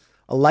he was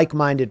a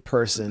like-minded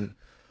person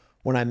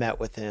when I met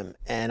with him.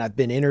 And I've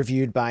been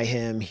interviewed by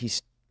him.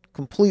 He's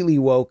completely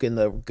woke in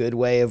the good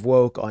way of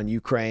woke on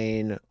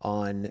Ukraine,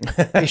 on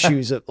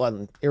issues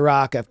on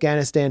Iraq,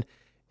 Afghanistan.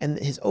 And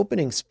his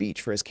opening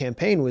speech for his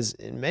campaign was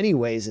in many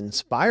ways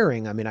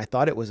inspiring. I mean, I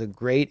thought it was a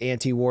great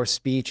anti-war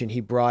speech, and he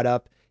brought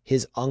up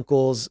his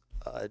uncle's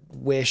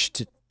wish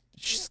to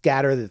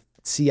scatter the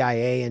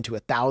CIA into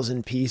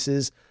 1,000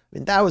 pieces. I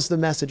mean, that was the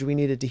message we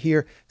needed to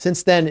hear.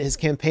 Since then, his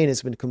campaign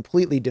has been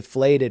completely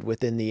deflated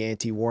within the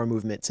anti-war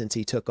movement since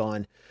he took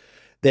on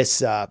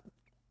this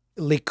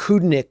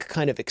Likudnik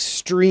kind of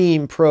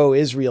extreme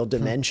pro-Israel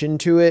dimension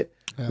to it,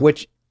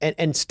 which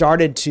and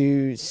started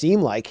to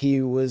seem like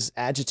he was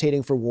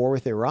agitating for war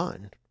with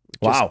Iran.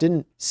 It just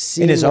didn't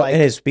seem in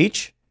his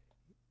speech.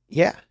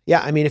 Yeah.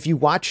 I mean, if you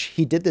watch,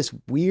 he did this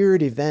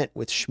weird event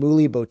with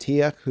Shmuley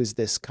Boteach, who's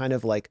this kind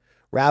of like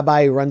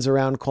rabbi who runs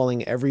around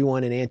calling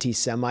everyone an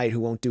anti-Semite who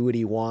won't do what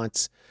he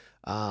wants.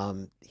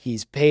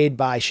 He's paid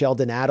by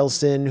Sheldon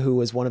Adelson, who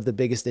was one of the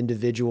biggest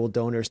individual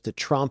donors to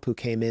Trump, who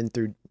came in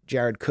through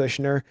Jared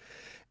Kushner.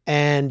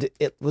 And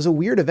it was a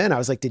weird event. I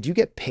was like, did you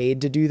get paid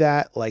to do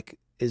that? Like,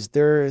 is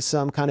there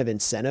some kind of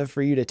incentive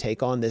for you to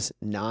take on this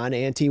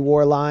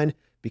non-anti-war line?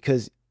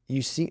 Because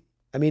you see,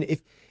 I mean,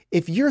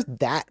 if you're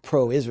that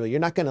pro-Israel, you're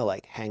not going to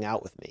like hang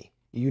out with me.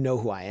 You know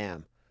who I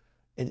am.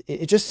 And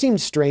it just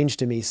seems strange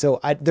to me. So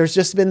there's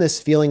just been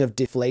this feeling of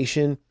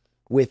deflation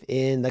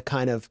within the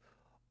kind of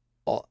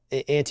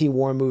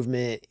anti-war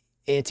movement,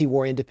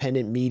 anti-war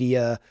independent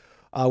media,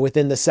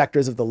 within the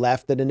sectors of the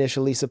left that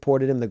initially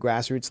supported him, the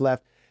grassroots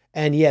left.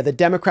 And yeah, the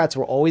Democrats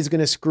were always going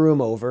to screw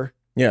him over.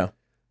 Yeah.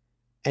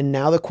 And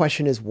now the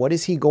question is, what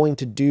is he going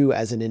to do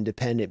as an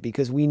independent?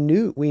 Because we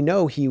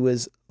know he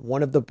was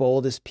one of the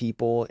boldest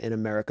people in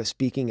America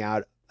speaking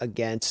out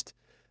against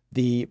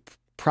the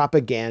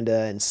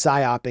propaganda and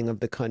psyoping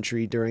of the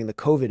country during the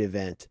COVID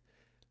event.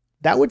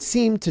 That would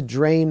seem to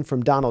drain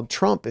from Donald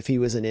Trump if he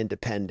was an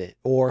independent,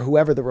 or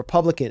whoever the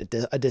Republican,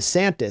 a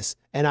DeSantis.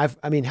 And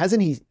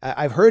hasn't he?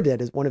 I've heard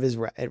that as one of his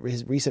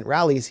recent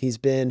rallies, he's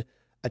been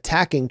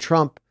attacking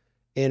Trump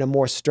in a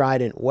more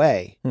strident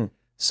way.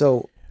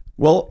 So,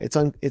 well,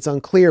 it's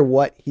unclear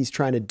what he's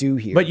trying to do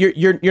here. But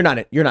you're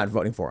not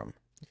voting for him.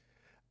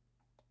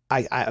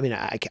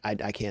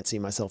 I can't see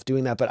myself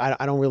doing that, but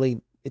I don't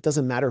really. It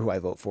doesn't matter who I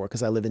vote for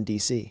because I live in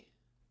DC.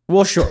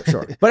 Well, sure.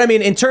 But I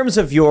mean, in terms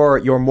of your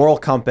moral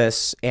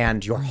compass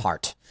and your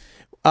heart,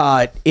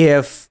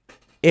 if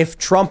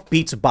Trump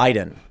beats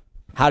Biden,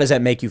 how does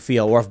that make you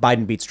feel? Or if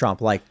Biden beats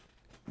Trump, like,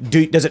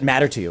 does it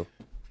matter to you?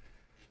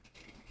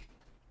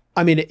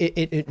 I mean,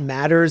 it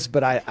matters,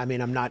 but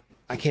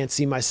I can't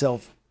see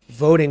myself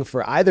voting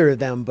for either of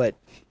them. But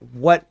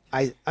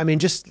I mean,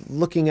 just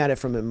looking at it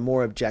from a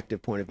more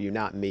objective point of view,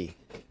 not me.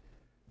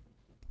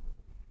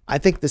 I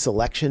think this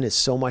election is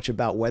so much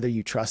about whether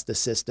you trust the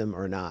system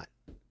or not.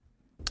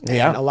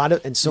 Yeah.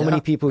 And so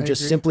many people who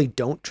just simply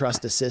don't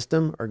trust the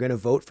system are going to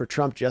vote for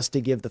Trump just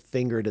to give the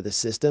finger to the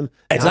system.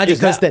 It's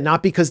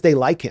not because they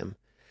like him.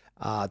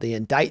 The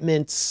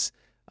indictments,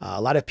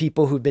 a lot of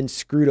people who've been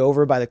screwed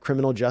over by the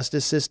criminal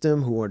justice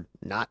system, who are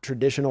not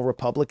traditional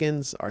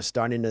Republicans, are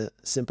starting to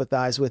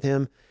sympathize with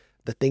him.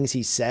 The things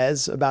he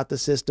says about the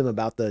system,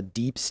 about the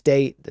deep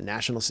state, the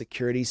national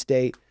security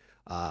state,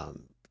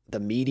 the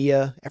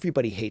media.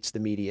 Everybody hates the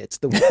media. It's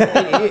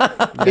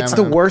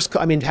the worst.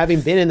 I mean,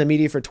 having been in the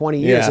media for 20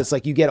 years, it's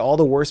like you get all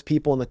the worst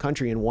people in the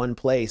country in one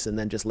place and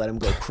then just let them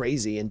go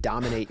crazy and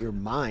dominate your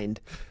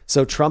mind.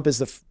 So Trump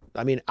is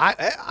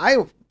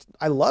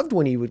I loved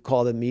when he would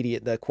call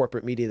the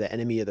corporate media, the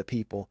enemy of the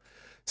people.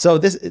 So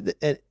this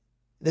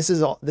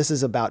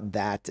is about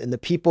that. And the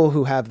people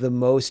who have the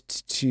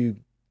most to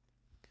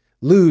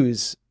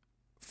lose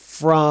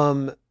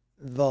from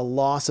the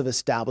loss of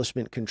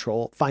establishment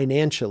control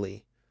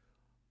financially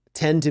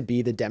tend to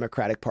be the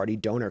Democratic Party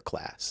donor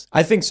class.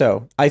 I think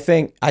so. I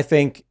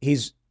think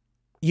he's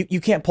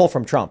you can't pull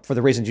from Trump for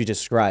the reasons you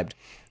described.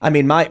 I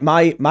mean,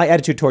 my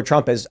attitude toward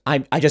Trump is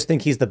I just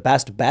think he's the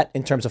best bet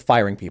in terms of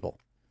firing people.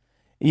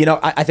 You know,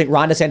 I think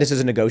Ron DeSantis is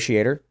a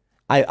negotiator.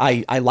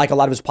 I like a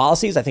lot of his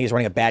policies. I think he's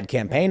running a bad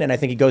campaign, and I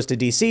think he goes to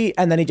DC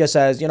and then he just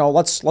says, you know,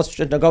 let's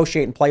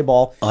negotiate and play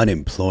ball.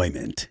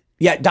 Unemployment.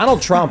 Yeah,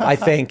 Donald Trump, I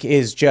think,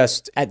 is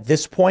just at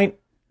this point,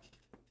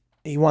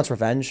 he wants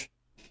revenge.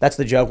 That's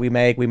the joke we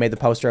make. We made the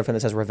poster of him that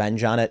says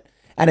revenge on it.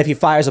 And if he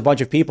fires a bunch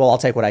of people, I'll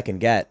take what I can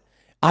get.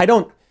 I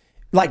don't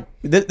like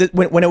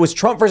when it was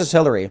Trump versus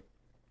Hillary.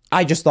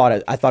 I thought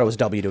it was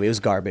W2. It was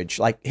garbage.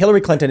 Like, Hillary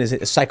Clinton is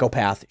a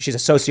psychopath. She's a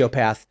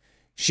sociopath.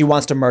 She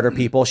wants to murder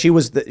people. She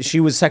was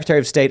Secretary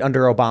of State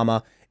under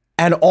Obama,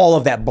 and all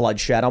of that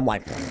bloodshed. I'm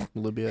like,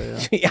 Libya.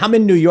 Yeah. I'm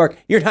in New York.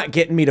 You're not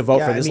getting me to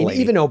vote for this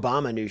lady. Even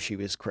Obama knew she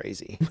was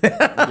crazy.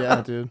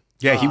 Yeah, dude.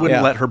 Yeah, he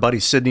wouldn't let her buddy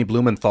Sidney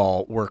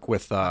Blumenthal work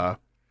with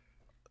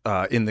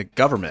in the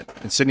government.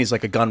 And Sidney's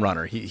like a gun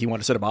runner. He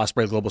wanted to set up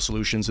Osprey Global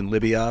Solutions in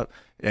Libya,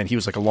 and he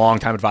was like a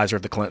longtime advisor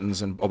of the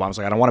Clintons. And Obama was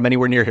like, I don't want him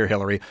anywhere near here,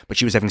 Hillary. But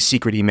she was having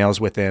secret emails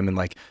with him and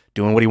like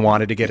doing what he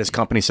wanted to get his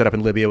company set up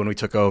in Libya when we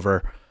took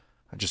over.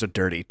 Just a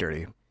dirty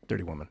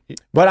woman.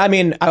 But I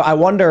mean, I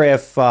wonder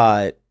if,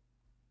 I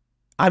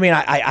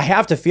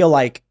have to feel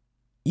like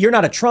you're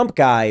not a Trump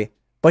guy,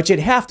 but you'd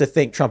have to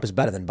think Trump is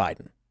better than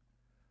Biden.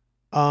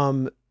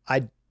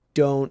 I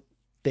don't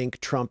think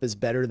Trump is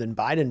better than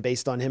Biden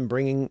based on him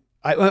bringing.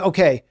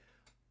 Okay.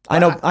 I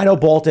know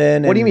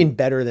Bolton. What do you mean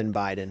better than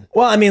Biden?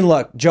 Well, I mean,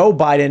 look, Joe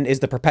Biden is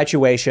the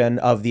perpetuation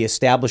of the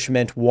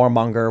establishment,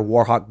 warmonger,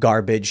 warhawk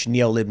garbage,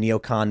 neolib,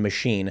 neocon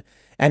machine.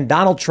 And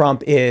Donald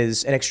Trump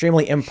is an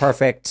extremely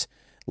imperfect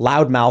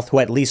loudmouth who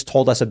at least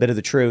told us a bit of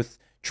the truth,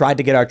 tried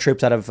to get our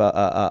troops out of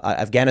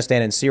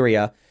Afghanistan and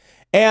Syria,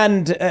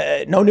 and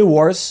no new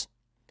wars.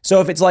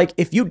 So if it's like,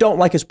 if you don't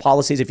like his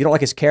policies, if you don't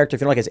like his character,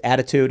 if you don't like his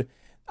attitude,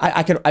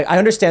 I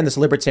understand this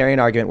libertarian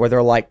argument where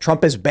they're like,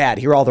 Trump is bad.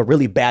 Here are all the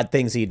really bad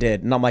things he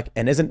did. And I'm like,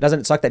 and doesn't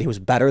it suck that he was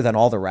better than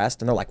all the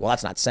rest? And they're like, well,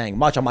 that's not saying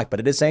much. I'm like,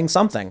 but it is saying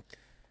something.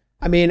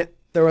 I mean,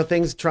 there were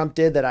things Trump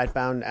did that I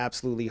found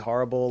absolutely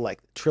horrible,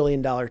 like $1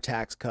 trillion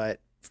tax cut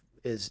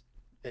is,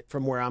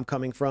 from where I'm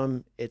coming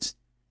from, it's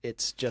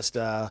just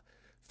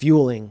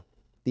fueling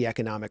the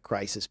economic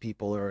crisis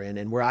people are in.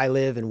 And where I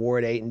live in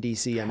Ward 8 in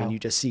DC, I mean, you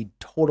just see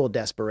total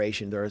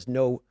desperation. There is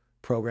no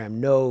program,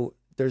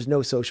 there's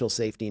no social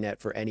safety net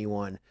for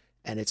anyone,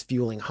 and it's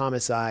fueling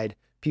homicide.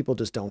 People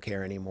just don't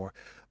care anymore.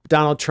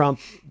 Donald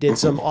Trump did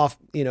some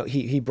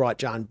he brought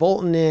John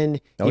Bolton in,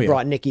 he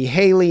brought Nikki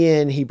Haley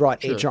in, he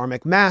brought H.R.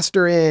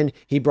 McMaster in,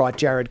 he brought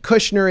Jared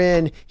Kushner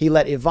in, he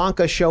let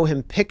Ivanka show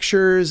him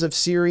pictures of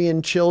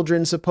Syrian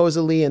children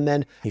supposedly, and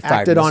then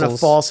acted on a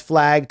false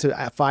flag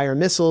to fire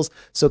missiles.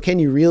 So can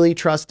you really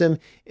trust him?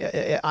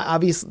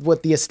 Obviously,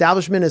 what the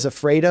establishment is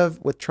afraid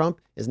of with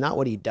Trump is not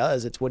what he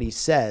does, it's what he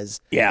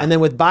says. Yeah. And then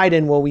with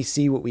Biden, well, we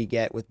see what we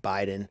get with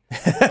Biden.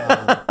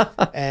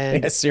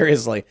 And yeah,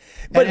 seriously.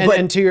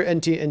 But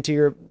to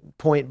your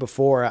point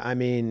before, I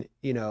mean,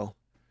 you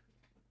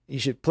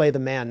should play the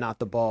man, not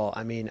the ball.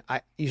 I mean,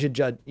 you should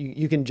judge.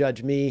 You can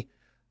judge me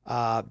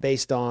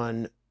based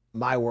on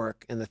my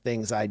work and the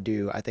things I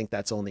do. I think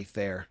that's only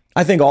fair.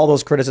 I think all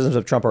those criticisms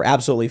of Trump are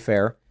absolutely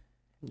fair.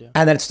 Yeah.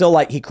 And then it's still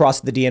like he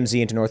crossed the DMZ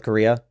into North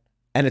Korea,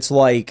 and it's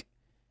like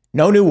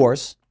no new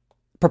wars,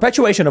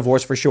 perpetuation of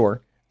wars for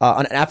sure.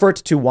 An effort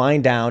to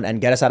wind down and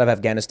get us out of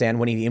Afghanistan.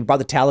 When he brought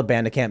the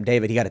Taliban to Camp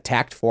David, he got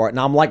attacked for it. And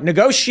I'm like,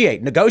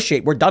 negotiate.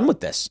 We're done with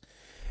this.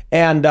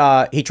 And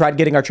he tried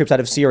getting our troops out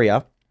of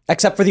Syria,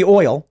 except for the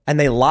oil. And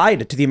they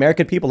lied to the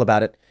American people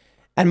about it.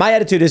 And my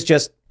attitude is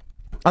just,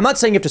 I'm not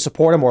saying you have to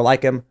support him or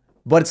like him,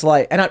 but it's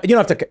like, and you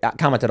don't have to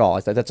comment at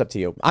all. That's up to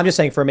you. I'm just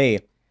saying for me,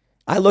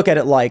 I look at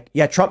it like,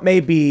 yeah, Trump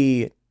may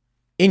be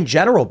in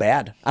general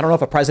bad. I don't know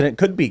if a president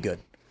could be good,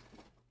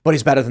 but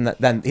he's better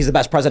than he's the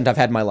best president I've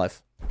had in my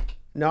life.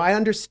 No, I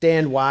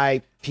understand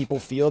why people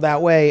feel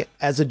that way.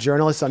 As a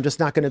journalist, I'm just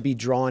not going to be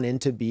drawn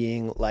into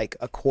being like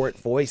a court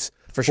voice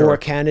for a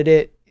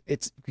candidate.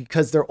 It's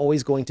because they're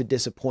always going to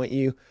disappoint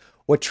you.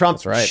 What Trump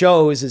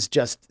shows is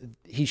just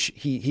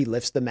he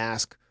lifts the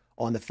mask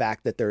on the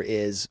fact that there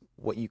is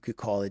what you could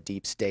call a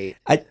deep state.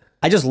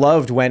 I just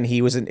loved when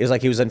he was in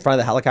front of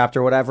the helicopter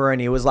or whatever, and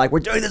he was like, we're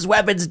doing this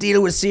weapons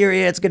deal with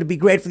Syria. It's going to be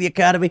great for the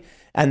economy.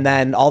 And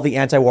then all the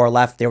anti-war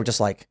left, they were just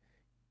like,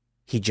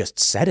 he just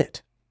said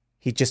it.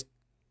 He just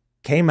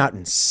came out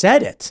and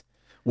said it.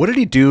 What did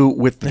he do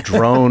with the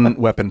drone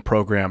weapon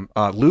program?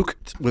 Luke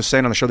was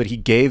saying on the show that he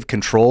gave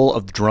control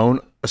of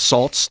drone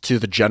assaults to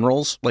the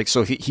generals. Like,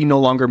 so he no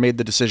longer made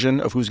the decision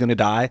of who's going to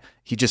die.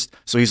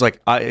 He's like,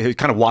 he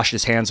kind of washed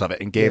his hands of it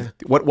and gave,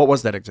 what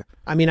was that exactly?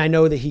 I mean, I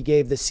know that he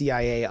gave the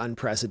CIA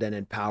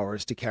unprecedented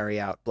powers to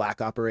carry out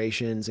black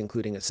operations,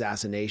 including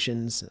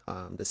assassinations.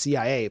 The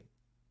CIA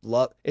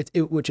loved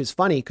it, which is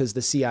funny because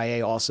the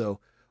CIA also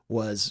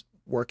was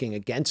working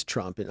against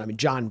Trump. And I mean,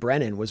 John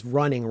Brennan was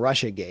running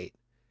Russiagate.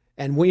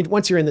 And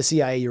once you're in the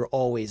CIA, you're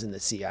always in the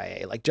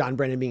CIA. Like John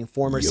Brennan being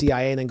former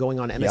CIA and then going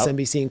on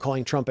MSNBC and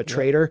calling Trump a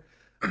traitor.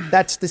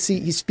 That's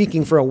he's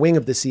speaking for a wing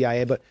of the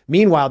CIA. But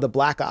meanwhile, the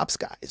black ops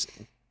guys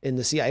in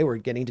the CIA were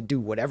getting to do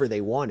whatever they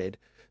wanted.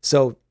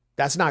 So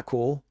that's not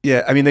cool.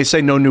 Yeah, I mean, they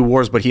say no new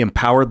wars, but he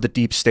empowered the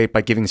deep state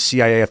by giving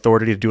CIA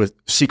authority to do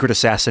secret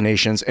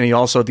assassinations. And he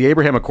also, the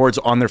Abraham Accords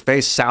on their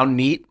face sound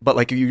neat, but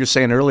like you were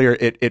saying earlier,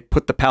 it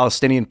put the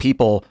Palestinian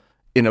people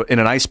in an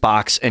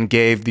icebox and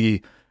gave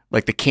the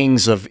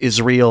kings of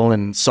Israel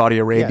and Saudi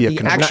Arabia.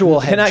 The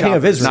actual head king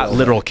of Israel. Not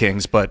literal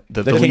kings, but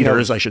the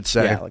leaders, I should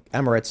say. Yeah, like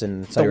Emirates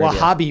and Saudi the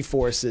Arabia. Wahhabi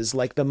forces,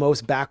 like the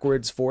most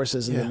backwards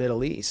forces in the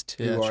Middle East,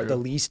 who are true. the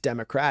least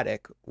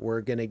democratic,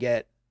 we're going to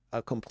get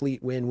a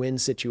complete win-win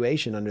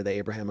situation under the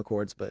Abraham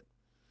Accords, but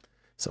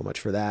so much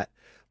for that.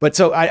 But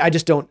so I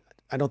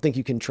don't think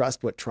you can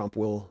trust what Trump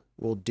will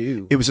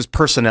do. It was his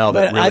personnel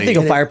that really... I think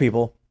he'll fire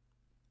people.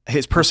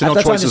 His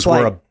personnel choices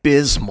were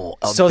abysmal.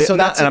 So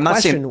that's and I'm not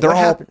question. saying they're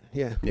all...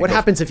 What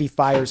happens if he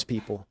fires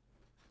people?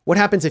 What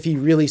happens if he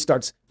really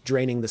starts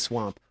draining the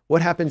swamp?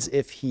 What happens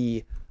if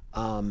he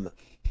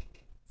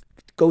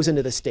goes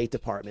into the State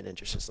Department and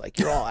just like,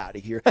 you're all out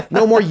of here.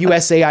 No more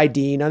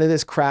USAID, none of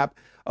this crap.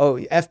 Oh,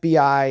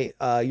 FBI,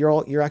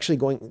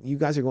 you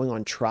guys are going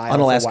on trial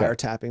for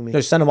wiretapping me.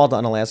 Just send them all to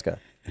Unalaska.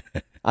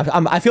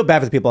 I feel bad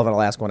for the people of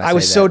Alaska when I say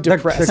was that. so They're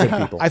depressed. good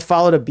people. I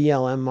followed a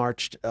BLM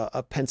march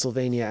up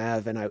Pennsylvania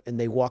Ave, and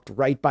they walked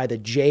right by the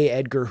J.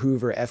 Edgar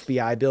Hoover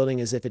FBI building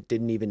as if it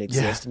didn't even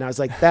exist. And I was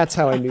like, that's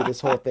how I knew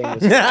this whole thing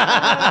was.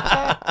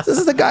 This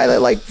is the guy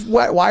that like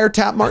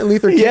wiretapped Martin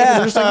Luther King. Yeah.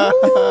 They're just like,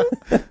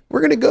 "Woo,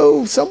 we're gonna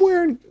go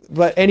somewhere.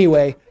 But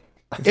anyway,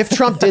 if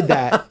Trump did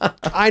that,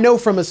 I know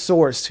from a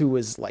source who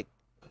was like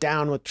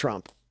down with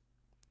Trump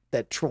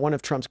that one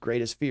of Trump's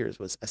greatest fears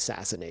was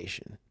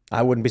assassination.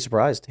 I wouldn't be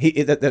surprised.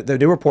 The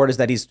new report is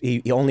that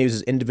he only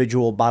uses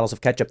individual bottles of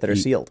ketchup that are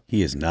sealed.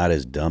 He is not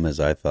as dumb as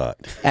I thought.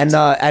 And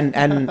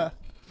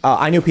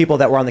I knew people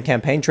that were on the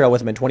campaign trail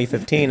with him in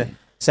 2015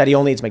 said he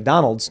only eats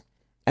McDonald's.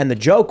 And the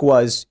joke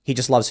was he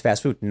just loves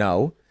fast food.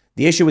 No.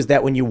 The issue is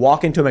that when you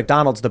walk into a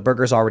McDonald's, the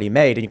burger's already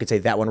made and you could say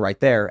that one right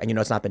there and you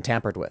know it's not been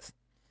tampered with.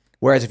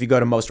 Whereas if you go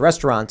to most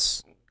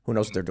restaurants, who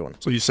knows what they're doing?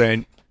 So you're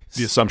saying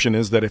the assumption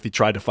is that if he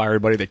tried to fire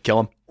everybody, they'd kill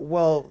him?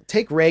 Well,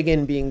 take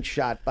Reagan being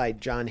shot by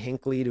John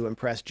Hinckley to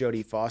impress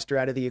Jodie Foster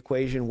out of the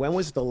equation. When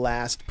was the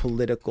last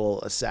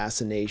political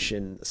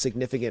assassination,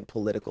 significant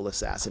political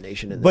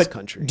assassination in this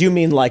country? Do you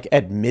mean like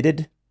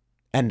admitted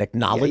and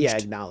acknowledged? Yeah,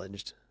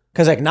 acknowledged.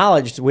 Because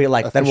acknowledged, we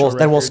like then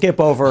we'll skip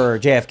over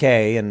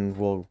JFK and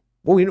we'll.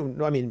 Well,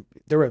 I mean,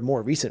 there were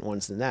more recent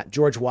ones than that.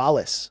 George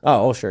Wallace.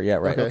 Oh, sure, yeah,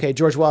 right. Okay,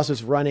 George Wallace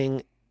was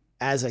running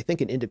as I think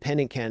an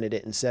independent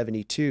candidate in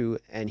 72,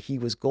 and he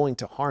was going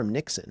to harm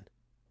Nixon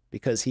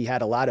because he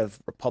had a lot of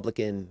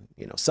Republican,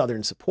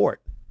 Southern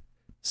support.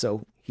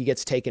 So he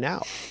gets taken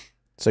out.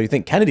 So you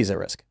think Kennedy's at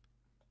risk?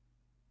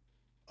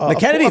 The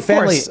Kennedy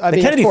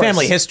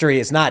family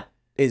history is not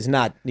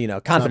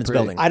confidence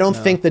building. I don't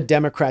think the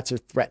Democrats are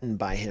threatened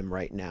by him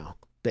right now.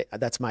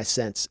 That's my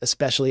sense,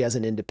 especially as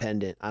an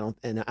independent. I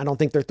don't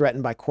think they're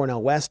threatened by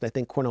Cornel West. I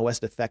think Cornel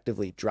West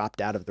effectively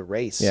dropped out of the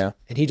race. Yeah.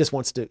 And he just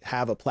wants to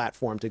have a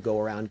platform to go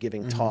around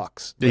giving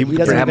talks. Yeah, he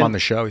doesn't have him on the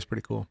show. He's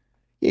pretty cool.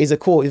 Yeah, he's a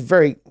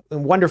very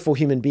wonderful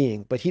human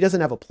being, but he doesn't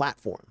have a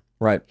platform.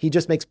 Right. He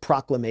just makes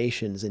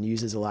proclamations and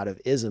uses a lot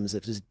of isms.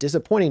 It's just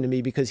disappointing to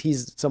me because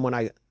he's someone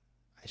I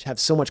have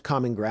so much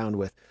common ground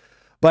with.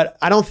 But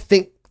I don't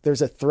think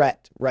there's a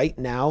threat right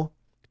now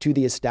to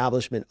the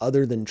establishment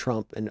other than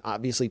Trump. And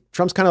obviously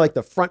Trump's kind of like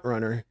the front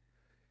runner.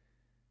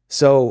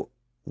 So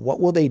what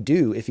will they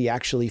do if he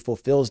actually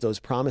fulfills those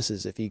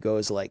promises? If he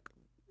goes like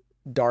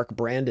dark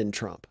Brandon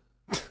Trump?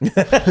 Is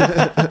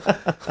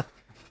that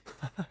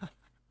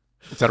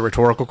a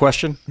rhetorical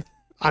question?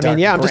 I mean,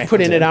 yeah, I'm just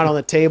putting it out on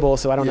the table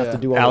so I don't have to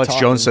do all the Alex talking.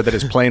 Jones said that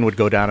his plane would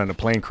go down in a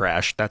plane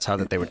crash. That's how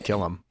that they would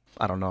kill him.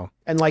 I don't know.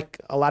 And like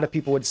a lot of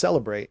people would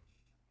celebrate.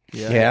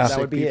 Yeah. That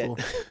would be it.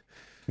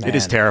 It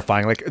is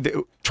terrifying. Like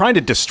trying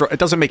to destroy, it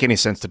doesn't make any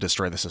sense to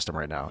destroy the system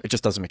right now. It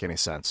just doesn't make any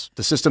sense.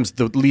 The system's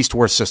the least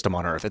worst system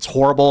on earth. It's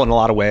horrible in a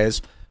lot of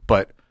ways,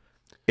 but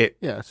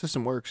the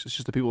system works. It's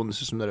just the people in the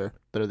system that are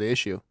the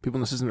issue. People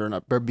in the system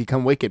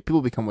become wicked.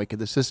 People become wicked.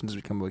 The systems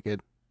become wicked.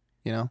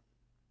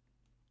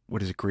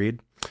 What is it,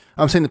 greed?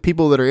 I'm saying the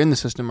people that are in the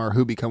system are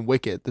who become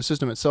wicked. The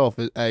system itself,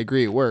 I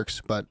agree, it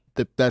works, but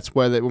that's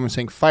why when we're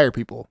saying fire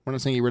people, we're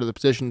not saying get rid of the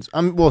positions.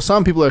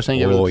 Some people are saying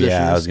get rid of the positions.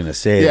 Oh, yeah, I was going to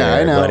say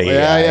that. I know. Buddy.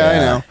 Yeah, I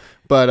know.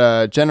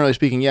 But generally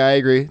speaking, I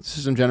agree. The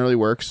system generally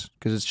works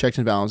because it's checks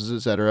and balances,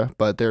 etc.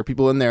 But there are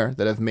people in there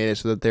that have made it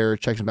so that their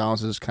checks and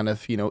balances kind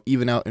of,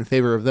 even out in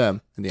favor of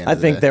them in the end I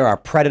think there are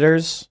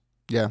predators.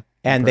 Yeah.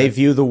 And they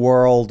view the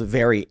world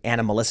very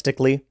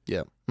animalistically.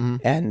 Yeah. Mm-hmm.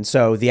 And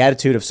so the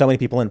attitude of so many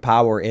people in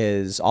power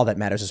is all that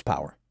matters is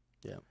power.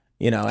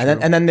 Yeah.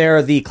 And then there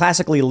are the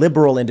classically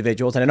liberal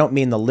individuals, and I don't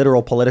mean the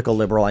literal political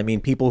liberal. I mean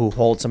people who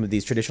hold some of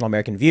these traditional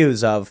American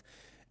views of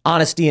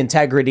honesty,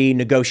 integrity,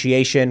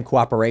 negotiation,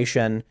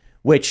 cooperation,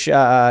 which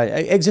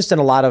exist in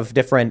a lot of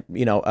different,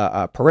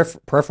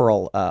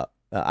 peripheral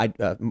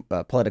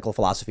political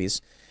philosophies.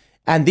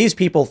 And these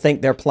people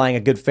think they're playing a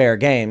good, fair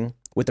game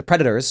with the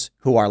predators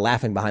who are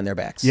laughing behind their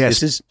backs. Yes.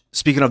 This is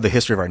speaking of the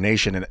history of our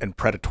nation and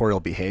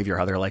predatorial behavior,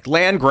 how they're like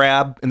land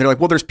grab. And they're like,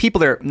 well, there's people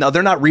there. No,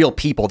 they're not real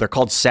people. They're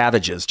called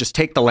savages. Just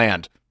take the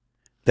land.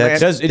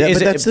 That's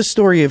the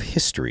story of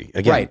history.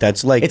 Again, right.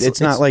 That's like,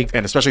 it's not like.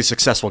 And especially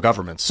successful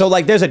governments. So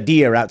like there's a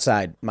deer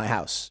outside my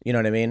house. You know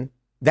what I mean?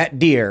 That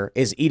deer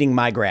is eating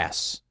my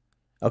grass.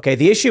 Okay.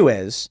 The issue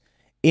is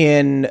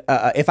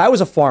if I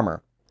was a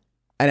farmer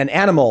and an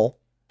animal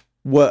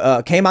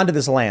came onto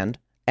this land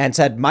and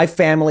said, my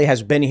family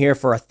has been here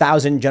for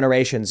 1,000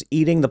 generations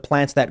eating the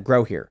plants that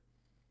grow here.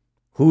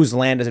 Whose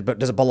land is it?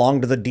 Does it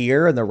belong to the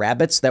deer and the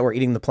rabbits that were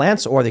eating the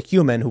plants, or the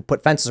human who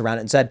put fences around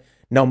it and said,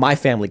 no, my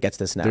family gets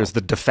this now? There's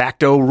the de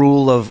facto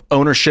rule of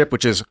ownership,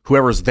 which is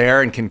whoever's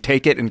there and can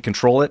take it and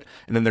control it.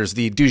 And then there's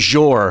the du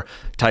jour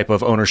type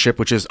of ownership,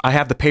 which is I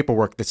have the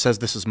paperwork that says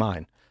this is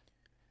mine.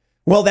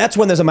 Well, that's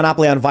when there's a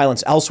monopoly on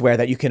violence elsewhere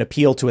that you can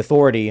appeal to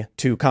authority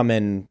to come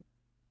and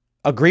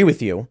agree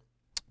with you.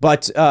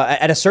 But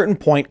at a certain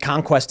point,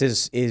 conquest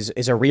is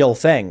a real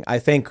thing. I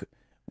think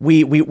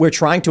we're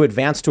trying to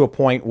advance to a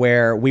point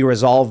where we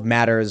resolve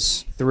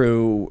matters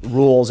through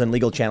rules and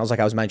legal channels, like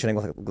I was mentioning,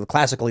 with the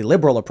classically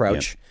liberal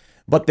approach. Yep.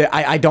 But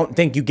I don't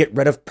think you get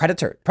rid of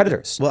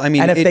predators. Well, I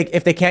mean, and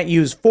if they can't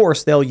use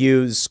force, they'll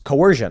use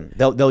coercion.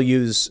 They'll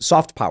use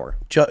soft power.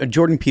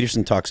 Jordan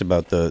Peterson talks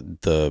about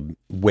the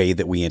way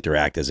that we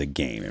interact as a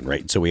game, and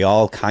right. So we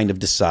all kind of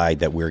decide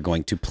that we're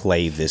going to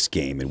play this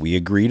game, and we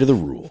agree to the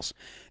rules.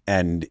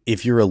 And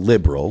if you're a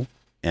liberal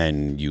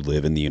and you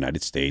live in the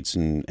United States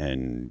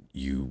and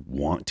you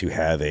want to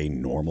have a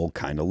normal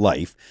kind of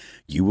life,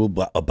 you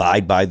will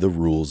abide by the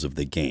rules of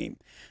the game.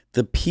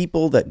 The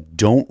people that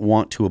don't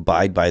want to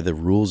abide by the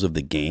rules of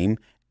the game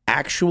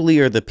actually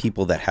are the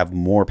people that have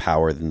more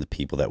power than the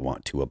people that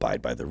want to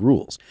abide by the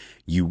rules.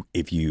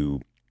 If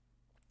you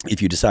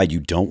decide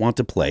you don't want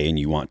to play and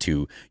you want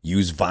to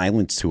use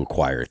violence to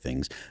acquire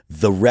things,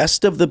 the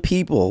rest of the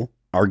people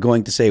are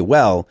going to say,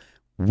 well,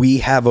 we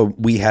have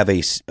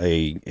a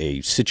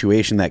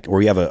situation that, or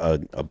we have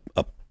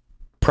a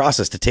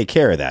process to take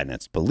care of that, and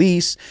that's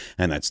police,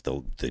 and that's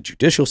the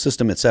judicial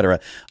system, et cetera.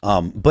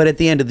 But at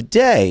the end of the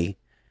day,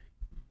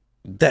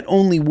 that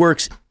only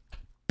works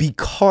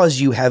because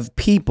you have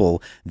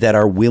people that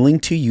are willing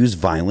to use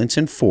violence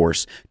and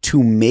force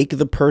to make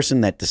the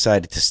person that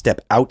decided to step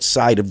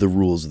outside of the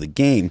rules of the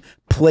game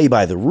play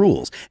by the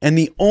rules. And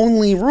the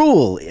only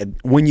rule,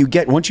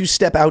 once you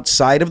step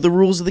outside of the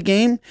rules of the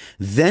game,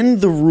 then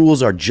the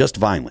rules are just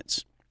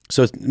violence.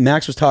 So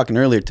Max was talking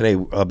earlier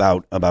today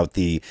about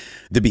the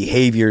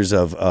behaviors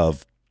of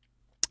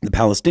the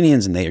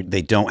Palestinians, and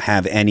they don't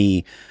have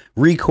any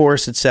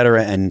recourse,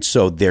 etc., and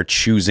so they're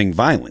choosing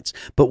violence.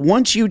 But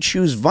once you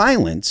choose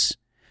violence,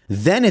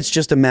 then it's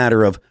just a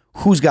matter of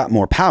who's got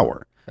more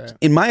power. Right.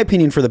 In my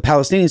opinion, for the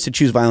Palestinians to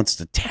choose violence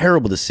is a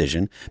terrible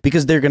decision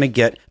because they're going to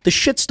get the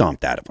shit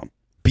stomped out of them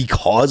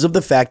because of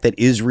the fact that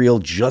Israel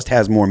just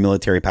has more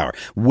military power.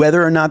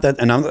 Whether or not that,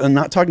 and I'm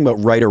not talking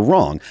about right or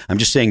wrong, I'm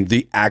just saying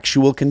the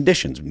actual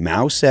conditions.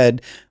 Mao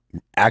said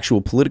actual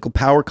political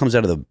power comes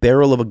out of the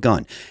barrel of a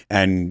gun.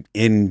 And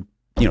in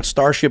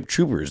Starship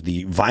Troopers,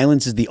 the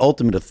violence is the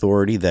ultimate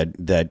authority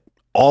that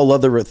all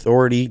other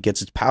authority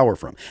gets its power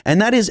from.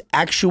 And that is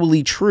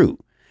actually true.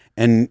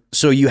 And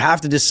so you have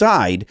to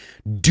decide,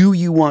 do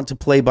you want to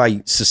play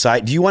by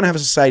society? Do you want to have a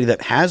society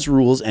that has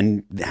rules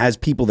and has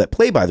people that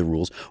play by the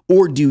rules,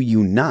 or do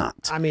you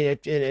not? I mean,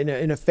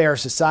 in a fair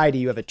society,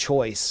 you have a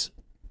choice.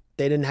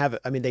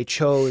 They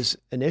chose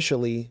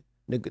initially,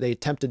 they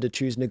attempted to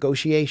choose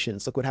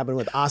negotiations. Look what happened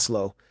with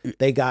Oslo.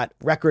 They got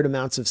record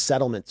amounts of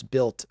settlements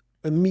built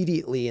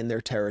immediately in their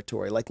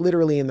territory, like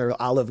literally in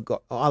their olive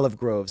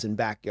groves and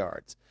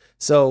backyards.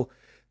 So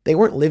they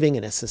weren't living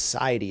in a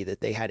society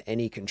that they had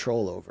any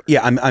control over.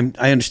 Yeah,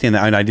 I understand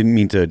that, and I didn't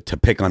mean to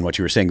pick on what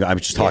you were saying. I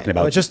was just talking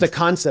about it's just the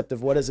concept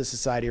of what is a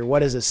society or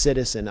what is a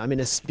citizen. I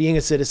mean, being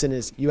a citizen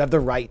is you have the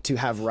right to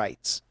have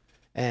rights,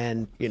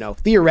 and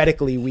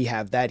theoretically we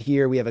have that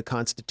here. We have a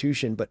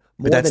constitution, but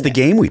that's the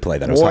game we play.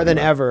 More than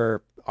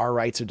ever, our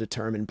rights are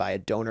determined by a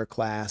donor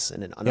class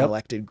and an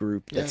unelected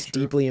group that's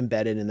deeply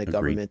embedded in the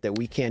government that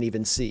we can't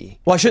even see.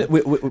 Well,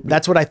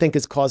 that's what I think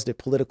has caused a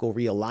political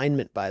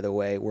realignment, by the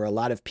way, where a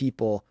lot of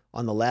people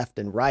on the left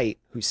and right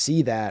who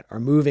see that are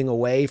moving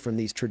away from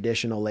these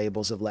traditional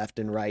labels of left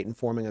and right and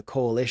forming a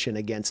coalition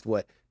against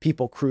what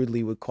people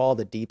crudely would call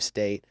the deep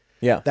state.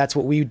 Yeah, that's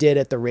what we did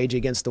at the Rage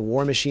Against the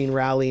War Machine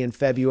rally in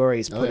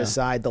February, is put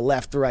aside the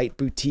left-right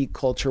boutique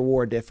culture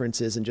war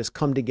differences and just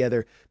come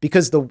together,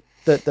 because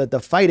the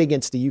fight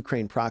against the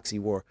Ukraine proxy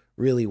war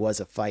really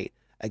was a fight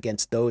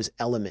against those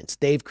elements.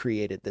 They've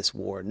created this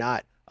war,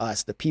 not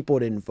us. The people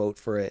didn't vote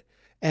for it.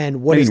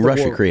 And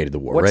Russia created the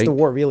war, What's right? the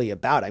war really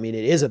about? I mean,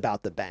 it is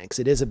about the banks.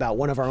 It is about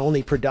one of our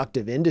only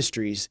productive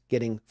industries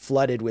getting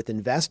flooded with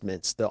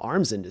investments, the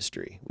arms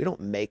industry. We don't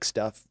make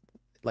stuff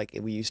like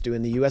we used to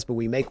in the U.S., but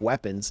we make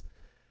weapons.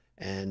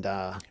 And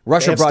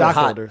Russia brought it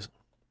hot.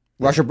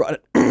 Russia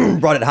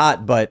brought it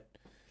hot, but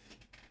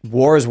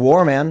war is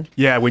war, man.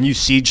 Yeah, when you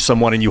siege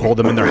someone and you hold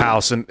them in their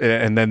house and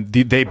then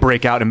they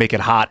break out and make it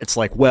hot, it's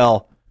like,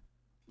 well,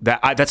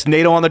 that's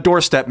NATO on the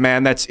doorstep,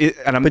 man. That's it,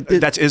 and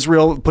that's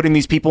Israel putting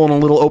these people in a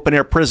little open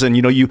air prison.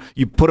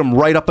 You put them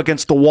right up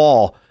against the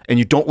wall and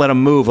you don't let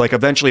them move. Like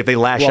eventually, if they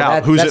lash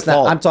out, who's at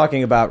fault? I'm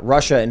talking about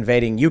Russia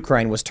invading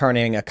Ukraine was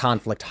turning a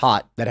conflict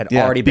hot that had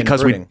already been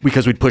brewing.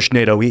 Because we'd pushed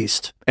NATO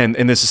east, and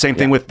it's the same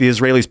thing with the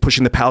Israelis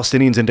pushing the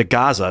Palestinians into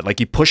Gaza. Like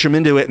you push them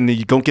into it and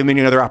you don't give them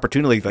any other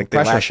opportunity. Like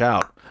they lash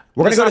out.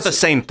 We're going to go to the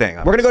same thing.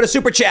 We're going to go to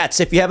Super Chats.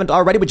 If you haven't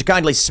already, would you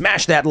kindly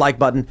smash that like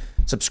button,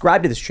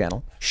 subscribe to this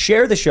channel,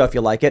 share the show if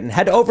you like it, and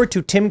head over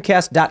to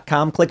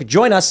timcast.com. Click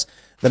Join Us.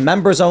 The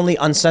members-only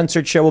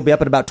uncensored show will be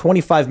up in about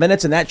 25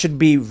 minutes, and that should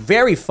be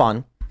very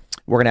fun.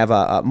 We're going to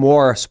have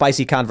more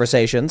spicy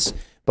conversations,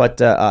 but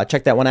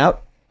check that one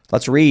out.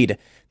 Let's read.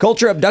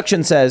 Culture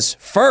Abduction says,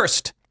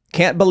 first,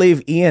 can't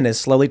believe Ian is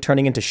slowly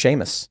turning into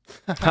Seamus.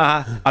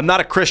 I'm not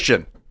a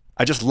Christian.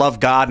 I just love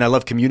God, and I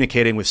love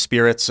communicating with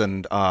spirits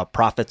and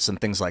prophets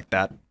and things like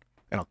that,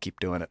 and I'll keep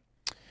doing it.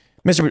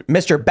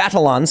 Mr.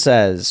 Batalon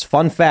says,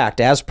 fun fact,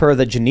 as per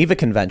the Geneva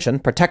Convention,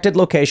 protected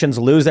locations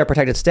lose their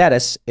protected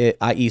status,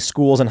 i.e.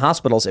 schools and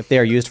hospitals, if they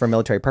are used for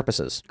military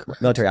purposes,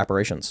 military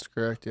operations. That's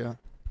correct, yeah.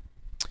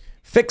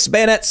 Fix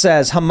Bayonet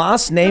says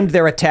Hamas named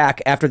their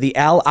attack after the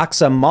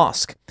Al-Aqsa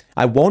Mosque.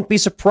 I won't be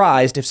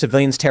surprised if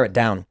civilians tear it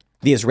down.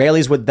 The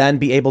Israelis would then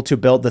be able to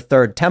build the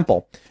third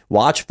temple.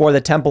 Watch for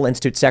the Temple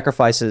Institute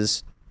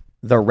sacrifices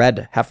the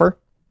red heifer.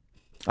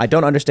 I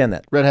don't understand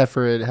that. Red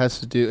heifer. It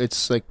has to do.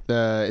 It's like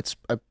I'm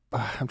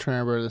trying to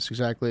remember this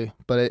exactly,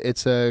 but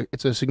it's a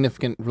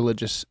significant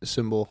religious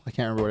symbol. I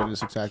can't remember what it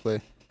is exactly.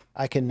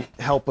 I can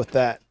help with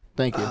that.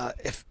 Thank you.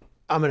 If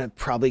I'm gonna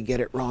probably get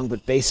it wrong,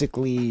 but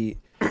basically,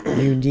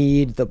 you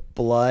need the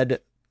blood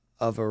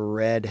of a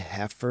red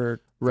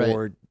heifer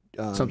for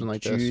something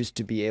like Jews this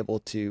to be able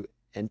to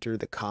enter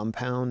the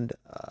compound,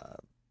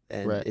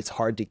 and Right. it's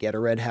hard to get a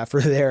red heifer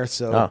there.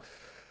 So,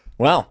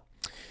 Well,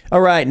 all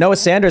right. Noah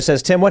Sanders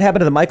says, Tim, what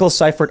happened to the Michael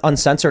Seifert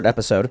Uncensored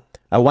episode?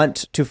 I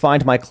went to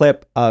find my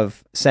clip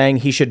of saying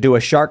he should do a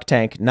Shark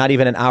Tank not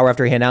even an hour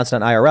after he announced it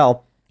on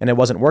IRL, and it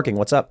wasn't working.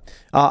 What's up?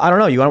 I don't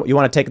know. You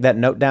want to take that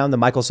note down, the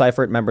Michael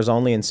Seifert members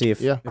only, and see if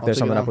I'll there's take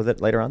something it up down. with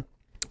it later on.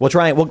 We'll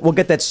try and we'll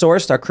get that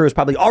sourced. Our crew is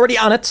probably already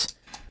on it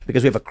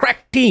because we have a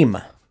crack team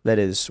that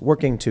is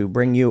working to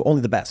bring you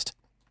only the best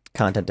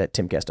content at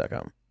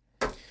timcast.com.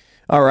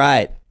 All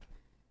right.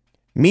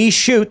 Me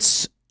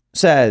Shoots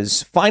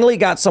says, finally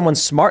got someone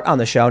smart on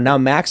the show. Now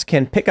Max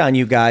can pick on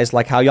you guys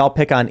like how y'all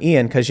pick on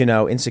Ian because,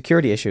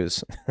 insecurity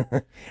issues.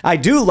 I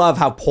do love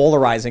how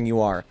polarizing you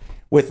are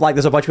with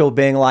there's a bunch of people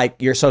being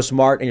like, you're so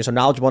smart and you're so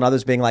knowledgeable, and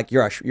others being like,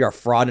 you're a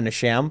fraud and a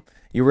sham.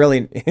 You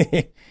really,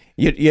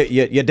 you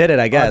did it,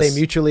 I guess. are they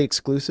mutually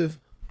exclusive?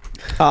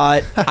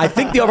 I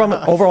think the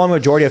overwhelming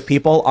majority of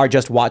people are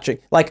just watching.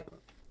 Like,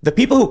 the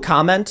people who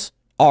comment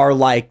are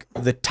like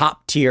the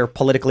top tier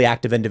politically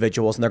active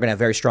individuals, and they're going to have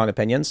very strong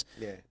opinions.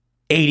 Yeah.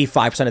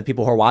 85% of the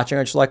people who are watching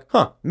are just like,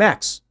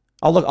 Max,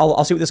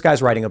 I'll see what this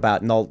guy's writing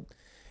about. And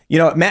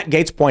Matt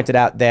Gaetz pointed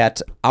out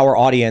that our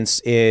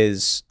audience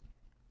is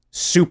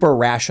super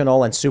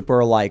rational and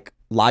super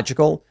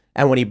logical.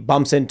 And when he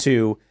bumps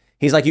into,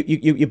 he's like,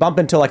 you bump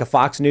into like a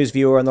Fox News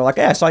viewer and they're like,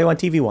 hey, I saw you on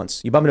TV once.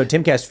 You bump into a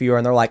Timcast viewer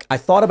and they're like, I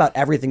thought about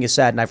everything you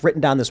said and I've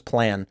written down this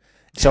plan.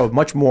 So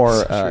much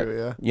more,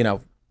 true, yeah.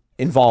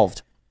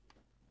 Involved.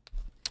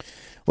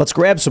 Let's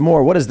grab some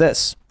more. What is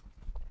this?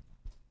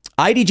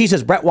 IDG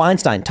says Brett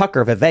Weinstein,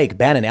 Tucker, Vivek,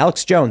 Bannon,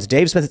 Alex Jones,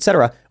 Dave Smith,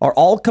 etc. are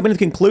all coming to the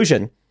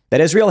conclusion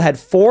that Israel had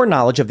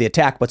foreknowledge of the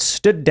attack but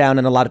stood down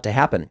and allowed it to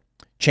happen.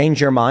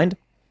 Change your mind?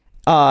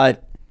 I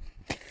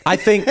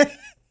think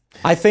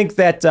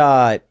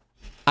that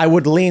I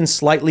would lean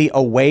slightly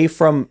away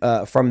from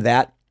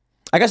that.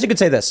 I guess you could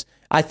say this.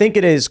 I think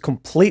it is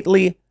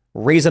completely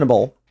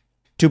reasonable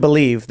to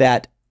believe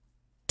that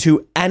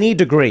to any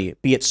degree,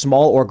 be it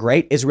small or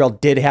great, Israel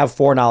did have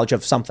foreknowledge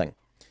of something.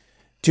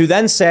 To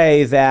then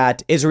say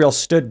that Israel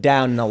stood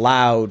down and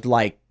allowed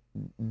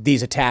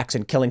these attacks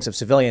and killings of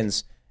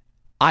civilians,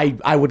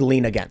 I would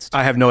lean against.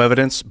 I have no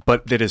evidence,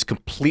 but it is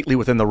completely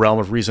within the realm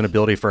of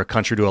reasonability for a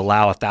country to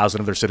allow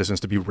 1,000 of their citizens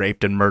to be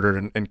raped and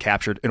murdered and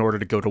captured in order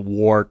to go to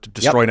war to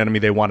destroy an enemy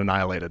they want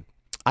annihilated.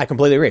 I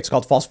completely agree. It's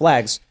called false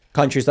flags.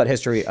 Countries that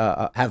history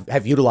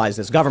have utilized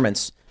this.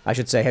 Governments, I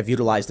should say, have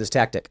utilized this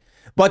tactic.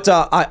 But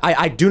I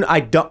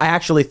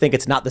actually think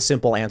it's not the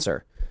simple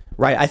answer,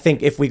 right? I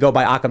think if we go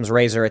by Occam's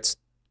razor, it's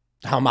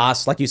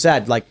Hamas, like you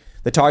said,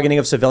 the targeting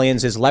of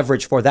civilians is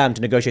leverage for them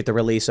to negotiate the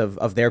release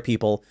of their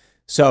people.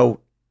 So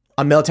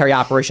a military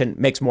operation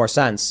makes more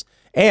sense.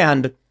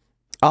 And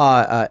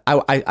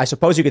I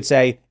suppose you could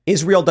say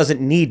Israel doesn't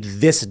need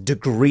this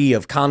degree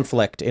of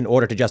conflict in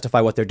order to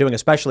justify what they're doing,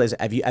 especially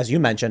as you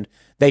mentioned,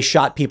 they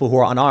shot people who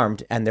are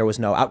unarmed and there was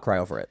no outcry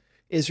over it.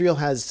 Israel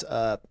has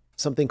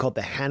something called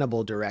the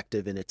Hannibal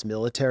Directive in its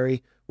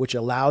military, which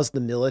allows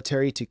the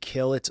military to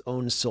kill its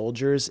own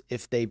soldiers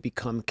if they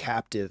become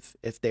captive,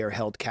 if they are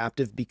held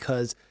captive,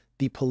 because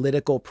the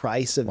political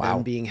price of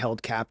them being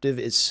held captive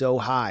is so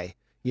high.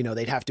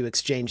 They'd have to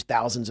exchange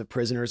thousands of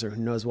prisoners or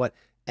who knows what.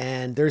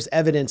 And there's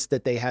evidence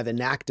that they have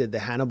enacted the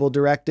Hannibal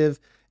Directive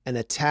and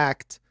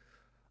attacked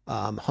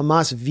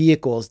Hamas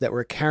vehicles that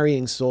were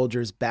carrying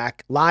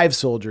live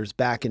soldiers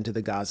back into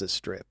the Gaza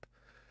Strip.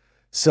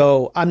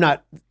 So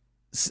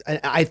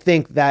I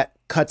think that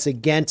cuts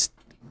against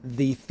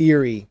the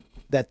theory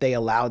that they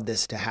allowed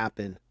this to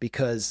happen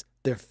because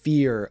their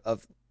fear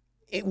of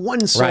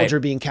one soldier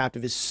being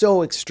captive is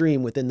so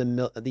extreme within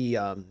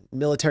the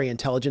military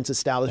intelligence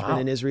establishment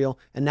in Israel.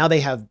 And now they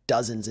have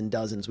dozens and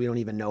dozens. We don't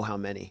even know how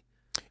many.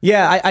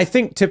 Yeah, I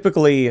think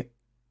typically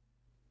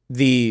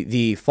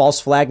the false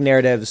flag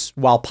narratives,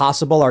 while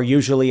possible, are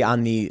usually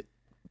on the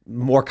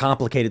more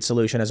complicated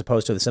solution as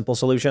opposed to the simple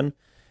solution.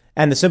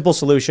 And the simple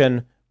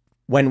solution,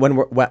 one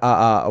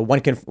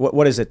can,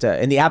 what is it?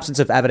 In the absence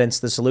of evidence,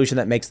 the solution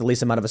that makes the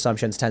least amount of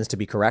assumptions tends to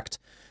be correct.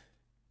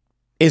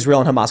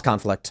 Israel and Hamas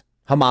conflict.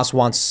 Hamas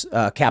wants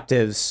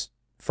captives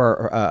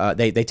for,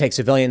 they take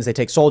civilians, they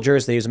take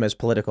soldiers, they use them as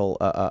political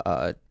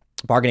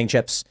bargaining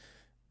chips.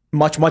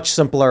 Much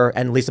simpler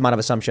and least amount of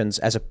assumptions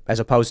as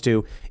opposed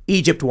to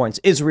Egypt warns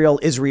Israel.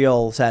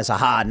 Israel says,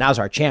 aha, now's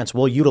our chance.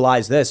 We'll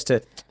utilize this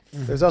to,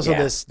 There's also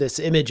this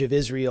image of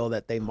Israel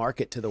that they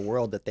market to the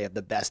world, that they have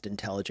the best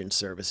intelligence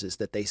services,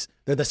 that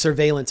they're the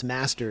surveillance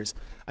masters.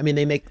 I mean,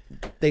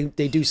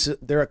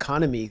 their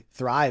economy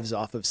thrives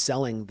off of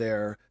selling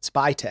their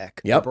spy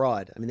tech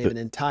abroad. I mean, they have an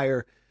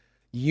entire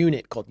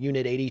unit called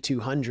Unit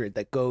 8200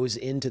 that goes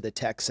into the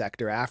tech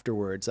sector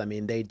afterwards. I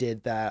mean, they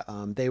did that.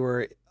 They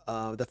were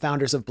the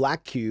founders of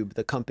Black Cube,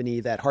 the company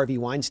that Harvey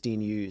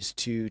Weinstein used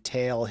to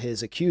tail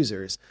his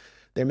accusers.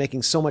 They're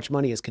making so much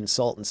money as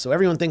consultants. So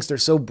everyone thinks they're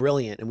so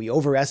brilliant and we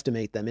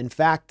overestimate them. In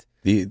fact,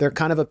 they're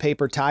kind of a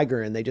paper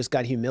tiger, and they just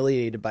got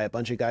humiliated by a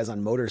bunch of guys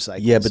on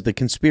motorcycles. Yeah, but the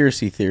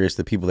conspiracy theorists,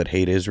 the people that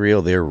hate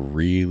Israel, they're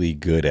really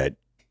good at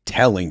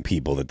telling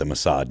people that the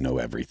Mossad know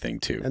everything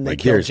too. And they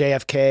killed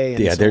JFK.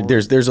 And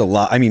there's a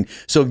lot. I mean,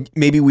 so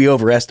maybe we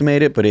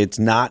overestimate it, but it's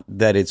not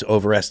that it's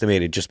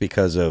overestimated just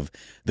because of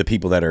the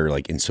people that are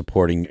like in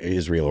supporting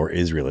Israel or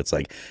Israel. It's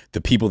like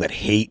the people that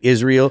hate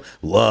Israel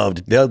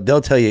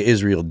they'll tell you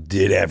Israel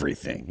did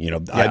everything. You know,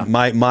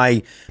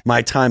 my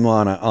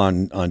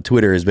timeline on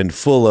Twitter has been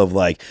full of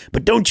like,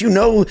 but don't you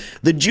know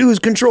the Jews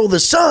control the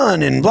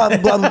sun and blah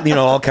blah blah. You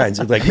know, all kinds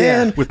of like,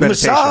 man, with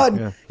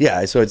Mossad.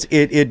 Yeah, so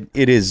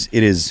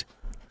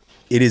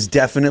it is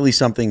definitely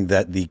something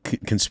that the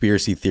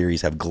conspiracy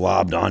theories have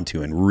globbed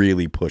onto and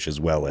really push as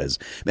well as,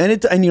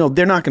 and you know,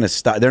 they're not going to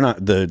stop. They're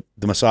not the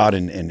Mossad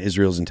and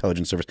Israel's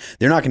intelligence service.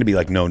 They're not going to be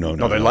like, no.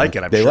 They like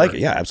it. They like it.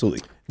 Yeah,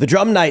 absolutely. The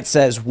Drum Knight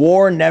says,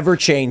 war never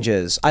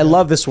changes. I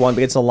love this one,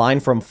 but it's a line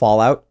from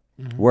Fallout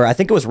where I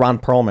think it was Ron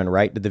Perlman,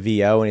 right? Did the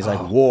VO, and he's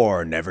like,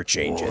 war never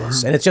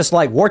changes. And it's just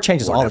like, war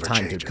changes all the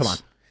time, dude. Come on.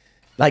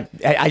 Like,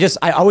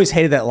 I always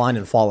hated that line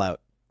in Fallout.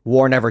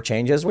 War never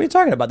changes. What are you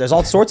talking about? There's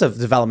all sorts of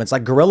developments.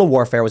 Like guerrilla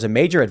warfare was a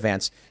major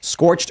advance.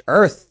 Scorched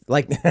earth.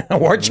 Like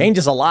war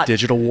changes a lot.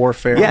 Digital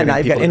warfare. Yeah, now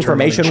you've got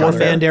information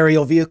warfare. Unmanned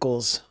aerial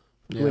vehicles.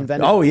 Who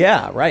invented them? Oh,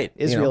 yeah, right.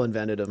 Israel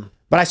invented them.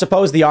 But I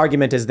suppose the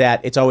argument is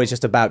that it's always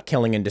just about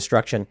killing and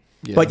destruction.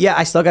 Yeah. But yeah,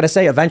 I still got to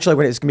say, eventually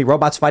it's going to be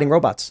robots fighting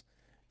robots.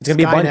 It's going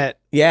to be a bunch.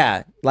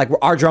 Yeah, like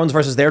our drones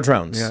versus their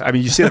drones. Yeah, I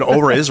mean, you see it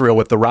over Israel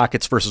with the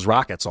rockets versus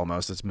rockets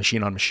almost. It's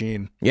machine on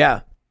machine. Yeah,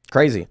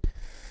 crazy.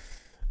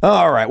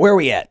 All right, where are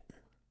we at?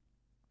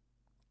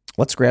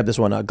 Let's grab this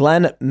one.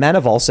 Glenn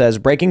Meneval says,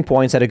 Breaking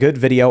Points had a good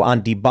video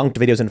on debunked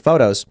videos and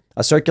photos.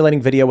 A circulating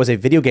video was a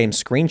video game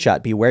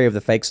screenshot. Be wary of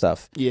the fake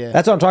stuff. Yeah.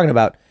 That's what I'm talking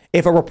about.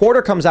 If a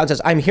reporter comes out and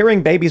says, I'm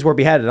hearing babies were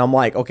beheaded, I'm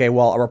like, okay,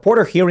 well, a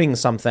reporter hearing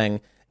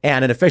something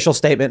and an official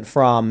statement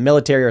from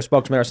military or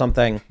spokesman or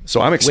something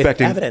so I'm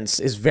expecting, with evidence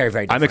is very,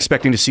 very different. I'm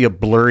expecting to see a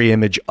blurry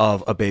image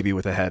of a baby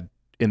with a head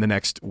in the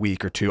next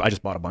week or two. I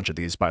just bought a bunch of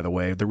these, by the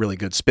way. They're really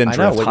good. Spindrift,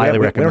 highly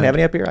recommend. We don't have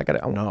any up here? I got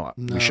it. No,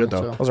 we should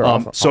though. Those are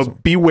awesome. So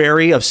be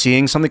wary of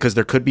seeing something because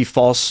there could be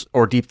false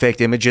or deep faked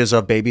images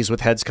of babies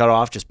with heads cut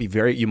off. Just be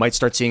you might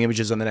start seeing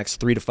images in the next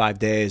 3 to 5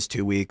 days,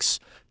 2 weeks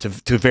to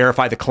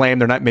verify the claim.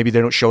 Maybe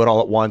they don't show it all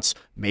at once.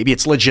 Maybe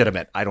it's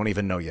legitimate. I don't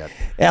even know yet.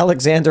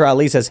 Alexander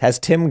Ali says, has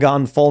Tim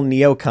gone full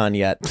neocon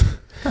yet?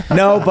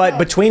 No, but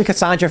between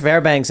Cassandra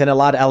Fairbanks and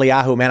Elad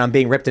Eliyahu, man, I'm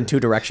being ripped in 2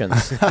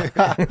 directions.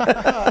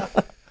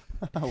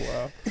 Oh,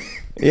 wow.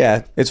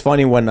 Yeah, it's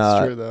funny when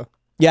it's true though.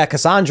 Yeah,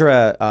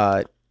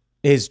 Cassandra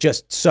is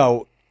just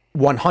so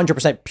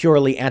 100%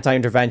 purely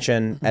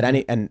anti-intervention at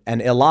any, and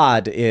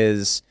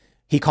Elad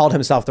he called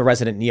himself the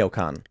resident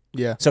neocon.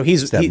 Yeah. So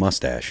he's that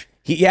mustache.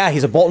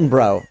 He's a Bolton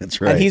bro.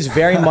 That's right. And he's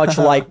very much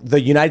like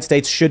the United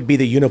States should be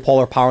the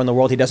unipolar power in the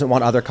world. He doesn't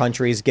want other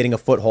countries getting a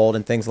foothold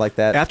and things like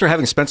that. After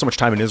having spent so much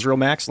time in Israel,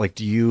 Max, like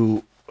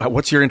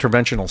what's your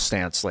interventional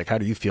stance? Like how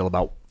do you feel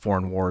about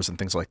foreign wars and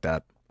things like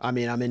that? I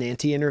mean, I'm an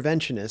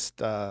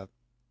anti-interventionist.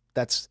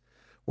 That's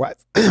why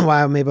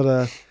I'm able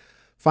to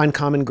find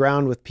common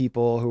ground with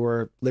people who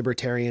are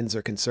libertarians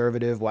or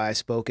conservative. Why I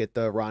spoke at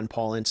the Ron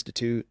Paul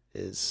Institute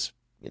is,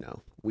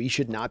 we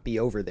should not be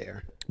over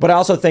there. But I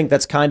also think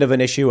that's kind of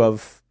an issue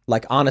of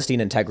like honesty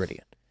and integrity.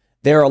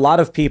 There are a lot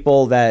of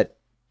people that,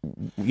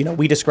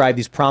 we describe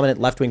these prominent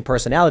left-wing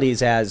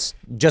personalities as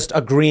just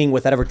agreeing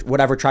with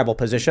whatever tribal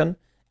position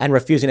and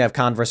refusing to have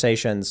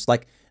conversations.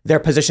 Like their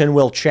position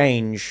will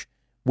change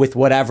with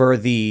whatever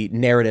the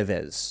narrative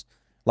is.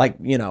 Like,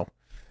 I'm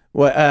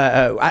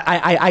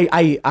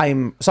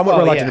somewhat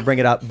reluctant to bring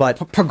it up,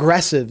 but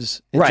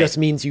progressives, it just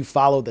means you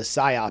follow the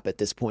PSYOP at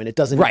this point. It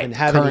doesn't even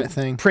have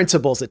any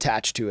principles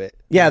attached to it.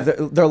 Yeah,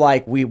 they're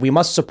like, we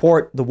must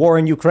support the war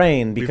in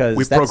Ukraine because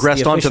we've that's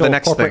progressed the on to the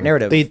next corporate thing.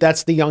 narrative.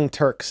 That's the Young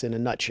Turks in a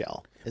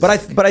nutshell. But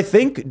I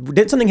think,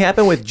 did something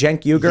happen with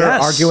Cenk Uygur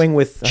arguing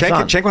with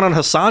Hassan? Cenk went on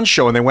Hassan's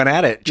show and they went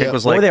at it. Cenk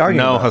was like, no,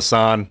 about?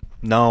 Hassan,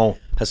 no.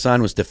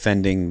 Hassan was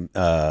defending,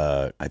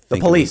 I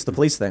think. The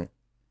police thing.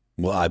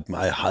 Well,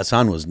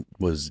 Hassan was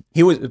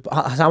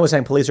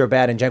saying police are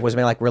bad, and Cenk was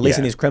saying like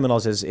releasing these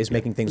criminals is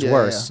making things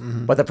worse. Yeah.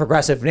 Mm-hmm. But the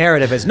progressive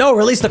narrative is no,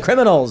 release the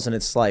criminals, and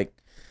it's like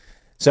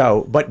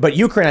so. But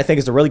Ukraine, I think,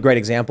 is a really great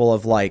example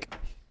of like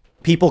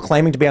people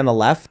claiming to be on the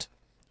left.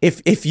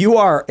 If you,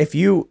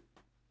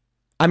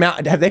 I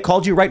mean, have they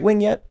called you right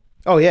wing yet?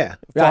 Oh yeah,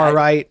 far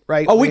right.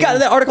 Oh, we got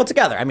that article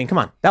together. I mean, come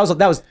on, that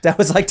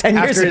was like 10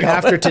 years ago.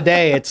 After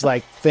today, it's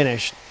like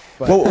finished.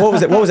 But What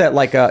was it? What was that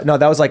like? No,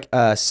 that was like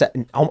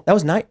that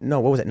was 9. No,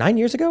 what was it? 9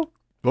 years ago?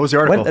 What was the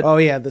article? oh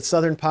yeah, the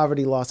Southern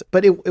Poverty Law.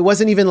 But it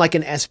wasn't even like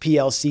an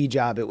SPLC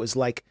job. It was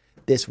like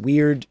this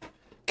weird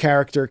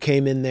character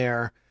came in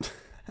there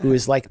who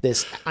was like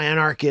this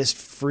anarchist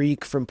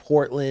freak from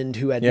Portland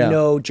who had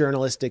no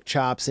journalistic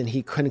chops, and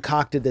he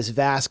concocted this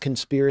vast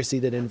conspiracy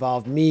that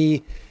involved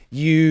me,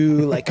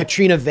 you, like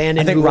Katrina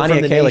Vanden Heuvel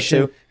from The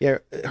Nation, yeah,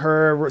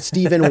 her,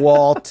 Stephen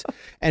Walt,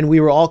 and we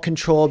were all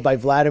controlled by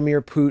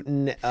Vladimir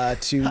Putin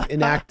to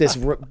enact this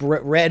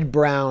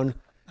red-brown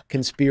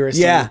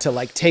conspiracy to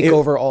like take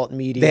over alt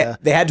media.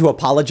 They had to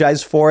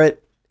apologize for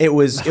it. It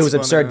was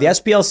absurd. The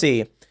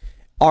SPLC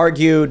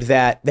argued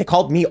that they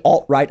called me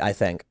alt-right, I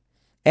think.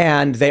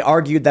 And they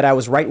argued that I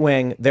was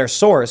right-wing. Their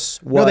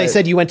source was... No, they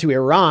said you went to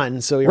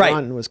Iran, so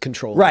Iran was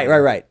controlling.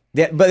 Right.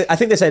 Yeah, but I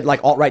think they said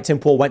like alt-right Tim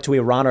Pool went to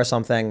Iran or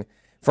something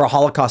for a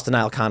Holocaust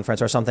denial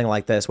conference or something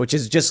like this, which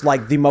is just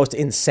like the most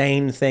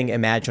insane thing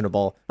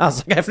imaginable. I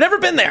was like, I've never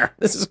been there.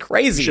 This is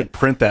crazy. You should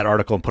print that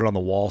article and put it on the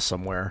wall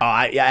somewhere.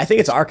 I think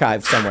it's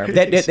archived somewhere.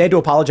 They had to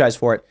apologize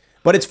for it.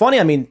 But it's funny,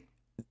 I mean,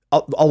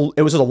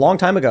 it was a long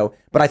time ago,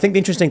 but I think the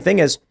interesting thing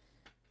is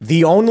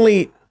the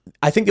only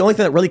thing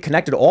that really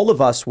connected all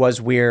of us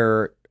was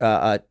we're,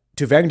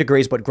 to varying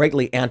degrees, but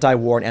greatly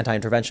anti-war and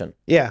anti-intervention.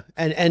 Yeah,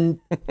 and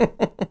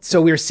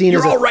so we're seen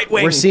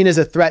we're seen as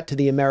a threat to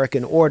the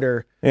American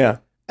order. Yeah.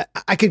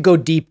 I could go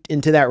deep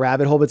into that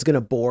rabbit hole, but it's going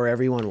to bore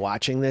everyone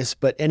watching this.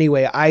 But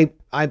anyway, I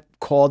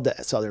called the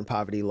Southern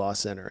Poverty Law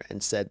Center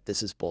and said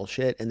this is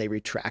bullshit, and they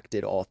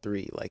retracted all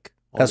three. Like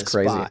that's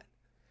crazy. Spot.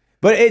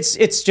 But it's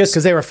just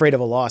because they were afraid of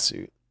a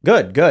lawsuit.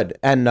 Good,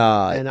 and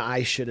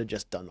I should have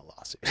just done the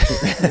lawsuit.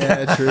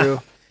 Yeah, true.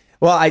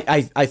 Well,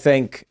 I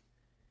think,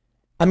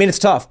 I mean, it's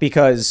tough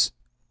because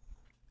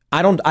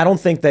I don't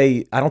think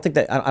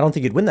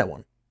you'd win that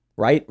one.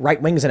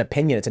 Right wing is an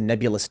opinion; it's a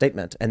nebulous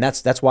statement, and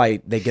that's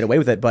why they get away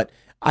with it. But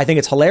I think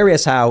it's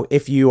hilarious how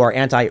if you are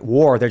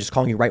anti-war, they're just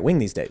calling you right wing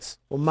these days.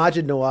 Well,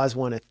 Majid Nawaz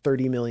won a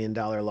 $30 million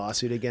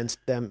lawsuit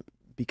against them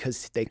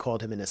because they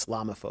called him an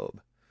Islamophobe.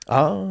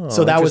 Oh,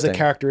 so that was a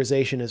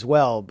characterization as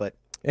well. But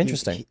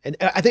interesting. And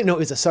I think it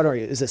was a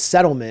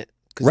settlement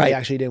because they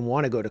actually didn't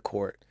want to go to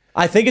court.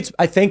 Honestly,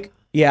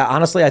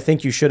 I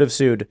think you should have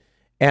sued,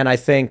 and I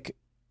think.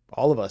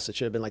 All of us. It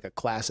should have been like a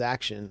class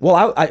action.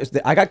 Well,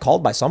 I got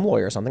called by some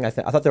lawyer or something. I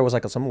thought there was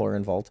like some lawyer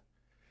involved.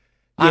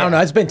 Yeah. I don't know.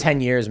 It's been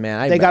 10 years,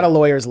 man. They got a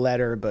lawyer's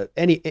letter, but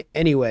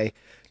anyway,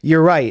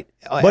 you're right.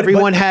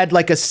 Everyone had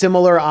like a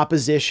similar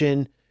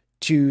opposition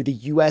to the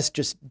U.S.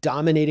 just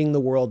dominating the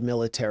world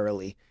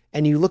militarily.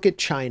 And you look at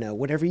China,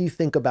 whatever you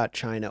think about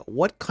China,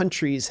 what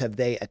countries have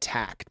they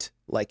attacked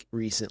like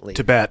recently?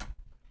 Tibet.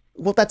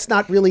 Well, that's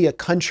not really a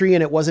country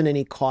and it wasn't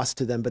any cost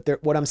to them.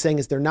 But what I'm saying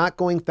is they're not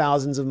going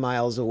thousands of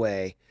miles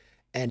away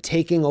and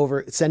taking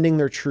over, sending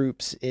their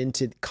troops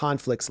into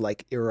conflicts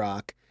like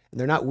Iraq. And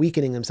they're not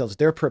weakening themselves.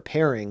 They're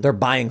preparing. They're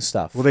buying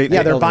stuff. Well,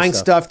 they're buying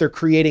stuff. They're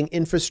creating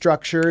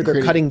infrastructure.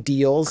 They're cutting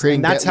deals.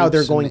 And that's how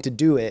they're going to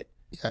do it.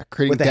 Yeah,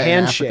 creating with a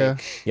handshake.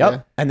 Yep.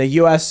 Yeah. And the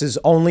U.S.'s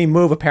only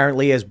move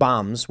apparently is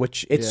bombs,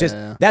 which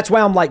that's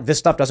why I'm like, this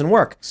stuff doesn't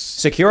work.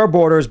 Secure our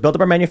borders, build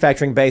up our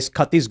manufacturing base,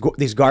 cut these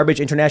garbage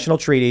international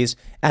treaties,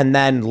 and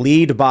then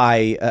lead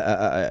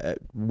by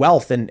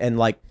wealth and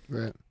like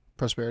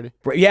prosperity.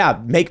 Yeah,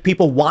 make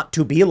people want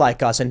to be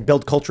like us and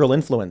build cultural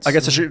influence. I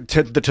guess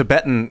the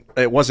Tibetan,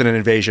 it wasn't an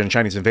invasion,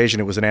 Chinese invasion,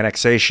 it was an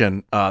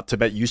annexation.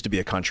 Tibet used to be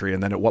a country,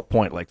 and then at what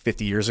point, like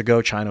 50 years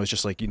ago, China was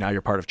just like, now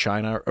you're part of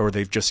China, or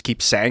they just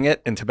keep saying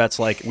it, and Tibet's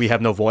like, we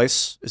have no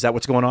voice? Is that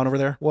what's going on over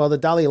there? Well, the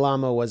Dalai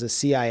Lama was a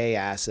CIA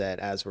asset,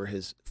 as were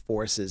his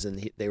forces,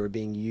 and they were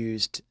being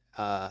used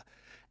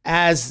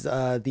as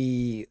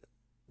the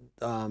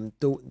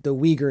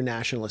Uyghur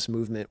nationalist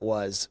movement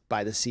was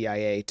by the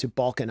CIA to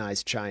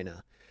balkanize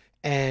China.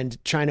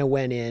 And China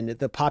went in,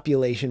 the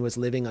population was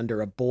living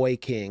under a boy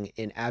king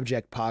in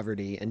abject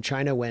poverty. And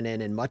China went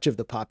in and much of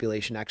the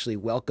population actually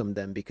welcomed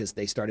them because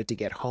they started to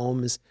get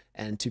homes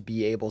and to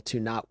be able to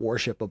not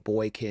worship a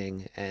boy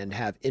king and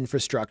have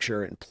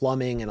infrastructure and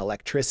plumbing and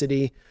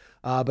electricity.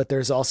 But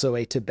there's also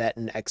a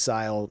Tibetan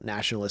exile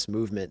nationalist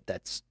movement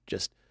that's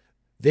just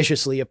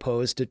viciously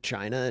opposed to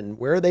China. And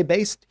where are they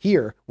based?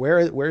 Here. Where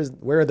are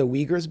the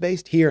Uyghurs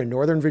based? Here in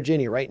Northern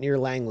Virginia, right near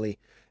Langley.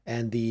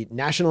 And the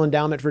National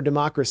Endowment for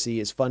Democracy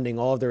is funding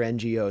all of their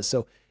NGOs.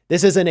 So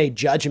this isn't a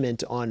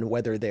judgment on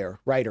whether they're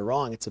right or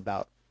wrong. It's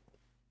about...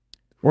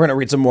 We're going to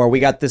read some more. We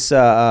got this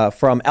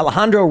from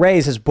Alejandro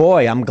Reyes. His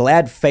boy, I'm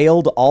glad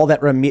Failed All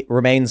That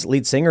Remains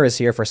lead singer is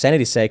here for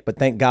sanity's sake, but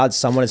thank God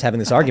someone is having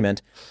this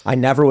argument. I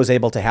never was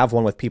able to have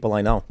one with people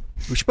I know.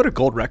 We should put a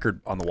gold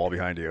record on the wall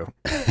behind you.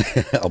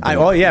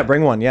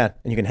 Bring one, yeah.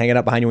 And you can hang it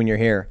up behind you when you're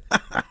here.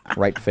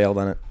 Right, Failed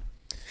on it.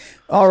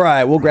 All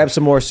right, we'll grab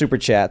some more super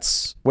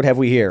chats. What have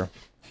we here?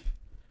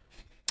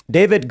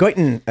 David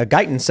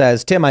Guyton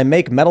says, Tim, I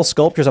make metal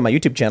sculptures on my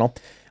YouTube channel.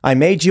 I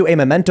made you a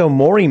Memento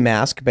Mori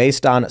mask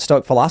based on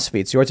Stoic philosophy.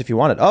 It's yours if you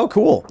want it. Oh,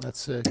 cool. That's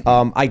sick.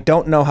 I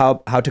don't know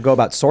how to go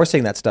about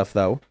sourcing that stuff,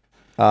 though.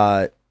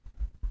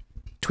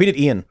 Tweet at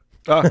Ian.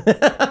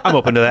 I'm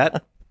open to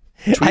that.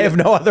 I have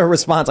no other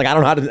response. Like I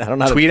don't know how to. I don't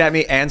know. How Tweet at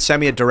me and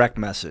send me a direct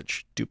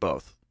message. Do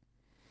both.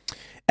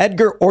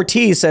 Edgar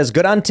Ortiz says,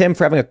 "Good on Tim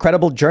for having a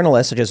credible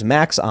journalist such as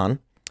Max on.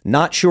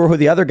 Not sure who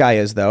the other guy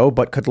is though,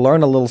 but could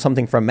learn a little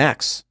something from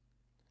Max.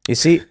 You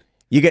see,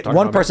 you get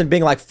one person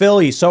being like,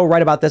 Phil, you're so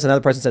right about this.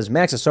 Another person says,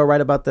 Max is so right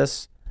about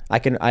this.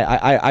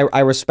 I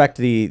respect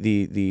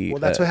the Well,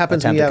 that's what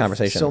happens when you have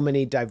conversation. so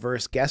many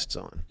diverse guests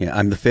on. Yeah,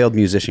 I'm the failed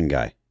musician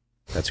guy.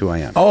 That's who I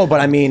am. Oh, but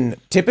I mean,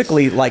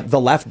 typically, like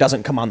the left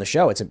doesn't come on the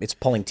show. It's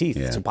pulling teeth.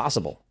 Yeah. It's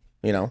impossible,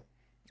 you know.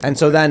 And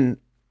so then,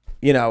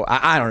 you know,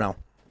 I don't know.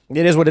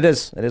 It is what it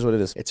is. It is what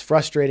it is. It's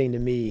frustrating to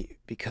me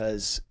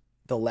because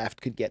the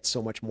left could get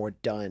so much more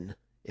done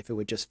if it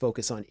would just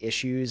focus on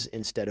issues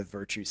instead of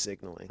virtue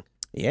signaling.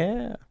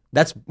 Yeah,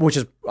 which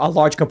is a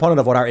large component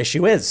of what our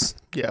issue is.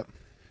 Yeah.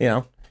 You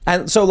know.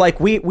 And so like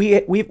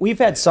we've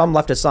had some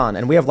leftists on,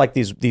 and we have like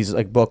these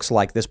like books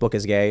like This Book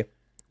is Gay,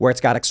 where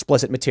it's got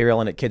explicit material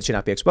and that kids should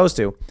not be exposed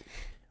to.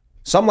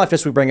 Some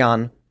leftists we bring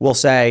on will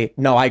say,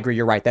 no, I agree,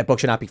 you're right. That book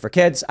should not be for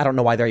kids. I don't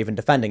know why they're even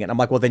defending it. I'm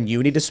like, well, then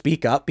you need to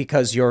speak up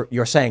because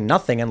you're saying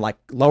nothing and like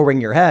lowering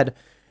your head,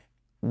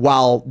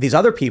 while these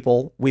other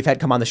people we've had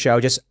come on the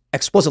show just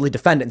explicitly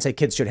defend it and say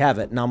kids should have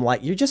it. And I'm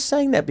like, you're just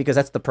saying that because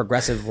that's the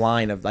progressive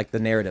line of like the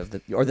narrative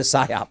or the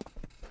psyop.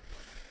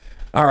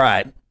 All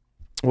right.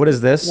 What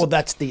is this? Well,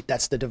 that's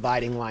the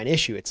dividing line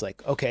issue. It's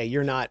like, okay,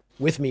 you're not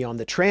with me on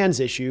the trans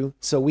issue,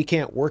 so we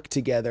can't work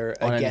together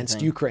against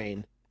anything.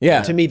 Ukraine.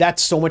 Yeah. To me,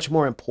 that's so much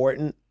more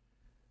important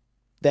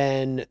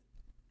than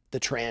the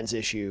trans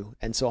issue.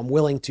 And so I'm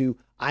willing to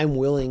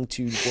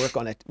work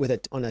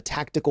on a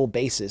tactical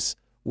basis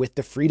with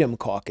the Freedom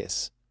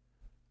Caucus,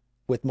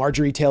 with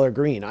Marjorie Taylor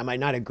Greene. I might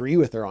not agree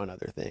with her on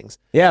other things.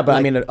 Yeah, but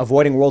I mean,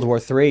 avoiding World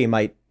War III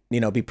might,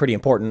 be pretty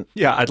important.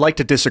 Yeah, I'd like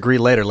to disagree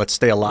later. Let's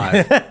stay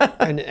alive.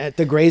 And at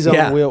the Gray Zone,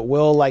 Yeah.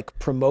 we'll like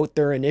promote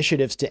their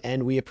initiatives to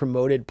end. We have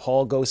promoted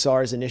Paul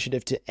Gosar's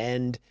initiative to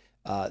end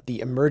the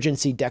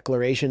emergency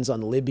declarations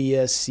on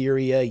Libya,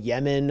 Syria,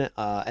 Yemen.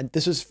 And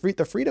this is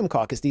the Freedom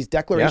Caucus. These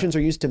declarations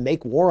are used to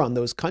make war on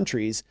those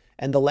countries.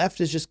 And the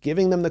left is just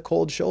giving them the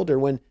cold shoulder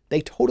when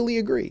they totally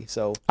agree.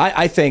 So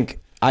I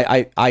think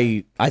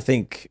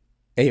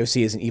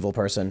AOC is an evil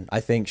person. I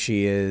think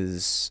she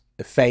is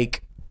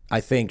fake. I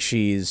think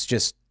she's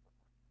just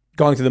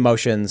going through the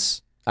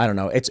motions. I don't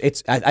know.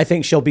 I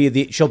think she'll be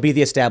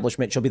the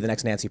establishment. She'll be the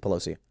next Nancy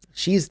Pelosi.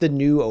 she's the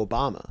new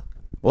Obama.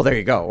 Well, there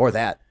you go. Or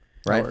that,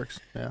 right? That works.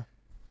 Yeah.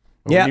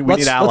 Yeah, we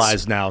need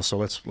allies now, so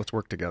let's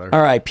work together.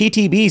 All right.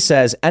 PTB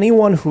says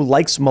anyone who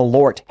likes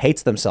Malort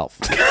hates themselves.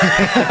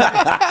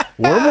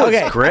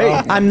 Wormwood's great.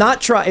 I'm not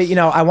trying.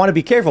 I want to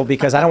be careful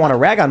because I don't want to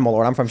rag on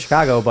Malort. I'm from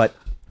Chicago, but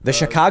the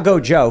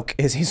Chicago joke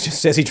is he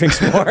just says he drinks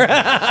more.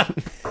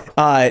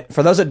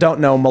 For those that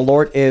don't know,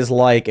 Malort is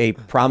like a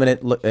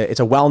prominent. It's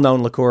a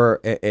well-known liqueur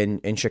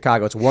in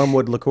Chicago. It's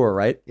wormwood liqueur,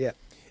 right? Yeah.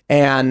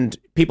 And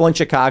people in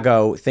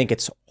Chicago think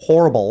it's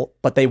horrible,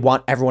 but they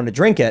want everyone to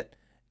drink it.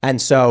 And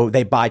so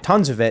they buy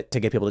tons of it to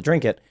get people to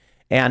drink it.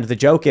 And the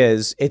joke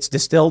is it's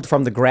distilled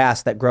from the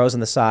grass that grows on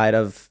the side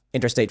of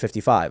Interstate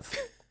 55.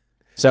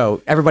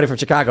 So everybody from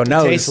Chicago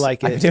knows. Tastes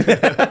like it.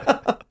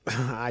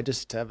 I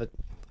just have it.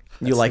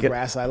 You like it?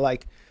 Grass I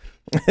like.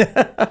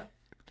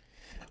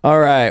 All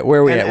right.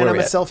 Where are we at? And Where are I'm we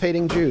a at?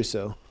 self-hating Jew,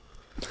 so.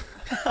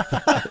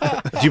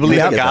 Do you believe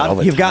in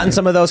God? You've gotten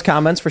some of those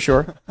comments for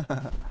sure.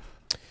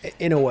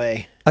 In a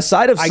way. A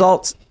side of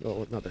salt.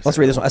 Oh, no, there's Let's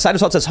read this one. A side of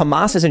salt says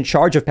Hamas is in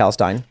charge of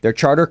Palestine. Their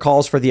charter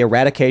calls for the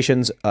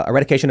eradication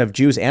of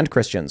Jews and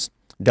Christians.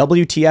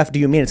 WTF do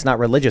you mean it's not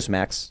religious,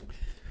 Max?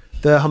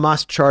 The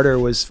Hamas charter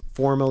was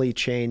formally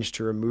changed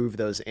to remove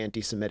those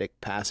anti-Semitic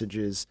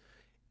passages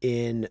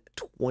in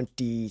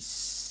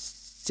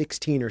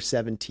 2016 or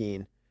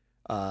 17.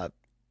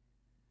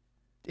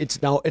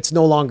 It's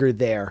no longer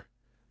there.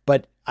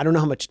 But I don't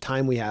know how much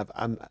time we have.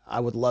 I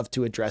would love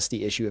to address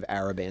the issue of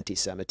Arab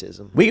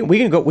anti-Semitism. We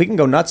can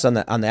go nuts on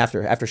the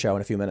after show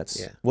in a few minutes.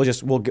 Yeah.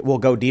 We'll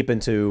go deep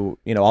into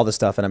all this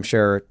stuff, and I'm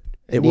sure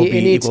it will be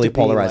needs equally to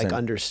polarizing. Be, like,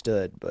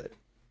 understood, but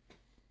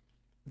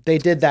they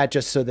did that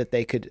just so that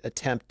they could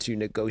attempt to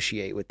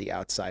negotiate with the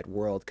outside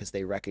world because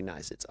they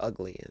recognize it's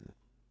ugly. And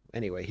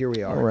anyway, here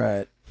we are. All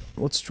right,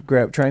 let's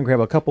try and grab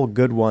a couple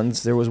good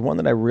ones. There was one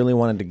that I really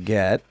wanted to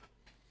get,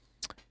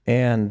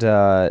 and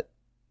where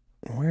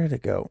did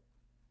it go?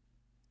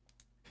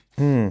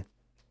 All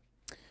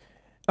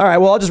right,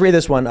 well, I'll just read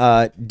this one.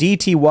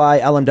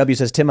 DTYLMW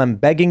says, Tim, I'm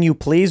begging you,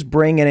 please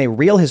bring in a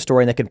real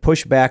historian that can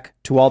push back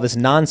to all this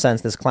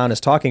nonsense this clown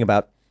is talking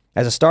about.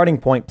 As a starting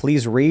point,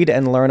 please read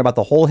and learn about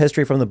the whole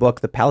history from the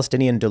book, The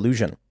Palestinian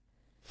Delusion.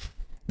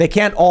 They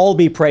can't all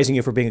be praising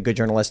you for being a good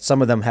journalist.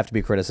 Some of them have to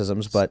be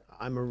criticisms, but...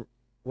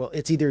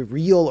 it's either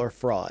real or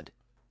fraud.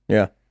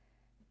 Yeah.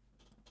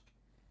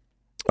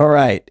 All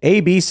right.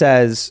 AB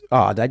says,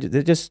 did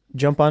it just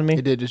jump on me?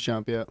 It did just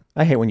jump, yeah.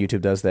 I hate when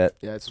YouTube does that.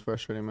 Yeah, it's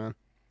frustrating, man.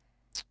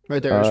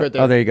 Right there, it's right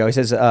there. Oh, there you go. He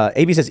says,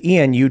 AB says,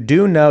 Ian, you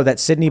do know that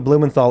Sidney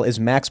Blumenthal is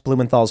Max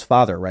Blumenthal's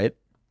father, right?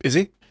 Is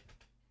he?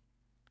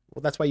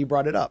 Well, that's why you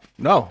brought it up.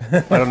 No,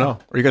 I don't know.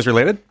 Are you guys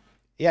related?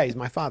 Yeah, he's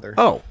my father.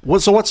 Oh, well,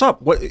 so what's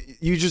up? What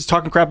you just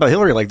talking crap about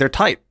Hillary? Like they're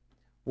tight.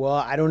 Well,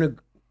 I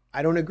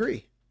don't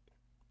agree,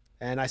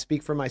 and I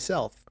speak for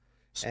myself.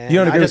 And You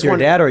don't I agree with just your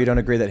want- dad, or you don't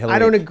agree that Hillary? I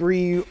don't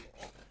agree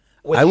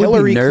with I would be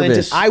Hillary Clinton.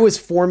 nervous. I was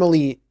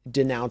formally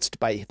denounced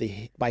by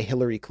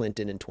Hillary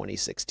Clinton in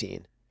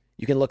 2016.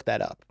 You can look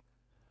that up.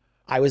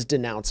 I was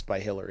denounced by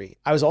Hillary.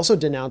 I was also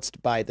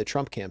denounced by the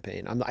Trump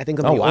campaign. I think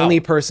I'm the wow. only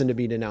person to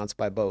be denounced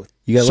by both.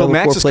 You got So level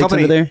 4 Max's plates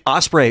company, over there?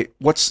 Osprey,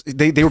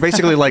 they were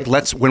basically like,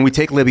 when we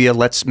take Libya,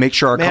 let's make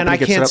sure our Man, company I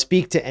gets can't set up.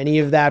 speak to any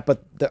of that,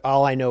 but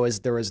all I know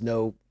is there was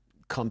no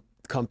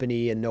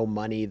company and no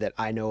money that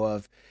I know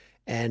of.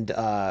 And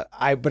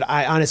I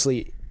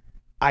honestly,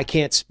 I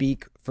can't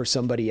speak for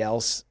somebody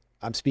else.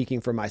 I'm speaking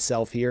for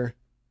myself here.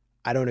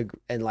 I don't agree.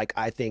 And like,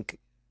 I think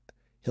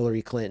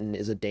Hillary Clinton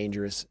is a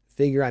dangerous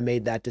figure. I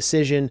made that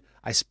decision.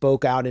 I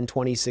spoke out in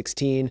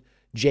 2016.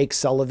 Jake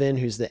Sullivan,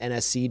 who's the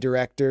NSC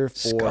director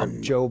for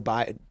Joe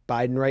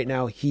Biden right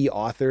now, he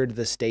authored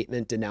the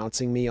statement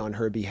denouncing me on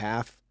her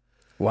behalf.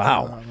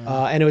 Wow.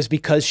 And it was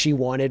because she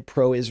wanted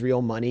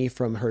pro-Israel money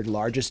from her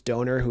largest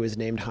donor, who is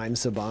named Haim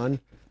Saban.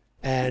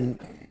 And,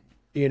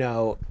 you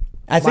know,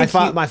 I think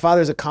my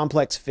father's a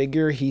complex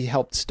figure. He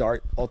helped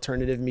start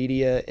alternative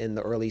media in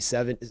the early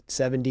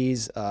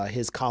 70s.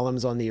 His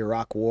columns on the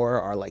Iraq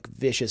War are like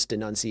vicious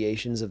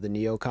denunciations of the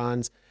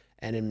neocons.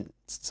 And in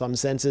some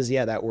senses,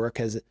 yeah, that work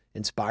has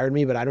inspired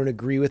me, but I don't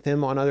agree with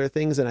him on other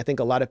things. And I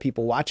think a lot of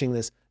people watching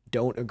this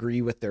don't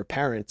agree with their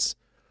parents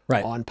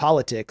on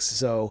politics.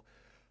 So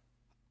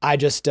I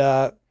just,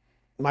 I'm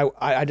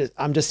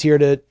just here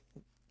to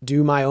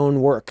do my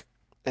own work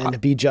and to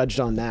be judged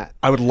on that.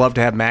 I would love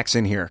to have Max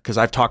in here because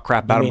I've talked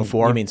crap about him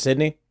before. You mean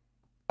Sydney?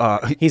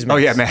 He's Max. Oh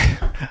yeah,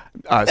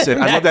 Max. Sid,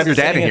 I'd love to have your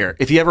dad in here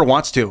if he ever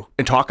wants to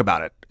and talk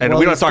about it. And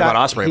we don't have to talk about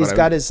Osprey. He's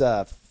got his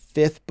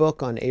 5th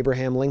book on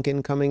Abraham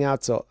Lincoln coming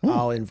out, so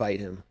I'll invite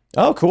him.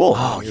 Oh, cool.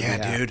 Oh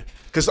yeah, dude.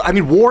 Because I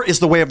mean, war is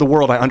the way of the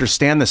world. I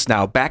understand this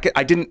now.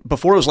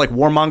 Before it was like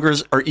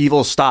warmongers are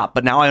evil. Stop.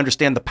 But now I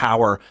understand the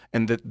power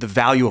and the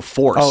value of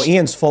force. Oh,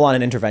 Ian's full on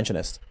an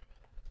interventionist.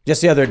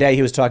 Just the other day,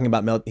 he was talking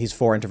about he's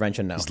for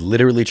intervention now. He's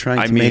literally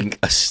trying to make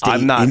a state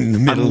in the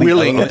Middle I'm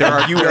willing. East. There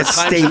are U.S.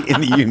 state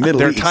in the Middle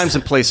There are East. times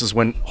and places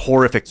when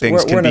horrific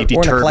things We're can be an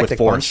deterred with eclectic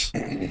force.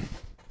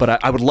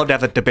 But I would love to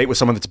have that debate with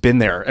someone that's been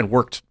there and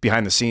worked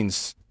behind the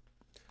scenes.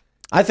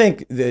 I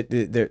think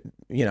that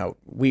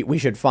we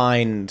should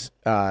find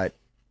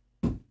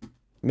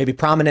maybe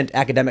prominent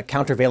academic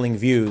countervailing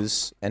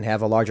views and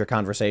have a larger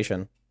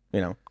conversation.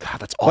 God,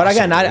 that's awesome. But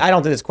again, I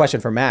don't think this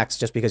question for Max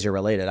just because you're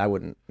related. I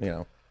wouldn't.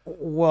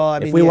 Well, I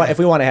mean, if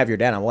we want to have your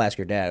dad on, we'll ask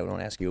your dad. We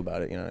don't ask you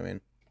about it. You know what I mean?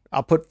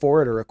 I'll put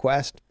forward a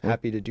request.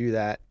 Happy to do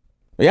that.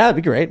 Yeah, that'd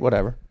be great.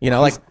 Whatever.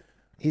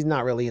 He's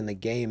not really in the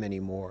game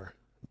anymore,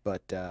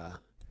 but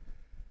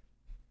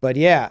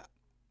yeah,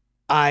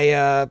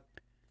 my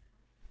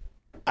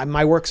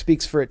work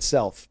speaks for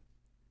itself.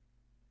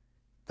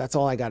 That's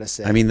all I gotta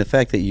say. I mean, the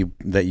fact that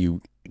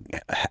you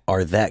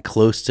are that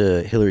close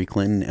to Hillary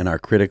Clinton and are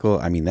critical,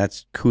 I mean,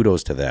 that's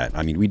kudos to that.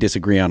 I mean, we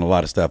disagree on a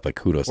lot of stuff, but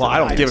kudos to that. I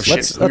don't give a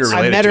shit who you're I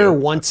related met her to.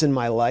 once in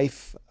my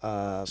life.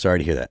 Sorry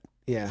to hear that.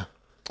 Yeah.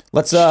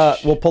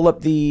 We'll pull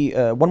up the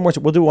one more.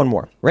 We'll do one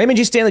more. Raymond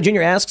G. Stanley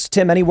Jr. asks,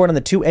 Tim, any word on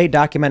the 2A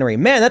documentary?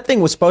 Man, that thing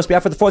was supposed to be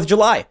out for the 4th of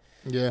July.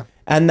 Yeah.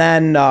 And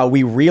then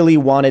we really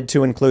wanted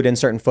to include in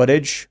certain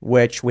footage,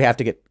 which we have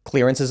to get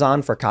clearances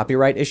on for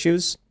copyright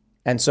issues.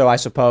 And so I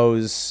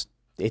suppose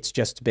it's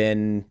just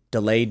been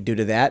delayed due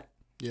to that.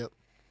 Yep.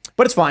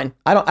 But it's fine.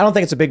 I don't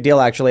think it's a big deal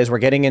actually, as we're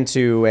getting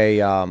into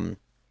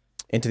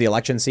into the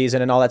election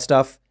season and all that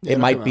stuff. Yeah, it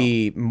might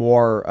be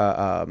more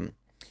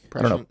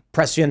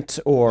prescient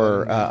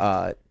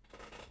or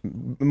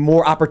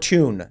more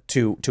opportune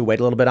to wait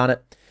a little bit on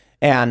it.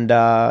 And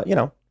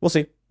we'll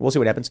see. We'll see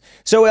what happens.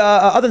 So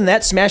other than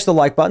that, smash the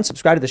like button,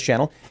 subscribe to this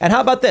channel. And how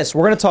about this?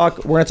 We're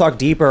gonna talk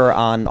deeper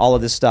on all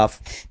of this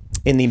stuff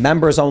in the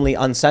members only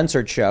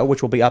uncensored show,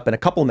 which will be up in a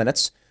couple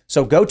minutes.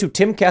 So go to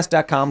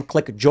timcast.com,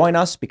 click join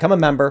us, become a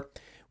member.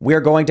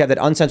 We're going to have that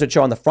uncensored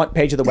show on the front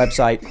page of the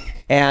website.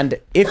 And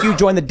if you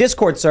join the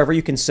Discord server,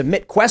 you can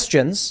submit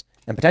questions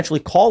and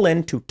potentially call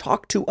in to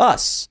talk to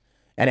us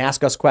and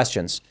ask us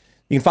questions.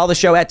 You can follow the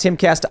show at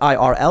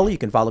TimCastIRL. You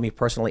can follow me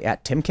personally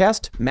at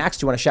Timcast. Max,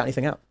 do you want to shout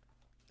anything out?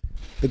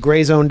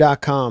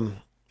 thegrayzone.com,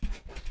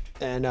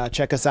 and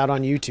check us out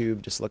on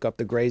YouTube. Just look up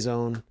The Gray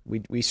Zone.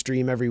 We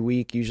stream every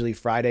week, usually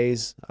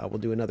Fridays. We'll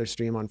do another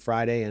stream on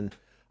Friday, and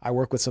I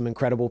work with some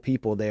incredible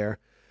people there.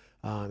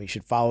 You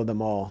should follow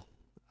them all.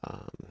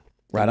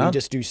 Right on. We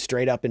just do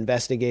straight up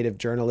investigative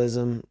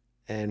journalism,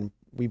 and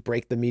we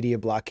break the media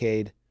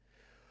blockade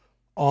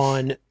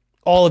on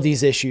all of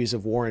these issues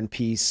of war and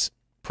peace,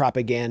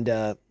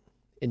 propaganda,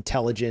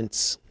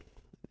 intelligence,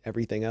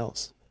 everything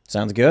else.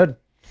 Sounds good.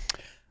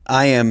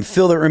 I am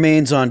Phil That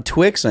Remains on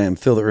Twix. I am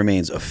Phil That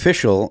Remains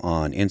Official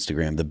on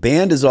Instagram. The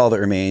band is All That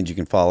Remains. You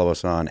can follow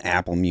us on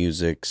Apple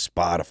Music,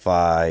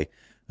 Spotify,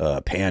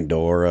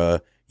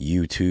 Pandora,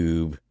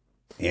 YouTube,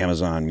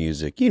 Amazon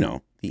Music,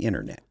 the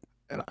internet.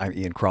 And I'm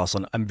Ian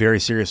Crossland. I'm very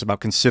serious about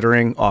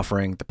considering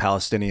offering the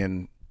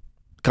Palestinian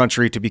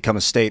country to become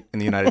a state in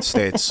the United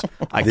States.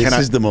 This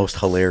is the most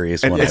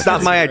hilarious one. It's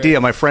not my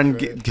idea. My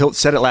friend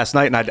said it last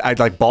night, and I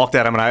like balked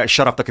at him, and I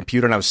shut off the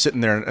computer, and I was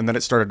sitting there, and then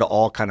it started to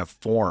all kind of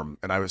form.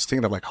 And I was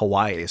thinking of like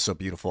Hawaii is so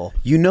beautiful.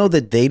 You know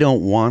that they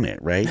don't want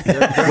it, right?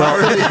 Well,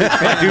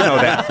 I do know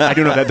that. I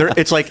do know that.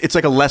 It's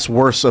like a less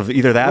worse of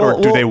either that,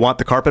 or do they want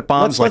the carpet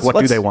bombs? Like, what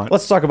do they want?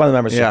 Let's talk about the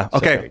members. Yeah.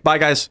 Okay. Bye,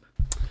 guys.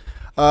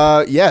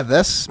 Yeah,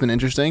 this has been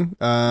interesting.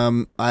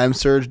 I'm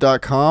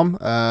Surge.com.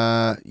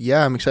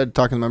 Yeah, I'm excited to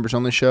talk on the members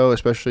only show,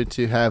 especially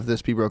to have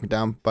this be broken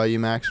down by you,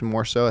 Max, and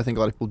more so. I think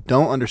a lot of people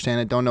don't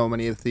understand it, don't know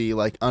many of the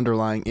like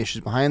underlying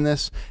issues behind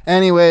this.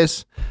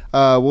 Anyways,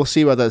 we'll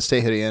see about that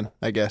state hitting in.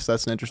 I guess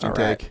that's an interesting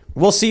take.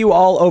 We'll see you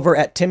all over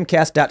at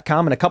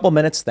timcast.com in a couple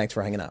minutes. Thanks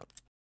for hanging out.